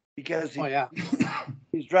because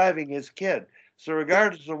he's driving his kid. So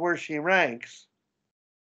regardless of where she ranks,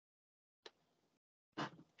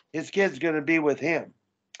 his kid's going to be with him.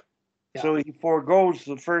 Yeah. So he forgoes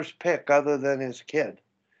the first pick other than his kid.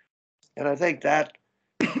 And I think that,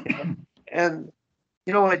 and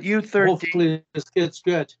you know what, U13. Hopefully this kid's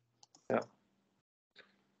good. Yeah.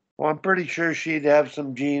 Well, I'm pretty sure she'd have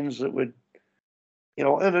some genes that would, you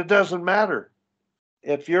know, and it doesn't matter.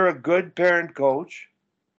 If you're a good parent coach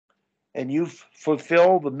and you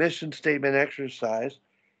fulfill the mission statement exercise,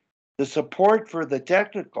 the support for the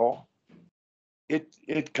technical,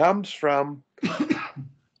 it comes from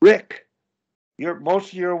Rick.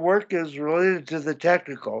 Most of your work is related to the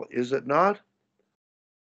technical, is it not?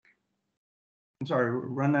 I'm sorry,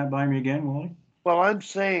 run that by me again, Wally. Well, I'm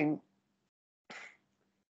saying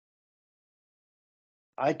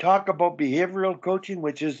I talk about behavioral coaching,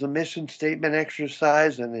 which is the mission statement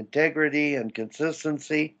exercise and integrity and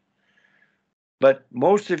consistency. But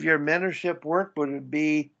most of your mentorship work would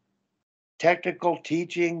be technical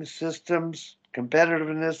teaching, systems,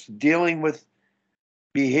 competitiveness, dealing with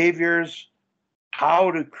behaviors, how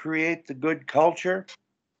to create the good culture.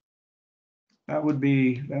 That would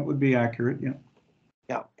be accurate, yeah.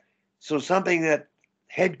 Yeah. So something that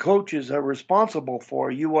head coaches are responsible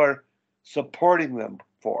for, you are supporting them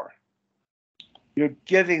for. You're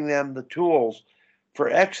giving them the tools for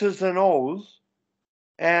X's and O's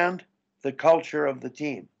and the culture of the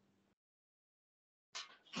team.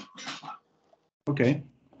 Okay,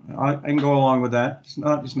 I can go along with that.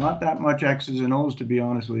 It's not that much X's and O's, to be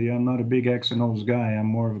honest with you. I'm not a big X and O's guy. I'm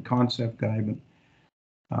more of a concept guy,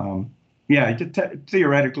 but yeah,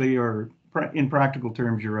 theoretically or in practical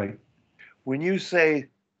terms, you're right. When you say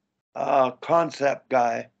concept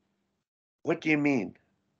guy, what do you mean?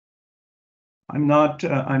 I'm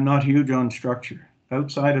not huge on structure.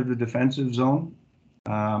 Outside of the defensive zone,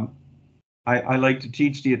 I like to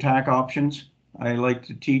teach the attack options. I like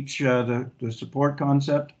to teach the support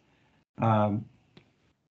concept, the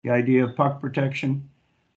idea of puck protection,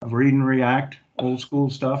 of read and react, old school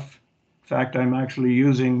stuff. In fact, I'm actually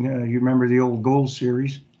using, you remember the old goals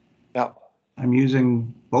series? Yeah. I'm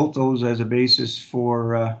using both those as a basis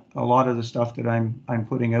for a lot of the stuff that I'm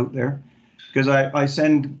putting out there, because I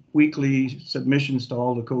send weekly submissions to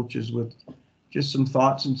all the coaches with just some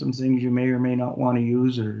thoughts and some things you may or may not want to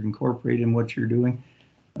use or incorporate in what you're doing.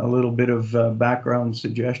 A little bit of background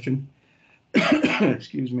suggestion.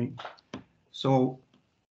 Excuse me. So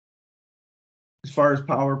as far as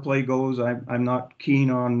power play goes, I'm not keen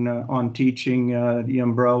on teaching the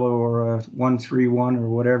umbrella or a 1-3-1 or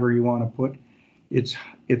whatever you want to put.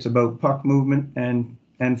 It's about puck movement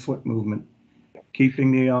and foot movement,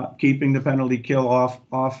 keeping the penalty kill off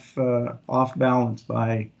balance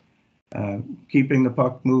by keeping the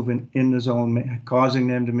puck moving in the zone, causing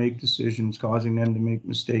them to make decisions, causing them to make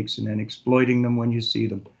mistakes, and then exploiting them when you see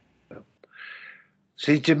them.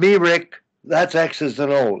 See, to me, Rick, that's X's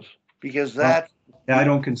and O's, because that. I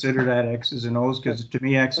don't consider that X's and O's, because to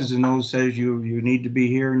me, X's and O's says you need to be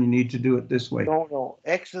here and you need to do it this way. No.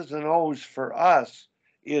 X's and O's for us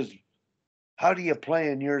is, how do you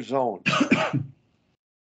play in your zone?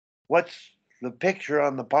 What's the picture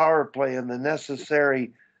on the power play and the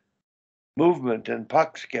necessary movement and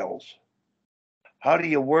puck skills? How do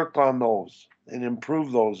you work on those and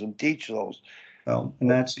improve those and teach those? Well, and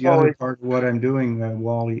that's the other part of what I'm doing,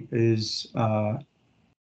 Wally, is the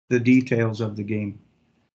details of the game.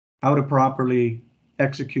 How to properly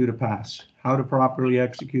execute a pass, how to properly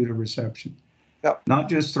execute a reception. Yep. Not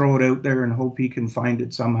just throw it out there and hope he can find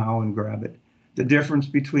it somehow and grab it. The difference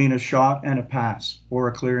between a shot and a pass or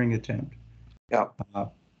a clearing attempt. Yeah.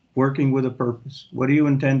 Working with a purpose. What do you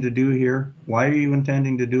intend to do here? Why are you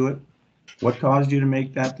intending to do it? What caused you to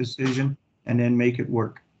make that decision? And then make it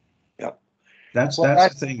work. Yep. That's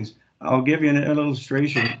the things. I'll give you an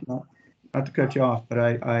illustration, not to cut you off, but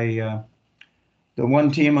the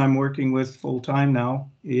one team I'm working with full time now,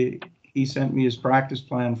 he sent me his practice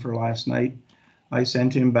plan for last night. I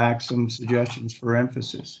sent him back some suggestions for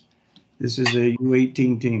emphasis. This is a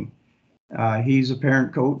U18 team. He's a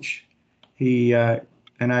parent coach.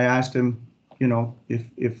 And I asked him, if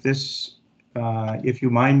you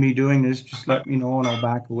mind me doing this, just let me know and I'll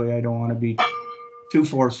back away. I don't want to be too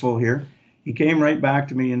forceful here. He came right back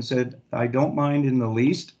to me and said, I don't mind in the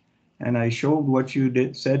least. And I showed what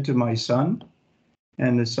you said to my son.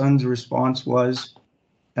 And the son's response was,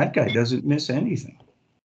 that guy doesn't miss anything.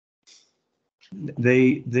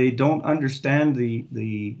 They don't understand the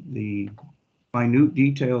minute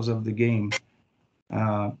details of the game.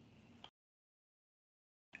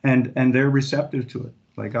 And they're receptive to it.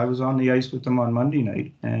 Like, I was on the ice with them on Monday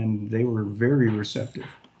night, and they were very receptive,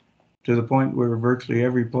 to the point where virtually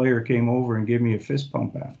every player came over and gave me a fist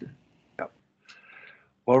pump after. Yep.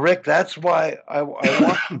 Well, Rick, that's why I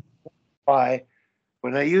want why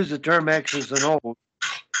when I use the term X's and O's,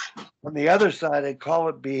 on the other side, I call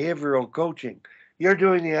it behavioral coaching. You're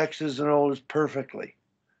doing the X's and O's perfectly.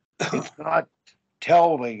 It's not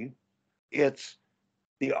telling, it's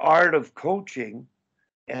the art of coaching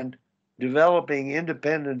and developing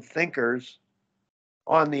independent thinkers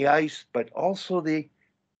on the ice, but also the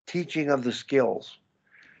teaching of the skills.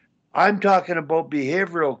 I'm talking about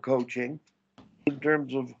behavioral coaching in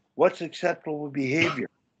terms of what's acceptable behavior.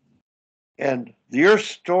 And your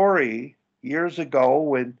story years ago,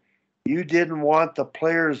 when you didn't want the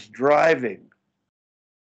players driving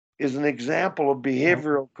is an example of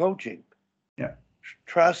behavioral coaching. Yeah.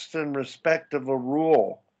 Trust and respect of a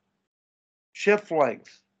rule, shift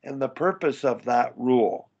length and the purpose of that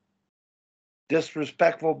rule,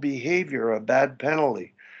 disrespectful behavior, a bad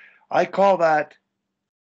penalty. I call that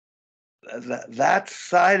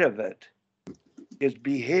side of it is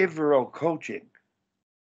behavioral coaching,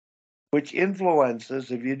 which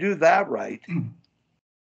influences, if you do that right,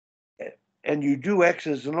 and you do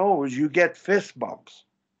X's and O's, you get fist bumps.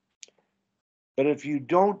 But if you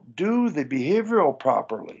don't do the behavioral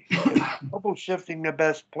properly, if you're trouble shifting the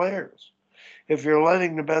best players, if you're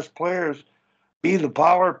letting the best players be the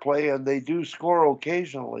power play and they do score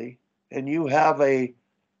occasionally, and you have a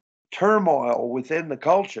turmoil within the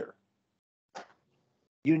culture,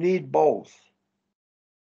 you need both.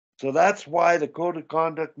 So that's why the Code of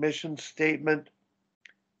Conduct mission statement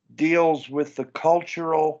deals with the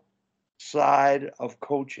cultural side of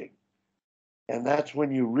coaching. And that's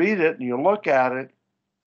when you read it and you look at it.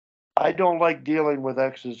 I don't like dealing with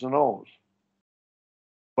X's and O's.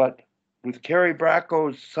 But with Kerry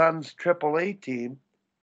Bracco's son's AAA team,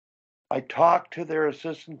 I talked to their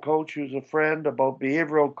assistant coach, who's a friend, about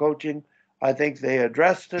behavioral coaching. I think they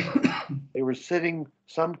addressed it. They were sitting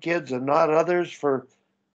some kids and not others for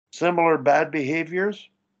similar bad behaviors.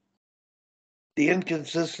 The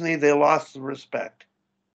inconsistency, they lost the respect.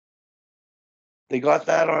 They got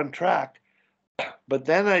that on track. But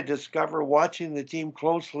then I discover, watching the team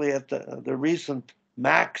closely at the recent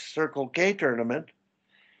Max Circle K tournament,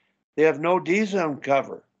 they have no D-zone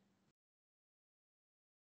cover.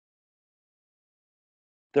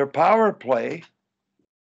 Their power play,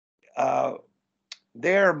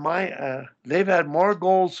 they've had more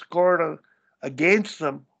goals scored against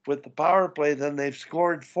them with the power play than they've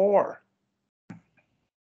scored for.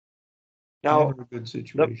 Now, Never a good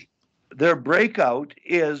situation. Their breakout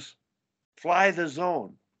is fly the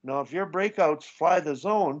zone. Now, if your breakouts fly the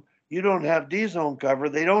zone, you don't have D-zone cover.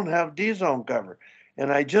 They don't have D-zone cover.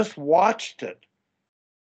 And I just watched it.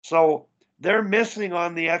 So they're missing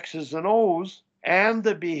on the X's and O's and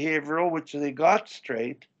the behavioral, which they got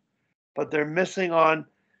straight, but they're missing on,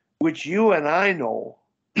 which you and I know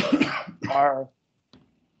are,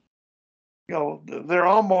 they're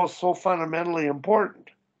almost so fundamentally important.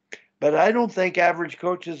 But I don't think average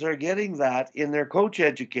coaches are getting that in their coach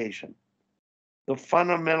education. The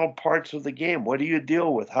fundamental parts of the game. What do you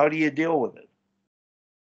deal with? How do you deal with it?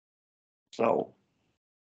 So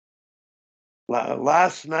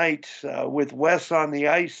last night with Wes on the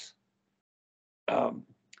ice,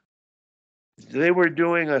 they were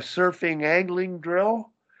doing a surfing angling drill,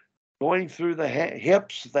 going through the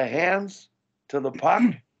hips, the hands to the puck.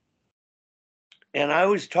 And I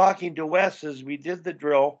was talking to Wes as we did the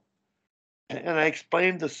drill, and I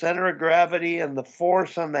explained the center of gravity and the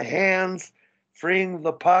force on the hands, freeing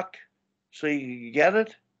the puck so you get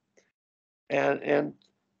it. And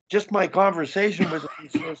just my conversation with him, he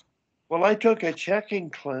says, well, I took a checking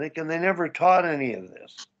clinic and they never taught any of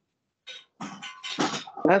this.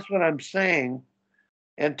 That's what I'm saying.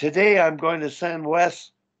 And today I'm going to send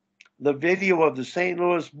Wes the video of the St.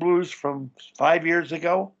 Louis Blues from 5 years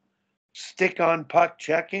ago. Stick on puck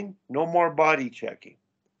checking, no more body checking,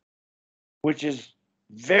 which is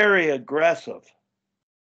very aggressive.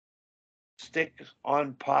 Stick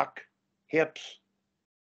on puck, hips.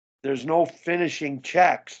 There's no finishing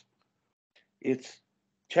checks. It's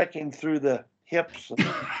checking through the hips.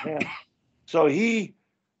 And so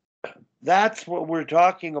that's what we're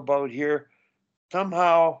talking about here.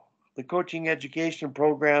 Somehow the coaching education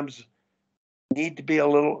programs need to be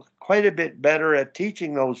quite a bit better at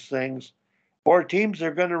teaching those things, or teams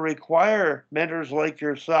are going to require mentors like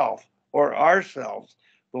yourself or ourselves,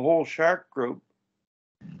 the whole Shark group.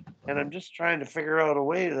 And I'm just trying to figure out a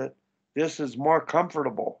way that this is more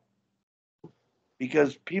comfortable,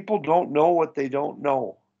 because people don't know what they don't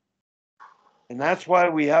know. And that's why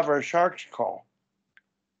we have our Sharks call.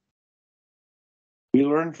 We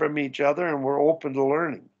learn from each other and we're open to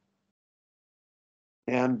learning.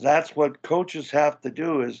 And that's what coaches have to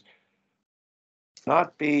do, is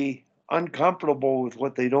not be uncomfortable with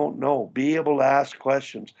what they don't know. Be able to ask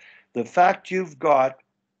questions. The fact you've got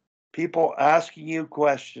people asking you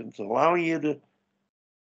questions, allowing you to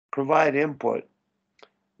provide input,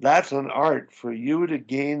 that's an art for you to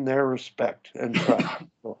gain their respect and trust.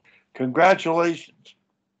 So, congratulations.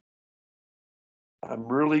 I'm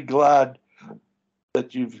really glad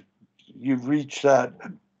that you've reached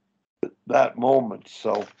that moment.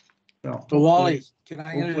 So Well, So Wally, can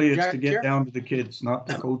I hopefully it's to interject get here? down to the kids, not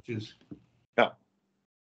the coaches.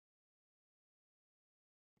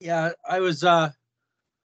 Yeah, I was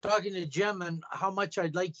talking to Jim and how much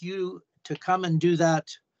I'd like you to come and do that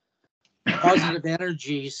positive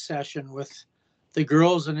energy session with the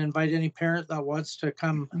girls and invite any parent that wants to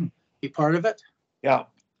come be part of it. Yeah.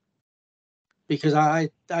 Because I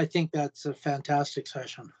think that's a fantastic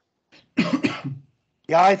session.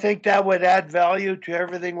 Yeah, I think that would add value to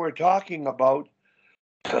everything we're talking about.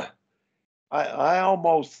 I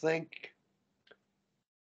almost think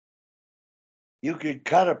you could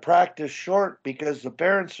cut a practice short because the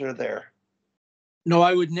parents are there. No,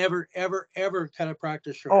 I would never, ever, ever cut a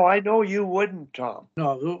practice short. Oh, I know you wouldn't, Tom.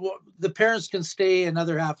 No, the parents can stay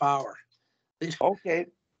another half hour. Okay.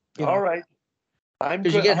 You All know, right. I'm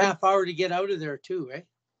because you good. get half hour to get out of there too, right?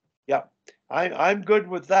 Yeah, I'm good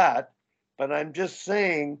with that, but I'm just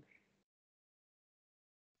saying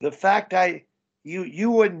the fact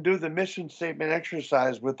you wouldn't do the mission statement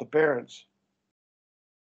exercise with the parents.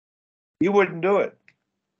 You wouldn't do it.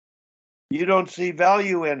 You don't see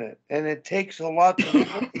value in it, and it takes a lot to do.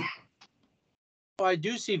 Well, I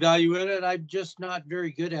do see value in it. I'm just not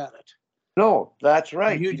very good at it. No, that's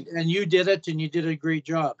right. And you did it, and you did a great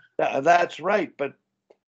job. That's right, but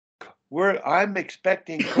I'm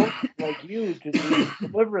expecting coaches like you to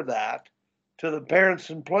deliver that to the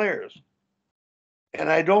parents and players. And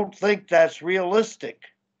I don't think that's realistic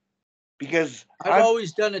because I've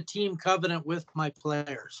always done a team covenant with my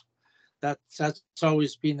players. That's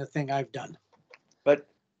always been the thing I've done. But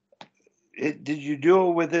did you do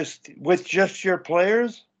it with just your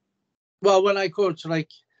players? Well, when I coach, like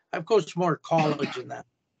I've coached more college than that.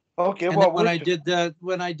 Okay, and well, when I did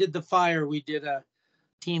the fire, we did a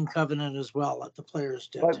team covenant as well that the players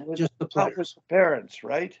did. Just the players. Not with the parents,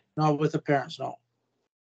 right? Not with the parents, no.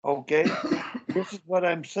 Okay. This is what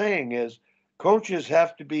I'm saying is coaches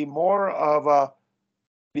have to be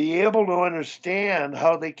be able to understand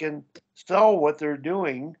how they can sell what they're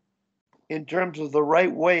doing in terms of the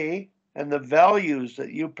right way and the values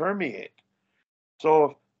that you permeate.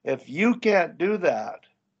 So if you can't do that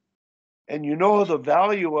and you know the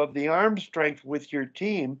value of the arm strength with your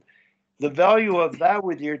team, the value of that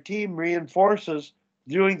with your team reinforces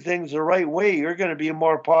doing things the right way. You're going to be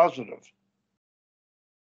more positive.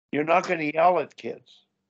 You're not going to yell at kids.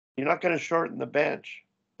 You're not going to shorten the bench.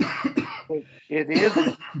 It is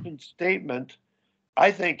a decent statement.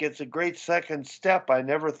 I think it's a great second step. I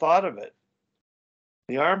never thought of it.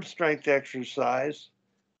 The arm strength exercise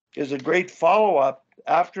is a great follow-up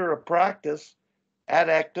after a practice at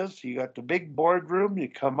Ectus. You got the big boardroom, you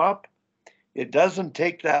come up. It doesn't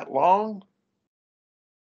take that long.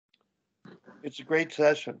 It's a great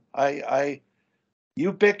session.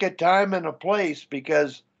 You pick a time and a place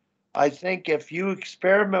because I think if you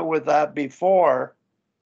experiment with that before,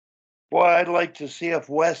 boy, I'd like to see if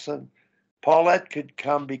Wes and Paulette could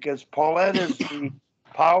come because Paulette is the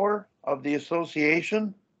power of the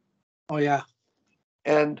association. Oh, yeah.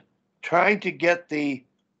 And trying to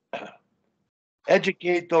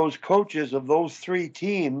educate those coaches of those three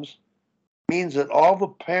teams means that all the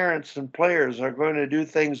parents and players are going to do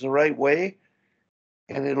things the right way.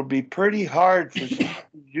 And it'll be pretty hard for some to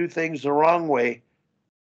do things the wrong way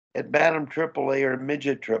at Bantam AAA or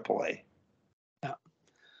Midget AAA. Yeah.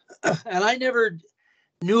 And I never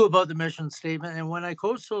knew about the mission statement. And when I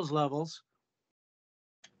coached those levels,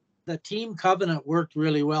 the team covenant worked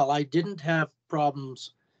really well. I didn't have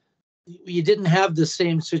problems. You didn't have the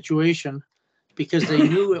same situation because they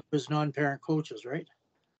knew it was non-parent coaches, right?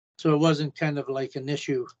 So it wasn't kind of like an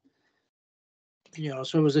issue,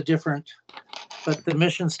 so it was but the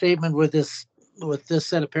mission statement with this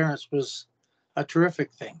set of parents was a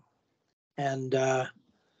terrific thing. And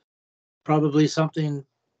probably something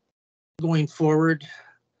going forward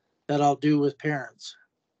that I'll do with parents.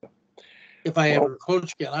 If I ever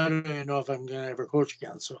coach again, I don't even know if I'm going to ever coach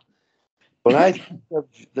again. So when I think of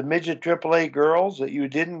the Midget AAA girls that you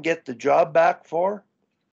didn't get the job back for,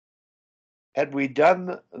 had we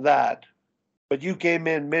done that, but you came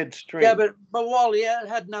in midstream. Yeah, but Wally, it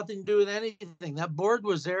had nothing to do with anything. That board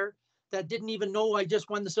was there that didn't even know I just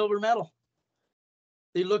won the silver medal.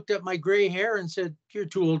 They looked at my gray hair and said, "You're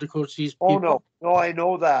too old to coach these people." Oh, no, I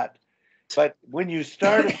know that. But when you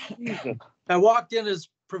started the season, I walked in as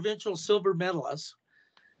provincial silver medalist.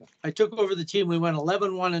 I took over the team. We went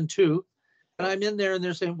 11-1-2. And I'm in there and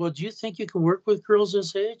they're saying, "Well, do you think you can work with girls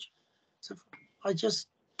this age?" So I just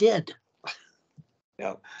did.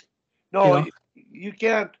 Yeah. No, you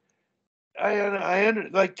can't.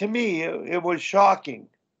 Like to me, it was shocking.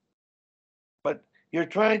 But you're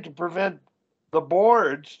trying to prevent the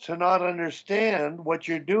boards to not understand what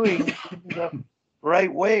you're doing the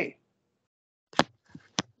right way.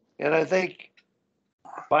 And I think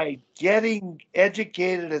by getting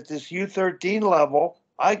educated at this U13 level,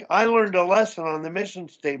 I learned a lesson on the mission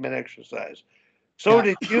statement exercise. So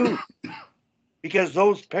Yeah. did you, because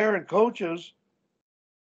those parent coaches,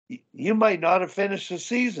 you might not have finished the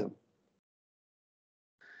season.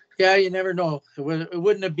 Yeah, you never know. It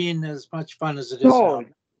wouldn't have been as much fun as it is No, now.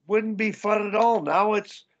 it wouldn't be fun at all. Now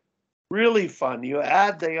it's really fun. You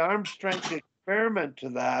add the arm strength experiment to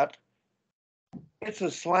that, it's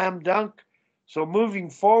a slam dunk. So moving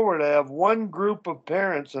forward, I have one group of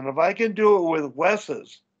parents, and if I can do it with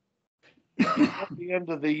Wes's at the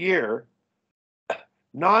end of the year,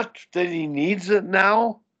 not that he needs it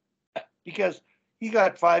now, because he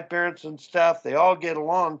got 5 parents and staff, they all get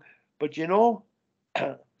along, but you know,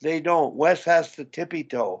 they don't. Wes has to tippy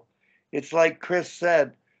toe. It's like Chris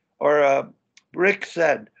said, or Rick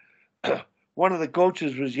said, one of the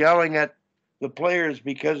coaches was yelling at the players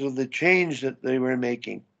because of the change that they were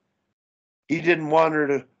making. He didn't want her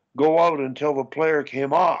to go out until the player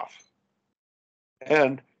came off.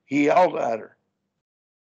 And he yelled at her.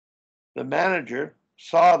 The manager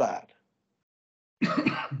saw that.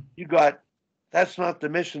 That's not the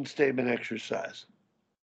mission statement exercise.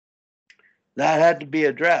 That had to be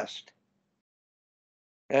addressed.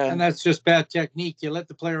 And that's just bad technique. You let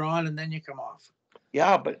the player on and then you come off.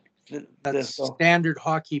 Yeah, but that's standard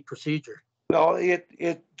hockey procedure. Well,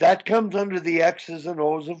 that comes under the X's and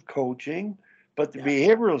O's of coaching, but the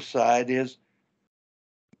behavioral side is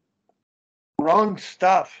wrong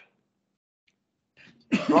stuff,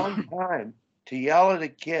 wrong time to yell at a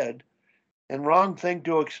kid, and wrong thing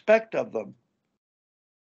to expect of them.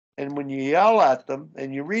 And when you yell at them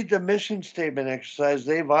and you read the mission statement exercise,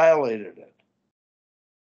 they violated it.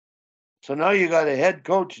 So now you got a head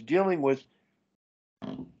coach dealing with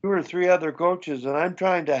 2 or 3 other coaches, and I'm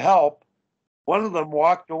trying to help. One of them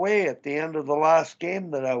walked away at the end of the last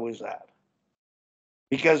game that I was at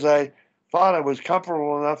because I thought I was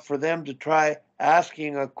comfortable enough for them to try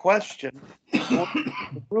asking a question in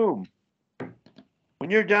the room.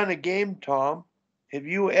 When you're done a game, Tom, have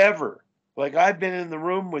you ever, like I've been in the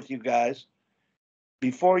room with you guys,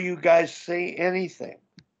 before you guys say anything,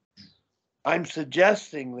 I'm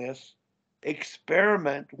suggesting this,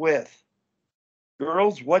 experiment with,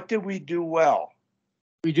 girls, what did we do well?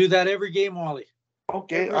 We do that every game, Wally.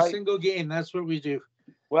 Okay. Every single game, that's what we do.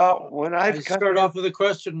 Well, when I start off with a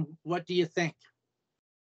question, what do you think?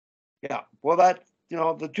 Yeah, well,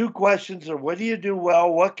 the 2 questions are, what do you do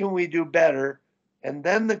well? What can we do better? And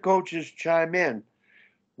then the coaches chime in.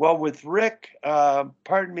 Well, with Rick,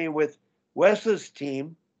 with Wes's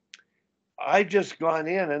team, I've just gone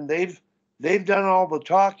in and they've done all the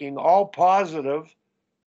talking, all positive.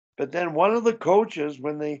 But then one of the coaches,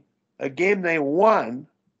 when a game they won,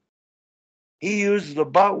 he used the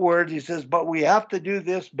but word. He says, but we have to do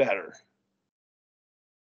this better.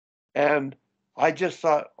 And I just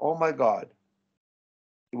thought, oh my God,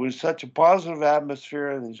 it was such a positive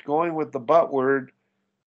atmosphere, and he's going with the but word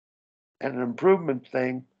and an improvement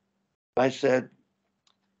thing. I said,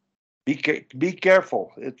 be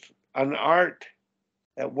careful. It's an art.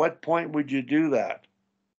 At what point would you do that?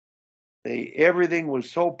 Everything was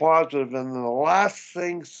so positive, and the last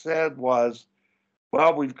thing said was,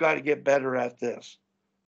 well, we've got to get better at this.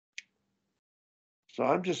 So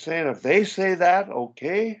I'm just saying, if they say that,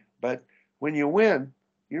 okay, but when you win,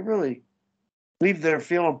 you really leave there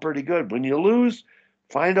feeling pretty good. When you lose,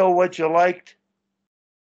 find out what you liked,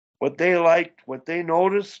 what they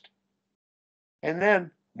noticed, and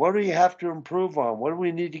then what do you have to improve on? What do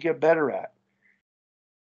we need to get better at?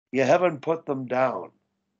 You haven't put them down.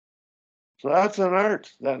 So that's an art.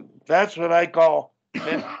 That's what I call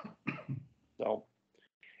so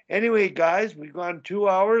anyway, guys, we've gone 2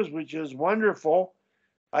 hours, which is wonderful.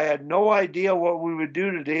 I had no idea what we would do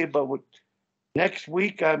today, but next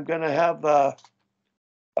week I'm going to have a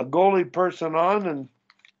goalie person on, and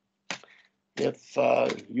if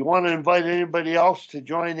you want to invite anybody else to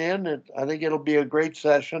join in, I think it'll be a great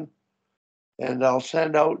session, and I'll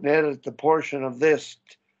send out and edit the portion of this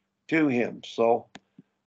to him. So,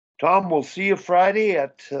 Tom, we'll see you Friday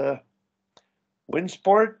at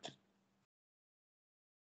Winsport.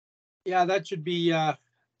 Yeah, that should be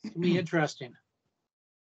interesting.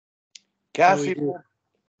 Cassie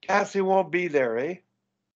won't be there, eh?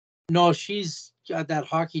 No, she's got that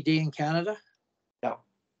hockey day in Canada. Yeah.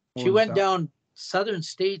 She went down Southern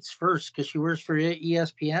States first because she works for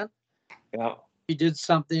ESPN. Yeah. She did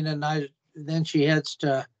something, and then she heads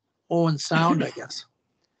to Owen Sound, I guess.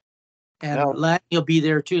 And Lanny will be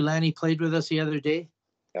there too. Lanny played with us the other day.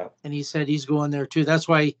 Yeah. And he said he's going there too. That's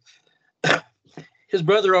why his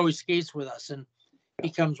brother always skates with us, and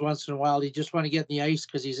he comes once in a while. He just want to get in the ice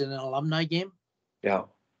because he's in an alumni game. Yeah.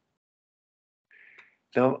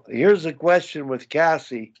 Now, here's a question with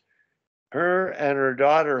Cassie. her and her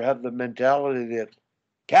daughter have the mentality that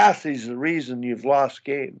Cassie's the reason you've lost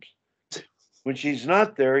games. When she's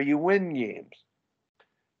not there, you win games.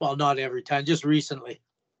 Well, not every time, just recently.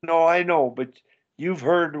 No, I know, but you've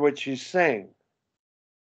heard what she's saying,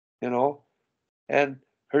 you know, and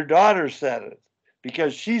her daughter said it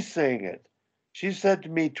because she's saying it. She said to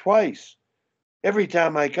me twice, every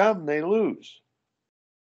time I come, they lose.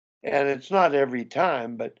 And it's not every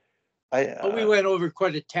time, but But we went over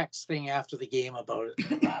quite a text thing after the game about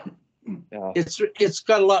it. yeah. It's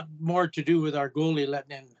got a lot more to do with our goalie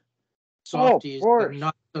letting in softies and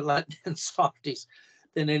not letting in softies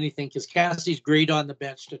than anything, because Cassie's great on the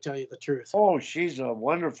bench, to tell you the truth. Oh, she's a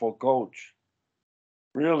wonderful coach.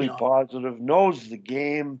 Really positive, knows the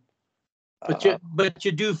game. But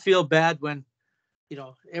you do feel bad when,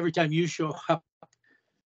 every time you show up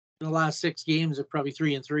in the last 6 games of probably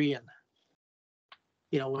 3-3, and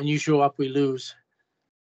when you show up, we lose.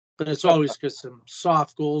 But it's always because some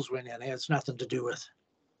soft goals went in. It has nothing to do with.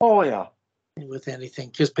 Oh yeah. With anything,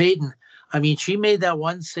 because Peyton, she made that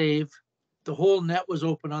one save. The whole net was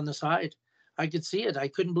open on the side. I could see it. I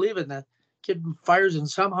couldn't believe it. And the kid fires, and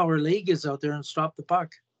somehow her leg is out there and stopped the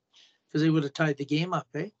puck, because they would have tied the game up,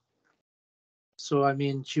 eh? So,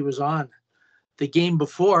 she was on. The game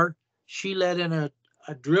before, she let in a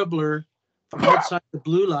dribbler from outside the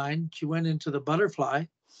blue line. She went into the butterfly.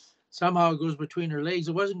 Somehow it goes between her legs.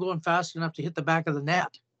 It wasn't going fast enough to hit the back of the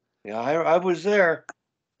net. Yeah, I was there.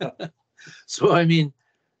 So,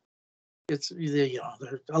 it's, they're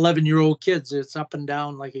 11-year-old kids. It's up and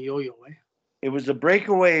down like a yo-yo, eh? It was a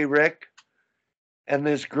breakaway, Rick. And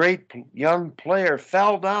this great young player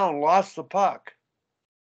fell down, lost the puck,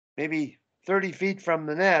 maybe 30 feet from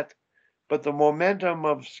the net. But the momentum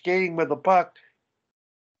of skating with the puck,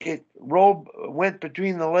 it went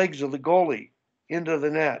between the legs of the goalie into the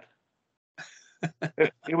net.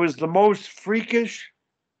 It was the most freakish,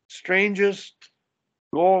 strangest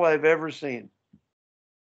goal I've ever seen.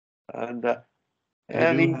 And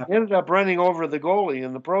he ended up running over the goalie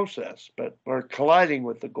in the process, or colliding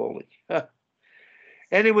with the goalie.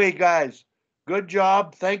 Anyway, guys, good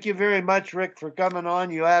job. Thank you very much, Rick, for coming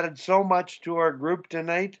on. You added so much to our group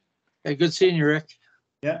tonight. Hey, good seeing you, Rick.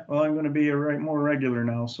 Yeah, well, I'm going to be more regular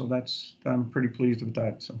now, so I'm pretty pleased with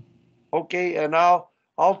that. So. Okay, and I'll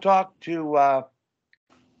talk to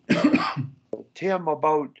Tim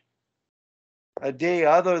about a day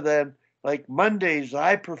other than like Mondays.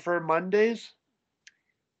 I prefer Mondays.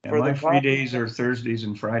 Yeah, my free days are Thursdays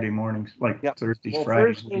and Friday mornings, Thursdays,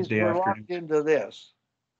 Fridays, Wednesday afternoons. Into this.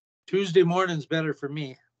 Tuesday morning's better for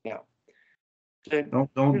me. Yeah.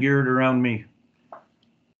 Don't gear it around me.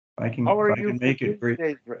 I can make it great.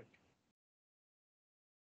 Rick?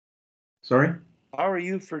 Sorry? How are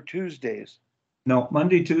you for Tuesdays? No,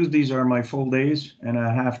 Monday, Tuesdays are my full days, and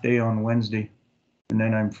a half day on Wednesday, and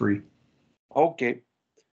then I'm free. Okay.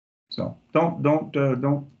 So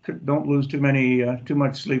don't lose too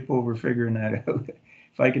much sleep over figuring that out.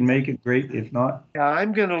 If I can make it, great. If not, yeah,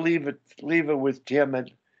 I'm gonna leave it with Tim.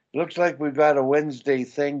 It looks like we've got a Wednesday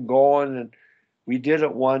thing going, and we did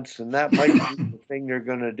it once, and that might be the thing they're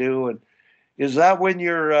gonna do. And is that when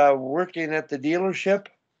you're working at the dealership?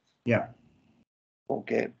 Yeah.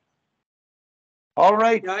 Okay. All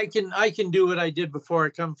right. Yeah, I can do what I did before. I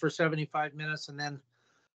come for 75 minutes and then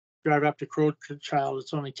drive up to Crowchild.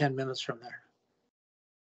 It's only 10 minutes from there.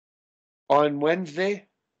 On Wednesday?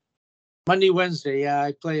 Monday, Wednesday. Yeah,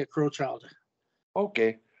 I play at Crowchild.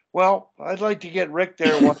 Okay. Well, I'd like to get Rick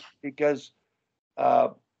there once because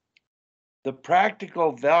the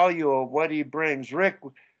practical value of what he brings. Rick,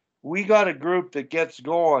 we got a group that gets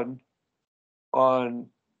going on,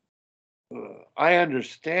 I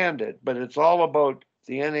understand it, but it's all about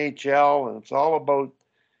the NHL and it's all about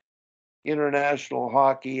international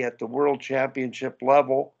hockey at the World Championship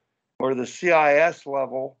level or the CIS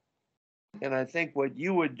level. And I think what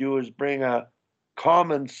you would do is bring a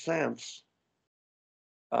common sense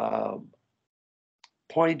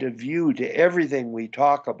point of view to everything we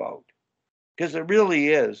talk about, because it really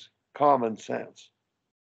is common sense.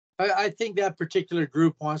 I think that particular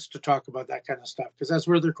group wants to talk about that kind of stuff because that's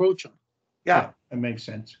where they're coaching. Yeah, that makes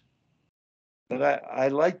sense. But I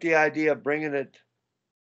like the idea of bringing it,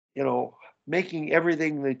 making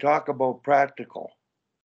everything they talk about practical.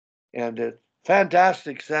 And a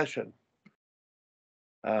fantastic session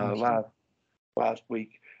last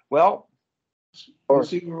week. Well, we'll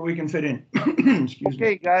see where we can fit in.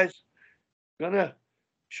 Okay, guys, gonna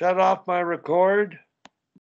shut off my record.